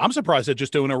 I'm surprised they're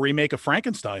just doing a remake of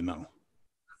Frankenstein, though.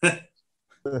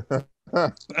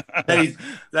 Hey,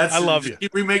 that's I love you.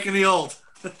 Keep remaking the old.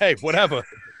 Hey, whatever.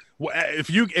 If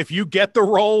you get the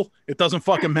role, it doesn't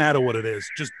fucking matter what it is.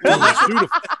 Just do the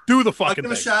I'll fucking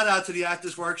give a thing. shout out to the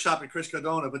Actors Workshop and Chris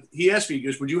Cardona, but he asked me, he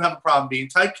goes, would you have a problem being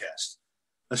typecast?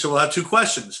 I said, well, I have two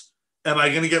questions. Am I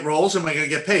going to get roles? Am I going to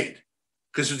get paid?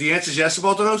 Because if the answer is yes to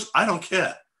both of those, I don't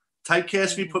care.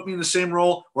 Typecast me, put me in the same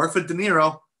role, work for De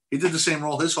Niro. He did the same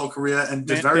role his whole career and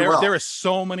did very well. There are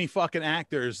so many fucking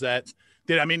actors that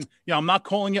did. I mean, I'm not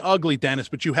calling you ugly, Dennis,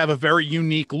 but you have a very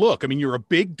unique look. I mean, you're a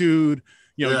big dude.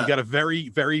 You got a very,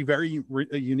 very, very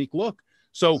unique look.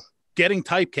 So getting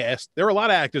typecast, there are a lot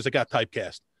of actors that got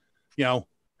typecast,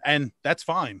 and that's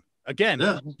fine. Again,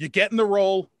 you're getting the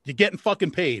role, you're getting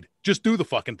fucking paid. Just do the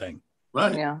fucking thing.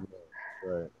 Right. Yeah.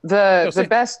 Right. The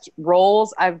best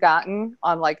roles I've gotten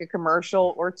on like a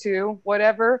commercial or two,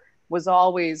 whatever, was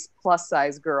always plus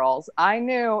size girls. I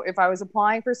knew if I was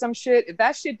applying for some shit, if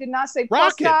that shit did not say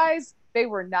plus size, they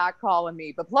were not calling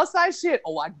me. But plus size shit,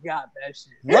 I got that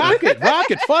shit. Rock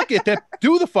it, fuck it.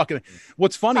 Do the fucking.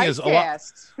 What's funny is a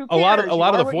lot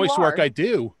of the voice work I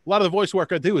do. A lot of the voice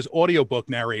work I do is audiobook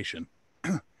narration.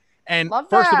 And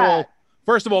first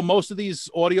of all, most of these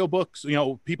audiobooks,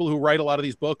 people who write a lot of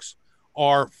these books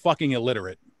are fucking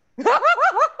illiterate.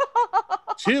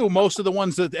 Two, most of the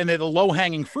ones and they're the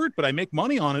low-hanging fruit, but I make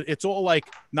money on it. It's all like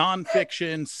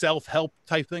nonfiction, self-help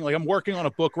type thing. Like I'm working on a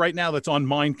book right now that's on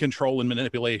mind control and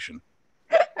manipulation.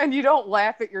 And you don't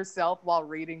laugh at yourself while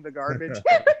reading the garbage.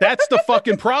 That's the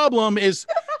fucking problem. Is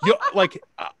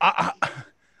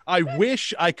I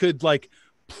wish I could like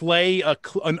play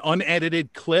an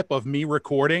unedited clip of me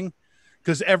recording,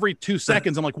 because every 2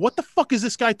 seconds I'm like, what the fuck is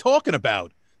this guy talking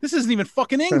about? This isn't even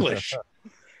fucking English.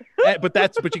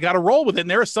 But you got to roll with it. And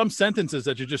there are some sentences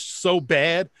that are just so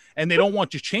bad and they don't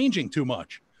want you changing too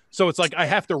much. So it's like I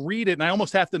have to read it and I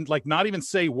almost have to like not even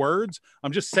say words.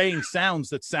 I'm just saying sounds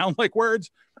that sound like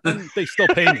words and they still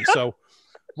pay me. So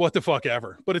what the fuck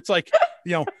ever. But it's like,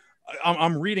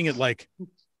 I'm reading it like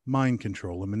mind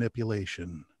control and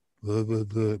manipulation.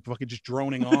 Fucking just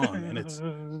droning on. And it's,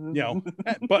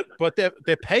 but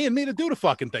they're paying me to do the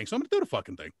fucking thing. So I'm going to do the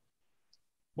fucking thing.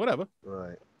 Whatever.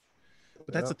 Right.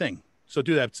 But that's the thing. So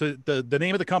do that. So the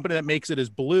name of the company that makes it is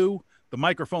Blue. The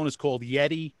microphone is called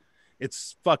Yeti.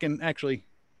 It's fucking actually.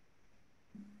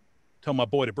 Tell my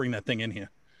boy to bring that thing in here.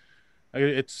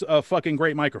 It's a fucking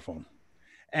great microphone,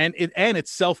 and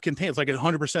it's self-contained. It's like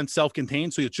 100%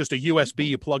 self-contained. So it's just a USB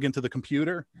you plug into the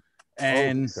computer,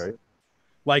 and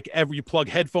you plug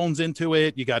headphones into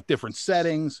it. You got different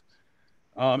settings,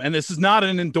 and this is not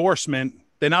an endorsement.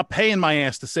 They're not paying my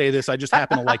ass to say this. I just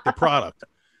happen to like the product.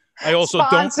 I also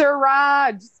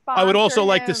Raj. I would also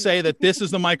like to say that this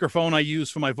is the microphone I use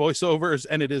for my voiceovers,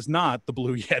 and it is not the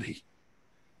Blue Yeti.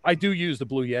 I do use the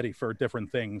Blue Yeti for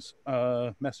different things.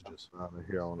 Messages. Out of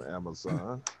here on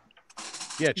Amazon.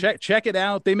 Yeah, check it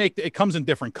out. It comes in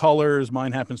different colors.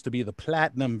 Mine happens to be the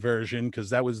platinum version because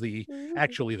that was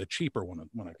actually the cheaper one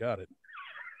when I got it.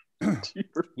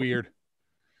 Weird.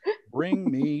 Bring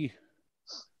me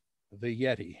the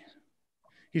Yeti.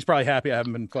 He's probably happy I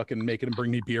haven't been fucking making him bring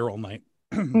me beer all night.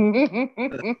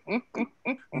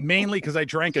 Mainly because I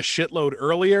drank a shitload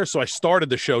earlier, so I started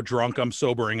the show drunk. I'm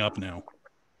sobering up now.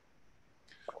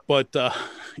 But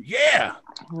yeah.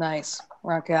 Nice.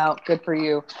 Rock out. Good for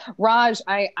you. Raj,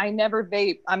 I never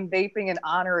vape. I'm vaping in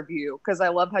honor of you because I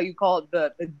love how you call it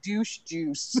the douche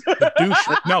juice.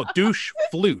 Douche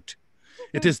flute.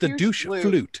 It is the douche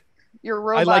flute. Your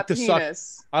robot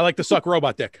penis. I like to suck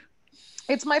robot dick.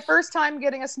 It's my first time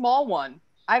getting a small one.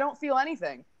 I don't feel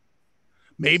anything.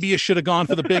 Maybe you should have gone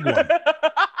for the big one.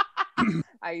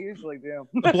 I usually do.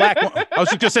 The black one. I was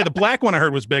just going to say the black one I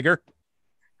heard was bigger.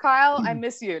 Kyle, I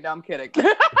miss you. No, I'm kidding.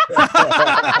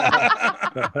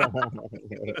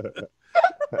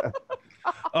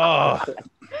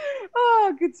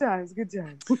 Oh, good times. Good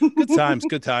times.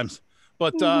 Good times.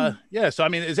 But yeah, so I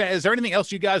mean, is there anything else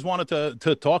you guys wanted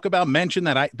to talk about, mention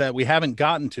that we haven't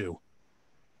gotten to?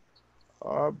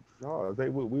 No, I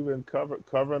think we've been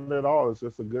covering it all. It's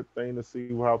just a good thing to see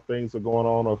how things are going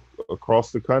on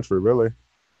across the country, really.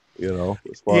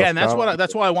 And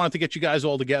that's why I wanted to get you guys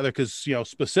all together because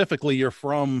specifically you're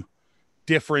from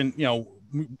different. I'm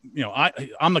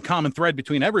the common thread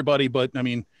between everybody, but I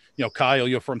mean, Kyle,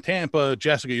 you're from Tampa.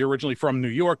 Jessica, you're originally from New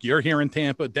York. You're here in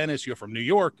Tampa. Dennis, you're from New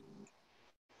York.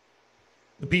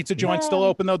 The pizza joint's still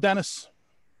open though, Dennis?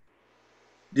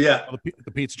 Yeah.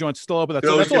 The pizza joint's still open. That's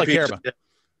all I care about. Yeah.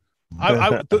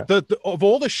 Of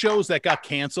all the shows that got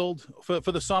canceled for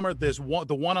the summer,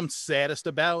 the one I'm saddest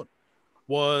about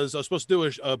was I was supposed to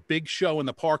do a big show in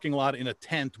the parking lot in a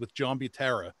tent with John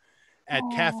Butera. at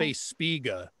Cafe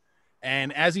Spiga.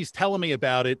 And as he's telling me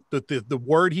about it, the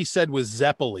word he said was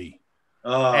Zeppeli.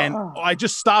 And I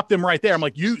just stopped him right there. I'm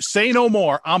like, you say no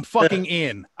more. I'm fucking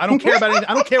in. I don't care about anything.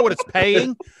 I don't care what it's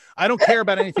paying. I don't care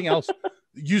about anything else.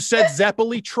 You said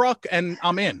Zeppeli truck and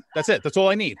I'm in. That's it. That's all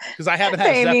I need. Because I haven't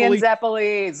had a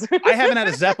Zeppelis. I haven't had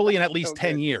a Zeppeli in at least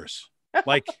 10 years.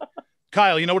 Like,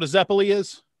 Kyle, you know what a Zeppeli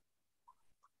is?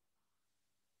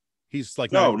 He's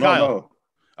like, no, Kyle. No.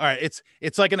 All right,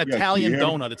 it's like an Italian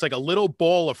donut. It's like a little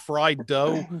ball of fried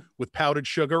dough with powdered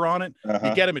sugar on it.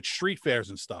 You get them at street fairs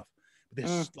and stuff.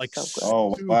 This like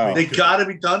so wow. They got to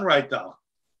be done right though.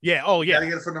 Yeah. Oh yeah. Got to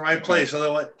get it from the right place.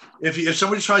 Otherwise, if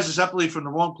somebody tries a Zeppeli from the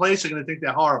wrong place, they're going to think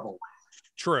they're horrible.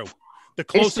 True. The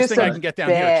closest thing I can get down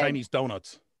here are Chinese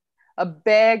donuts. A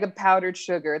bag of powdered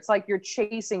sugar. It's like you're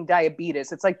chasing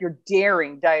diabetes. It's like you're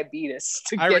daring diabetes.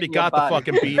 I already got the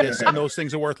fucking beatus, and those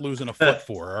things are worth losing a foot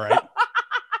for. All right.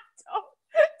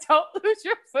 Don't lose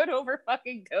your foot over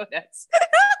fucking donuts.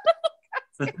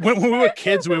 When we were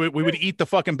kids, we would eat the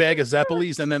fucking bag of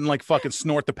Zeppelis and then like fucking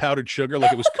snort the powdered sugar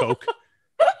like it was Coke.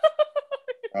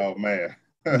 Oh man.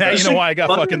 Now you know why I got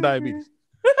fucking diabetes.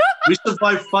 We used to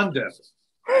buy Fun Dip.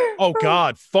 Oh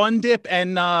God, Fun Dip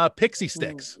and Pixie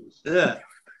Sticks. Yeah.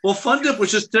 Well, Fun Dip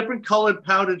was just different colored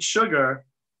powdered sugar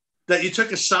that you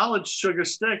took a solid sugar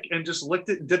stick and just licked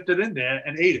it and dipped it in there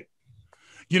and ate it.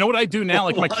 You know what I do now?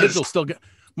 Like my kids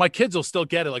will still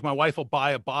get it. Like my wife will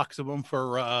buy a box of them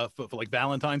for like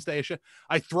Valentine's Day.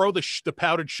 I throw the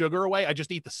powdered sugar away. I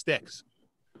just eat the sticks.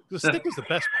 The stick was the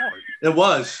best part. It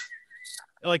was.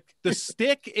 Like the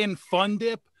stick in Fun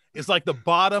Dip is like the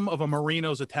bottom of a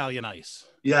Marino's Italian ice.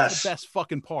 Yes. It's the best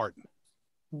fucking part.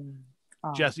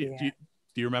 Oh, Jesse, do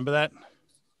you remember that?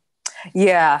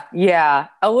 Yeah.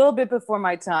 A little bit before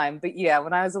my time, but yeah,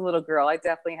 when I was a little girl, I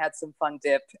definitely had some Fun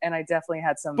Dip, and I definitely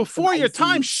had some before your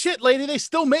time. Shit, lady, they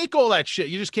still make all that shit.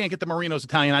 You just can't get the Marino's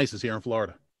Italian ices here in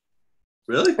Florida.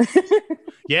 Really?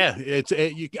 Yeah,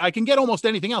 I can get almost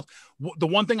anything else. The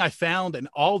one thing I found, and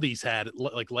Aldi's had it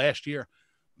like last year,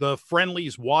 the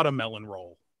Friendly's watermelon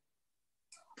roll.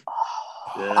 Oh,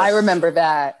 yes. I remember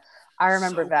that.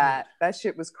 That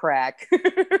shit was crack.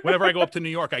 Whenever I go up to New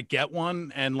York, I get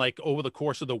one, and like over the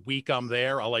course of the week I'm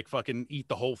there, I'll like fucking eat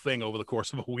the whole thing over the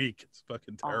course of a week. It's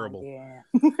fucking terrible.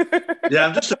 Oh, yeah,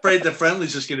 I'm just afraid the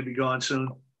Friendly's is going to be gone soon.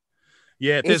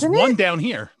 Yeah, there's one down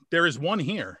here. There is one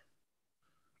here.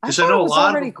 I thought it was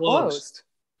already closed.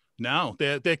 No,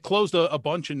 they closed a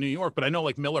bunch in New York, but I know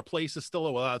like Miller Place is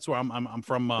still. Well, that's where I'm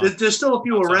from. There's still a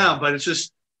few around, but it's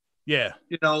just. Yeah.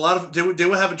 You know, a lot of they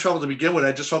were having trouble to begin with.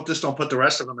 I just hope this don't put the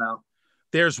rest of them out.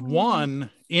 There's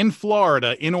one in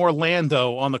Florida, in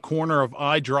Orlando, on the corner of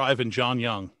I Drive and John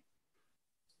Young.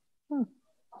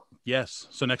 Yes.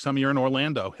 So next time you're in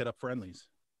Orlando, hit up Friendly's.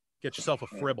 Get yourself a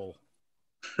Fribble.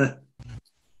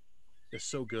 It's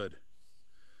so good.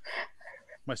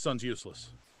 My son's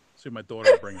useless. See my daughter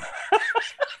will bring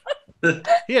him.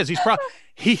 He is. He's probably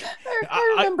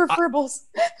I remember Fribbles.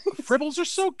 Fribbles are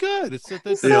so good.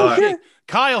 It's so good.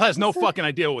 Kyle has no fucking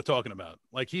idea what we're talking about.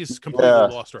 Like he's completely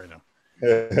lost right now.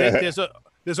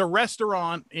 There's a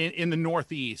restaurant in the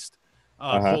Northeast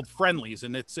called Friendly's,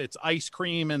 and it's ice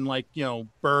cream and like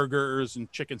burgers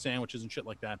and chicken sandwiches and shit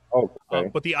like that.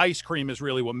 Okay. But the ice cream is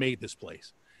really what made this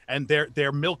place. And their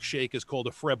milkshake is called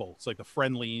a Fribble. It's like the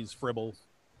Friendly's Fribble.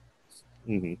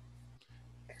 Mm-hmm.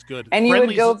 It's good. And you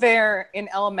would go there in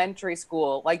elementary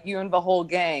school, like you and the whole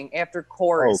gang, after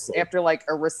chorus, after like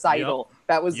a recital. Yep.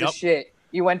 That was the shit.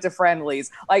 You went to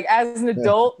Friendly's. Like as an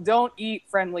adult, don't eat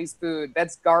Friendly's food.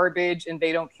 That's garbage, and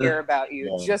they don't care about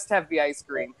you. Just have the ice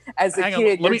cream. As a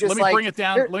kid, let me bring it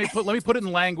down. Let me put it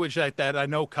in language that I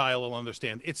know Kyle will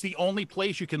understand. It's the only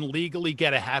place you can legally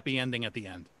get a happy ending at the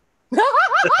end.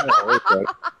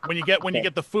 When you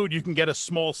get the food, you can get a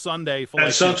small sundae for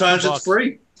and sometimes it's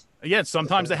free. Yeah,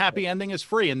 sometimes the happy ending is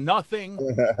free, and nothing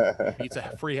beats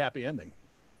a free happy ending.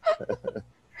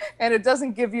 And it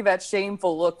doesn't give you that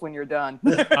shameful look when you're done.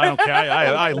 I don't care.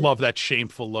 I love that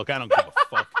shameful look. I don't give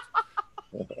a fuck.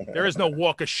 There is no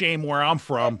walk of shame where I'm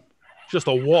from. Just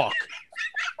a walk.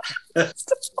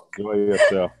 Enjoy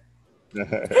yourself.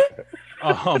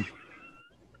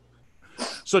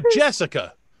 So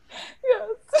Jessica.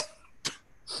 Yes.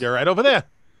 You're right over there.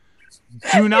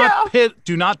 Do not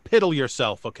piddle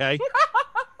yourself, okay?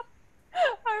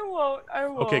 I won't.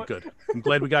 Okay, good. I'm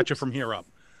glad we got you from here up.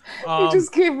 You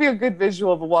just gave me a good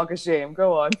visual of a walk of shame.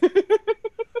 Go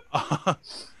on.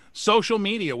 Social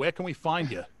media, where can we find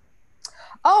you?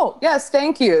 Oh, yes,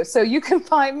 thank you. So you can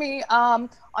find me on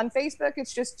Facebook.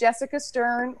 It's just Jessica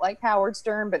Stern, like Howard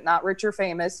Stern, but not rich or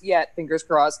famous yet. Fingers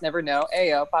crossed. Never know.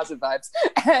 Ayo, positive vibes.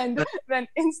 And then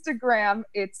Instagram,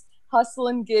 it's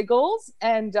Hustlin' Giggles,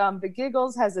 and the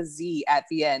Giggles has a Z at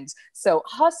the end. So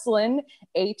Hustlin',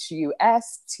 Hustlin,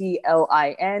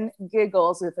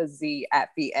 Giggles with a Z at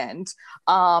the end.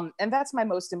 And that's my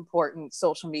most important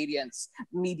social media,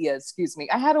 excuse me.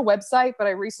 I had a website, but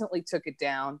I recently took it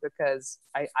down because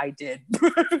I did.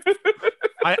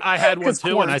 I had one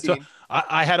too, and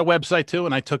I had a website too,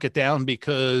 and I took it down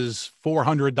because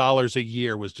 $400 a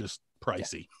year was just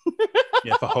pricey.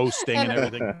 Yeah, for hosting and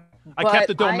everything. I kept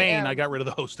the domain. I got rid of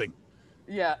the hosting.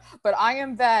 Yeah, but I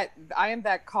am that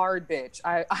card bitch.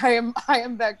 I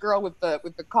am that girl with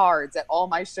the cards at all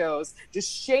my shows,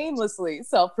 just shamelessly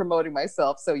self-promoting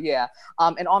myself. So yeah,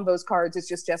 and on those cards, it's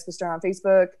just Jessica Stern on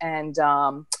Facebook and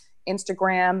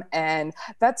Instagram, and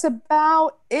that's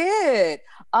about it.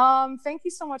 Thank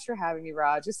you so much for having me,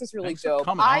 Raj. This is really Thanks dope.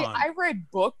 I read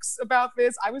books about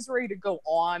this. I was ready to go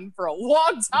on for a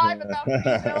long time about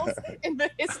females in the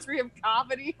history of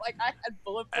comedy. Like I had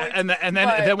bullet points, and then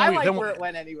I like where it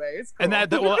went anyways. Cool.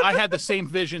 And well, I had the same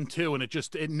vision too, and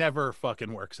it never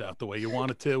fucking works out the way you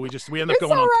want it to. We end up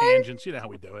going on tangents. You know how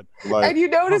we do it. And you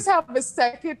notice how the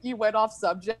second you went off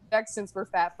subject, since we're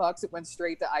fat fucks, it went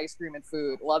straight to ice cream and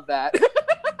food. Love that.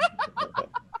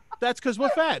 That's because we're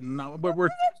fat, and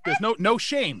there's no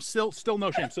shame. Still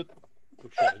no shame. So, oh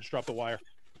shit, I just dropped the wire.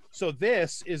 So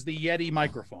this is the Yeti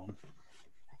microphone.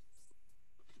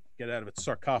 Get out of its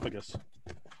sarcophagus.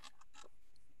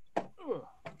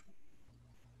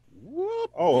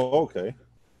 Whoop. Oh, okay.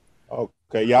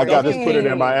 Okay, yeah, I just put it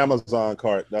in my Amazon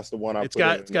cart. That's the one I.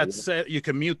 You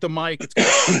can mute the mic.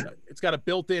 It's got a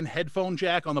built-in headphone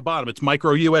jack on the bottom. It's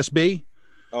micro USB.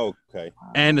 Okay.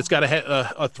 And it's got a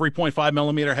 3.5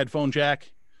 millimeter headphone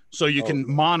jack, so you can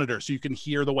monitor, so you can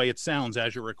hear the way it sounds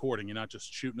as you're recording. You're not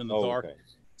just shooting in the dark.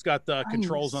 It's got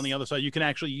controls on the other side. You can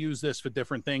actually use this for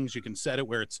different things. You can set it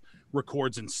where it's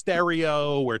records in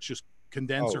stereo, where it's just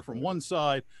condenser from one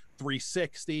side,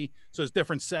 360. So there's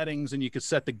different settings, and you can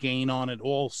set the gain on it,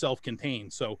 all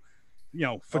self-contained. So,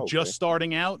 for just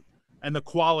starting out, and the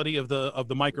quality of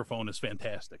the microphone is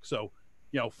fantastic. So,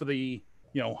 for the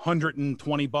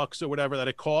 $120 or whatever that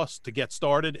it costs to get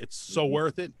started, it's so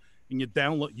worth it. And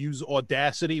you use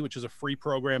Audacity, which is a free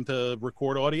program to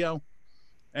record audio,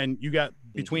 and you got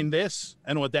between this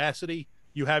and Audacity,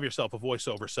 you have yourself a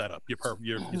voiceover setup.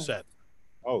 You're set.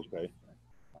 Okay.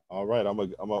 All right, I'm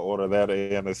gonna order that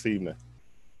in this evening.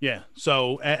 Yeah.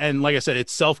 So, and like I said,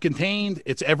 it's self-contained.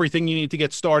 It's everything you need to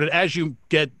get started. As you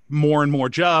get more and more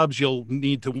jobs, you'll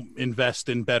need to invest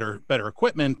in better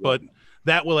equipment, but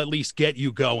that will at least get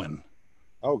you going.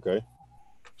 Okay.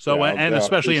 So, and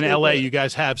especially in LA, you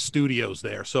guys have studios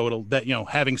there. So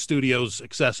having studios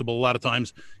accessible, a lot of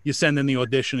times you send in the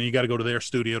audition and you got to go to their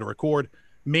studio to record.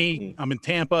 Me, I'm in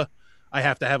Tampa. I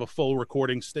have to have a full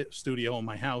recording studio in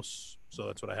my house. So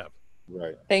that's what I have.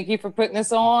 Right. Thank you for putting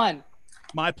this on.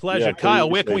 My pleasure. Yeah, Kyle,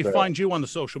 where can we find you on the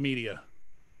social media?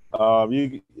 I'm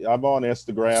on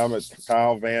Instagram at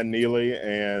Kyle Van Neely,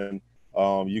 and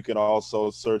you can also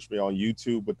search me on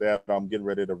YouTube with that. I'm getting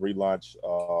ready to relaunch.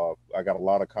 I got a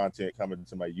lot of content coming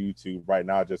to my YouTube right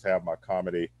now. I just have my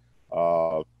comedy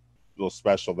little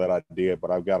special that I did,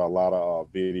 but I've got a lot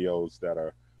of videos that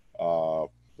are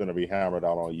going to be hammered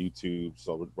out on YouTube.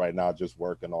 So right now, just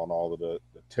working on all of the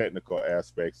technical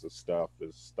aspects of stuff,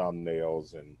 the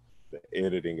thumbnails and the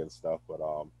editing and stuff. But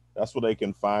that's where they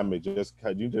can find me.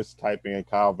 You just type in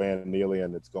Kyle Van Neely,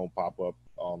 and it's going to pop up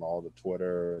on all the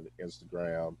Twitter,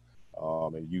 Instagram,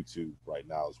 and YouTube right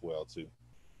now as well too.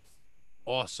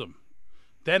 Awesome.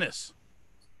 Dennis,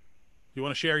 you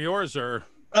want to share yours or?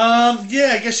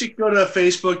 Yeah, I guess you can go to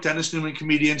Facebook, Dennis Newman,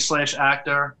 comedian /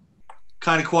 actor.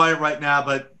 Kind of quiet right now,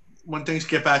 but when things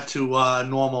get back to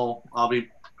normal, I'll be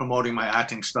promoting my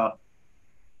acting stuff.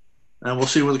 And we'll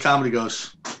see where the comedy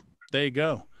goes. There you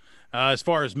go. As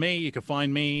far as me, you can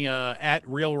find me at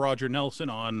Real Roger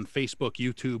Nelson on Facebook,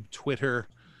 YouTube, Twitter,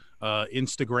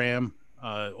 Instagram.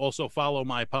 Also follow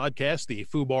my podcast, the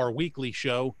FUBAR Weekly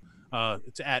Show.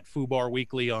 It's at FUBAR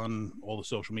Weekly on all the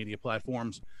social media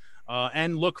platforms.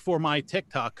 And look for my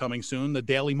TikTok coming soon, the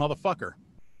Daily Motherfucker.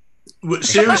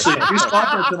 Seriously, if you start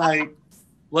that tonight,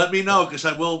 let me know, because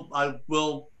I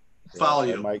will follow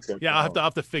you. Yeah, I'll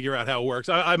have to figure out how it works.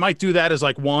 I might do that as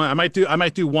like one. I might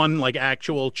do one like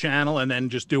actual channel, and then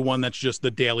just do one that's just the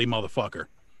Daily Motherfucker.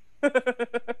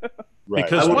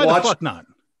 Because why the fuck not?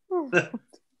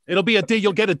 It'll be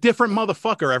you'll get a different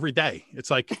motherfucker every day. It's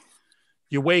like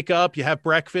you wake up, you have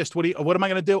breakfast. What am I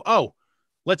going to do? Oh,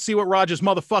 let's see what Roger's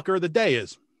motherfucker of the day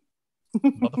is.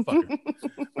 Motherfucker.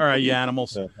 All right, you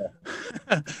animals. All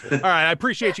right, I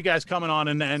appreciate you guys coming on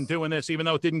and doing this, even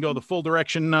though it didn't go the full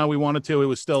direction we wanted to. It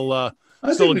was still a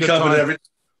good time.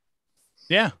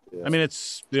 Yeah. I mean,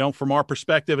 it's, from our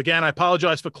perspective, again, I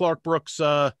apologize for Clark Brooks.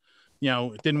 It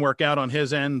didn't work out on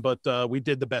his end, but we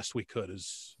did the best we could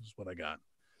is what I got.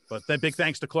 But that big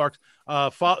thanks to Clark.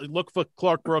 Look for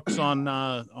Clark Brooks on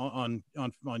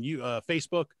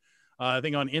Facebook. I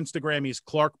think on Instagram, he's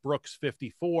Clark Brooks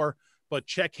 54, but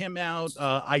check him out.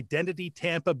 Identity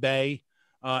Tampa Bay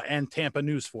and Tampa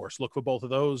News Force. Look for both of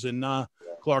those. And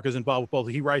Clark is involved with both.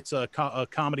 He writes a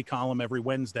comedy column every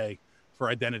Wednesday for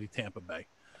Identity Tampa Bay.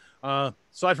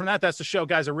 Aside from that, that's the show,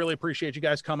 guys. I really appreciate you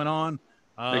guys coming on.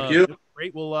 Thank you.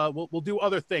 Great. We'll do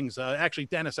other things. Actually,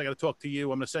 Dennis, I got to talk to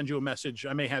you. I'm going to send you a message.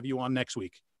 I may have you on next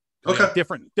week. Okay.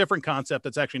 Different concept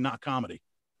that's actually not comedy.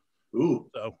 Ooh.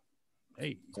 So,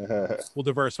 hey, we'll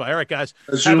diversify. All right, guys.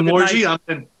 Zoom orgy.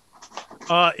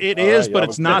 It is, but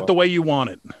it's not the way you want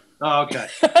it. Oh, okay.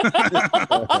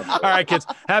 All right, kids.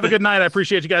 Have a good night. I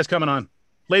appreciate you guys coming on.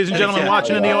 Ladies and gentlemen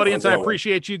watching in the audience, I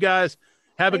appreciate you guys.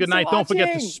 Have a good night. Don't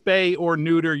forget to spay or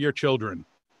neuter your children.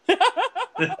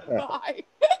 Bye.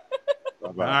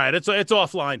 All right, it's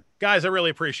offline. Guys, I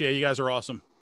really appreciate it. You guys are awesome.